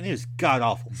 and it is god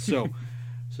awful. So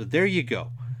there you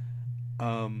go.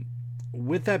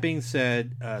 With that being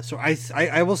said, so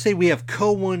I will say we have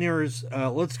co-winners.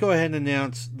 Let's go ahead and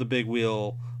announce the Big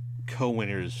Wheel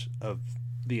co-winners of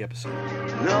the episode.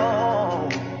 No,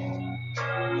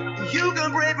 you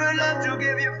can pray for love to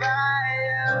give you fire.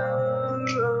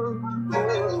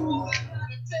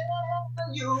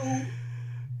 You.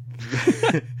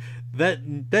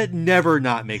 that never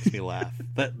not makes me laugh.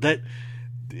 That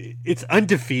it's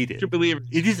undefeated. True believers.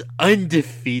 It is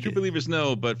undefeated. True believers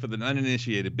know, but for the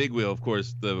uninitiated, Big Wheel, of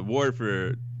course, the award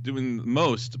for doing the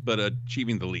most but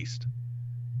achieving the least.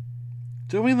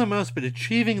 Doing the most but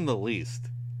achieving the least.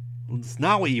 It's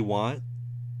not what you want.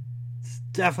 It's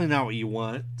definitely not what you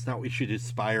want. It's not what you should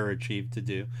aspire or achieve to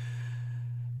do.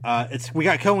 We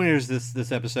got co-winners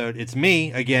this episode. It's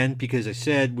me again, because I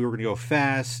said we were going to go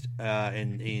fast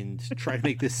and try to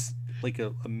make this like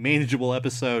a manageable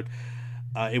episode.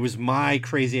 It was my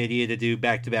crazy idea to do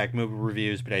back-to-back movie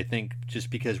reviews, but I think just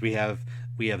because we have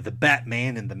the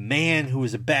Batman and the Man Who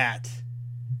Was a Bat,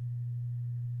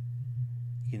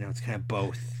 it's kind of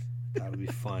both. That would be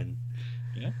fun.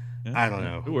 Yeah. I don't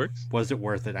know. It works. Was it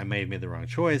worth it? I may have made the wrong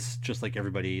choice, just like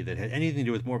everybody that had anything to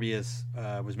do with Morbius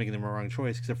was making the wrong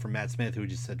choice, except for Matt Smith, who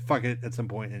just said fuck it at some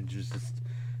point and just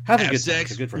have a good sex.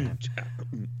 Time. So good for him.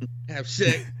 Have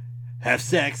sex. Have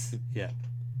sex. Yeah.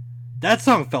 That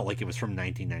song felt like it was from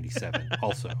 1997,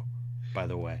 also, by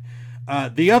the way.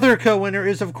 The other co-winner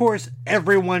is, of course,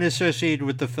 everyone associated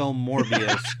with the film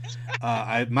Morbius.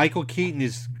 Michael Keaton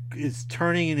is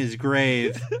turning in his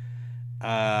grave.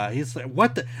 He's like,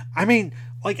 what the? I mean,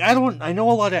 like, I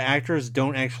know a lot of actors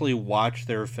don't actually watch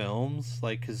their films,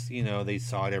 like, because, they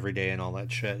saw it every day and all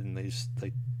that shit, and they just,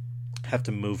 like, have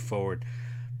to move forward.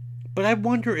 But I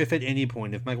wonder if at any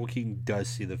point, if Michael Keaton does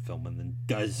see the film and then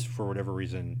does, for whatever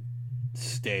reason,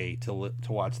 stay to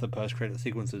watch the post-credit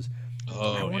sequences,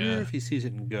 I wonder if he sees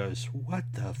it and goes, what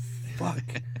the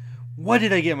fuck? What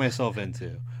did I get myself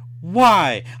into?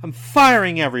 Why? I'm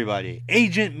firing everybody.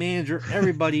 Agent, manager,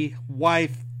 everybody,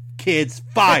 wife, kids,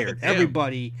 fired.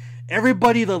 Everybody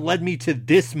that led me to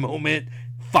this moment,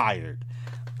 fired.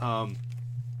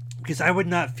 Because I would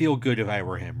not feel good if I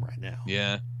were him right now.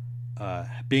 Yeah.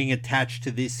 Being attached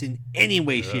to this in any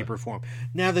way, shape, or form.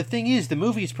 Now, the thing is, the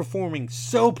movie is performing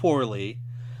so poorly.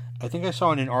 I think I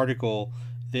saw in an article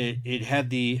that it had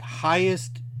the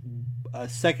highest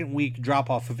second week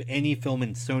drop-off of any film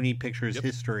in Sony Pictures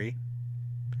history.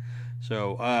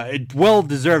 So, it well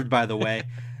deserved, by the way.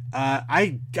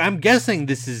 I'm guessing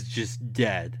this is just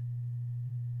dead.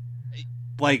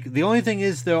 Like, the only thing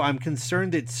is, though, I'm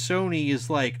concerned that Sony is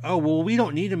like, oh, well, we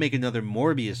don't need to make another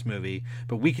Morbius movie,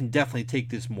 but we can definitely take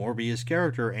this Morbius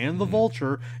character and the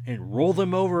Vulture and roll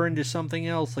them over into something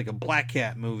else, like a Black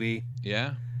Cat movie.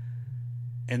 Yeah.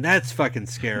 And that's fucking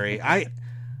scary.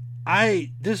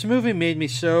 This movie made me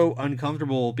so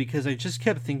uncomfortable because I just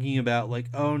kept thinking about, like,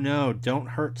 oh no, don't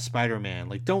hurt Spider-Man.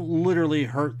 Like, don't literally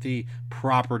hurt the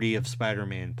property of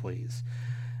Spider-Man, please.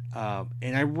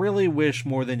 And I really wish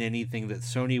more than anything that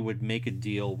Sony would make a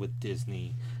deal with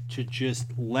Disney to just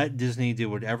let Disney do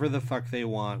whatever the fuck they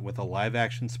want with a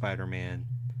live-action Spider-Man.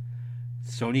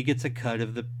 Sony gets a cut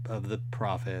of the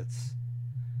profits,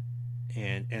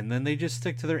 and then they just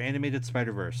stick to their animated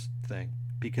Spider-Verse thing,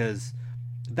 because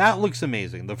that looks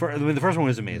amazing. The first one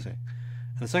was amazing,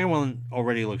 and the second one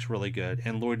already looks really good.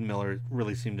 And Lord and Miller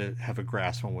really seem to have a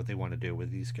grasp on what they want to do with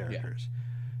these characters. Yeah.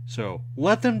 So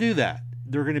let them do that.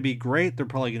 They're going to be great. They're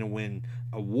probably going to win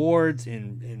awards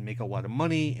and make a lot of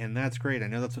money, and that's great. I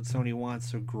know that's what Sony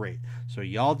wants, so great. So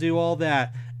y'all do all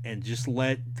that, and just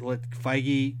let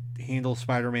Feige handle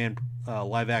Spider-Man,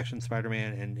 live-action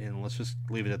Spider-Man, and let's just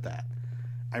leave it at that.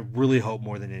 I really hope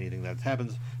more than anything that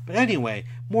happens. But anyway,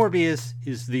 Morbius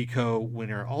is the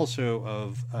co-winner also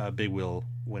of Big Wheel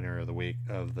winner of the week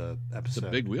of the episode. It's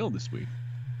a big wheel this week.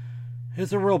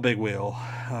 It's a real big wheel.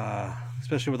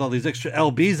 Especially with all these extra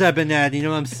LBs I've been adding, you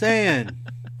know what I'm saying?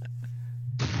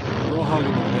 Real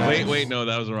huggable. Wait, no,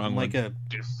 that was the wrong one.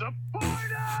 Disappointed!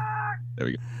 There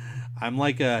we go. I'm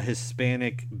like a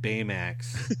Hispanic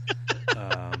Baymax.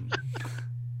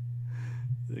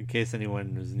 In case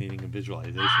anyone was needing a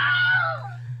visualization.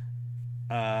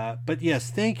 But yes,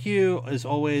 thank you as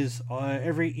always,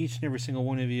 each and every single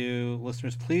one of you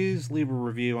listeners. Please leave a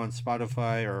review on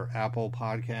Spotify or Apple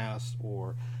Podcasts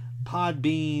or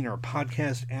Podbean or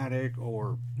Podcast Addict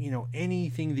or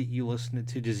anything that you listen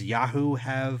to. Does Yahoo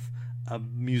have a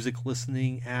music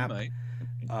listening app?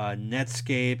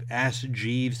 Netscape, Ask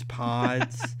Jeeves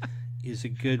Pods is a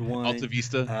good one. Alta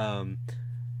Vista.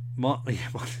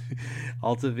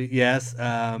 Alta, yes,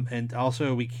 and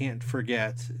also we can't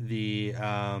forget the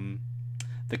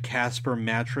Casper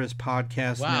Mattress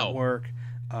Podcast Network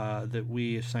that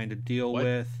we signed a deal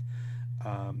with.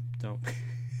 Don't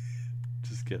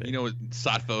just kidding.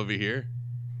 Satva over here.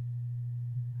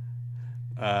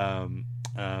 Oh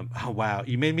wow,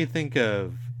 you made me think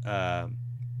of.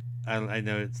 I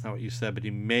know it's not what you said, but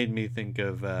you made me think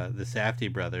of the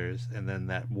Safdie brothers, and then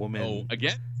that woman. Oh,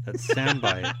 again? That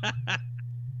soundbite.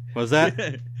 What was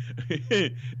that?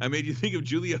 I made you think of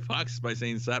Julia Fox by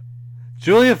saying Sap.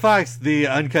 Julia Fox, the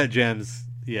Uncut Gems.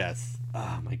 Yes.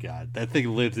 Oh my God, that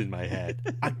thing lives in my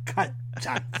head. Uncut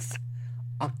Gems.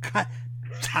 Uncut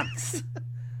Gems.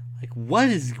 Like what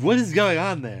is going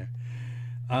on there?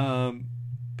 But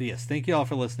yes, thank you all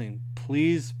for listening.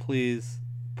 Please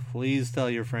tell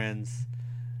your friends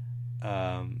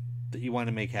that you want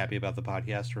to make happy about the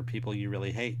podcast, or people you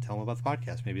really hate. Tell them about the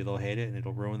podcast. Maybe they'll hate it and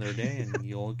it'll ruin their day and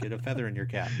you'll get a feather in your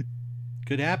cap.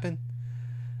 Could happen.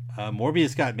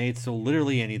 Morbius got made, so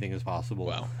literally anything is possible.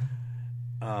 Wow.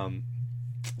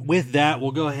 With that,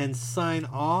 we'll go ahead and sign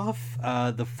off.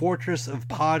 The Fortress of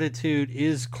Poditude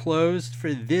is closed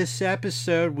for this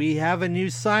episode. We have a new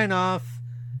sign off.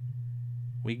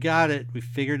 We got it. We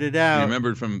figured it out. I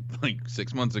remembered from like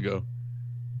 6 months ago.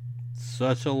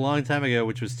 Such a long time ago,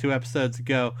 which was 2 episodes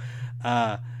ago.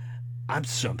 I'm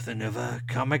something of a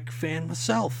comic fan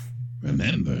myself.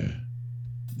 Remember,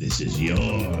 this is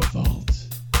your fault.